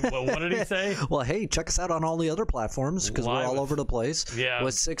 Well, what did he say? Well, hey, check us out on all the other platforms because we're all over the place. Yeah.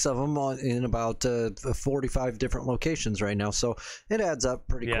 With 6 of them in about 45 different locations right now. So it adds up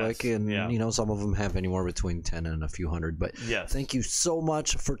pretty quick. And, some of them have anywhere between 10 and a few hundred. But thank you so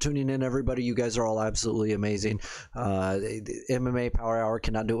much for tuning in, everybody. You guys are all absolutely amazing. The MMA Power Hour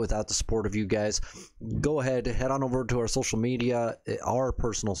cannot do it without the support of you guys. Go ahead, head on over to our social media, our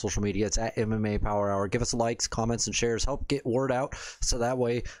personal social media. It's at MMA Power Hour. Give us likes, comments, and shares. Help get word out so that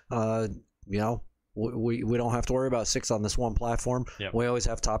way, we don't have to worry about 6 on this one platform. Yep. We always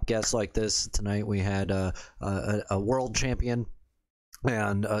have top guests like this. Tonight we had a world champion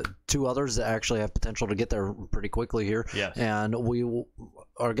and 2 others that actually have potential to get there pretty quickly here. Yes. And we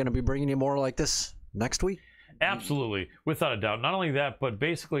are going to be bringing you more like this next week. Absolutely, without a doubt. Not only that, but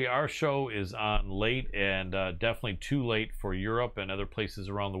basically our show is on late and definitely too late for Europe and other places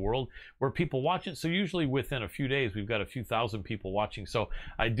around the world where people watch it. So usually within a few days, we've got a few thousand people watching. So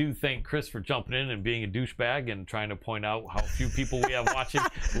I do thank Chris for jumping in and being a douchebag and trying to point out how few people we have watching.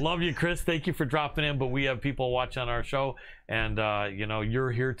 Love you, Chris. Thank you for dropping in, but we have people watch on our show. And,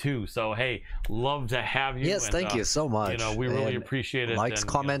 you're here too. So, hey, love to have you. Yes, thank you so much. We really appreciate it. Likes,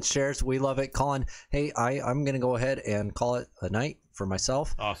 comments, shares. We love it. Colin, hey, I'm going to go ahead and call it a night for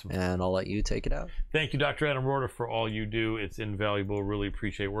myself. Awesome. And I'll let you take it out. Thank you, Dr. Adam Roorda, for all you do. It's invaluable. Really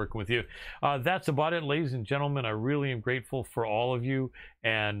appreciate working with you. That's about it, ladies and gentlemen. I really am grateful for all of you.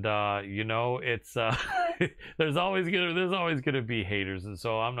 And you know, it's there's always gonna be haters, and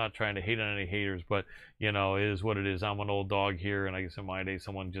so I'm not trying to hate on any haters, but you know, it is what it is. I'm an old dog here, and I guess in my day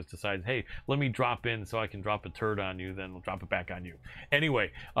someone just decides, hey, let me drop in so I can drop a turd on you, then we'll drop it back on you.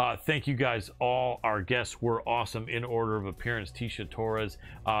 Anyway, thank you guys all. Our guests were awesome in order of appearance. Tecia Torres,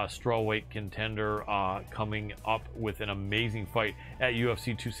 strawweight contender, coming up with an amazing fight at UFC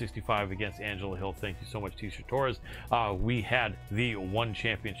 265 against Angela Hill. Thank you so much, Tecia Torres. We had the one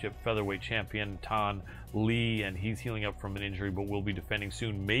championship featherweight champion, Thanh Lee, and he's healing up from an injury, but will be defending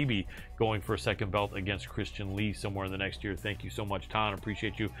soon, maybe going for a second belt against Christian Lee somewhere in the next year. Thank you so much, Thanh.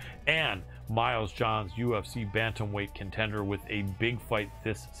 Appreciate you. And Miles Johns, UFC bantamweight contender, with a big fight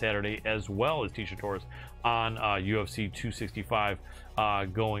this Saturday, as well as Tecia Torres on UFC 265,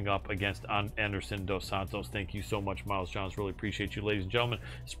 going up against Anderson Dos Santos. Thank you so much, Miles Johns. Really appreciate you, ladies and gentlemen.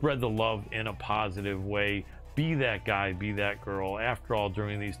 Spread the love in a positive way. Be that guy, be that girl. After all,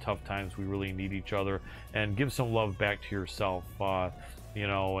 during these tough times, we really need each other. And give some love back to yourself, you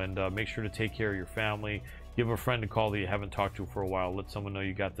know, and make sure to take care of your family. Give a friend a call that you haven't talked to for a while. Let someone know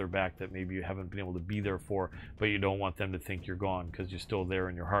you got their back that maybe you haven't been able to be there for, but you don't want them to think you're gone, because you're still there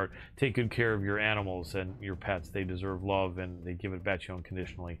in your heart. Take good care of your animals and your pets. They deserve love, and they give it back to you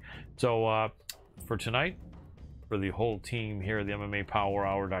unconditionally. So for tonight, for the whole team here at the MMA Power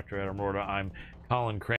Hour, Dr. Adam Roorda, I'm Colin Crandall.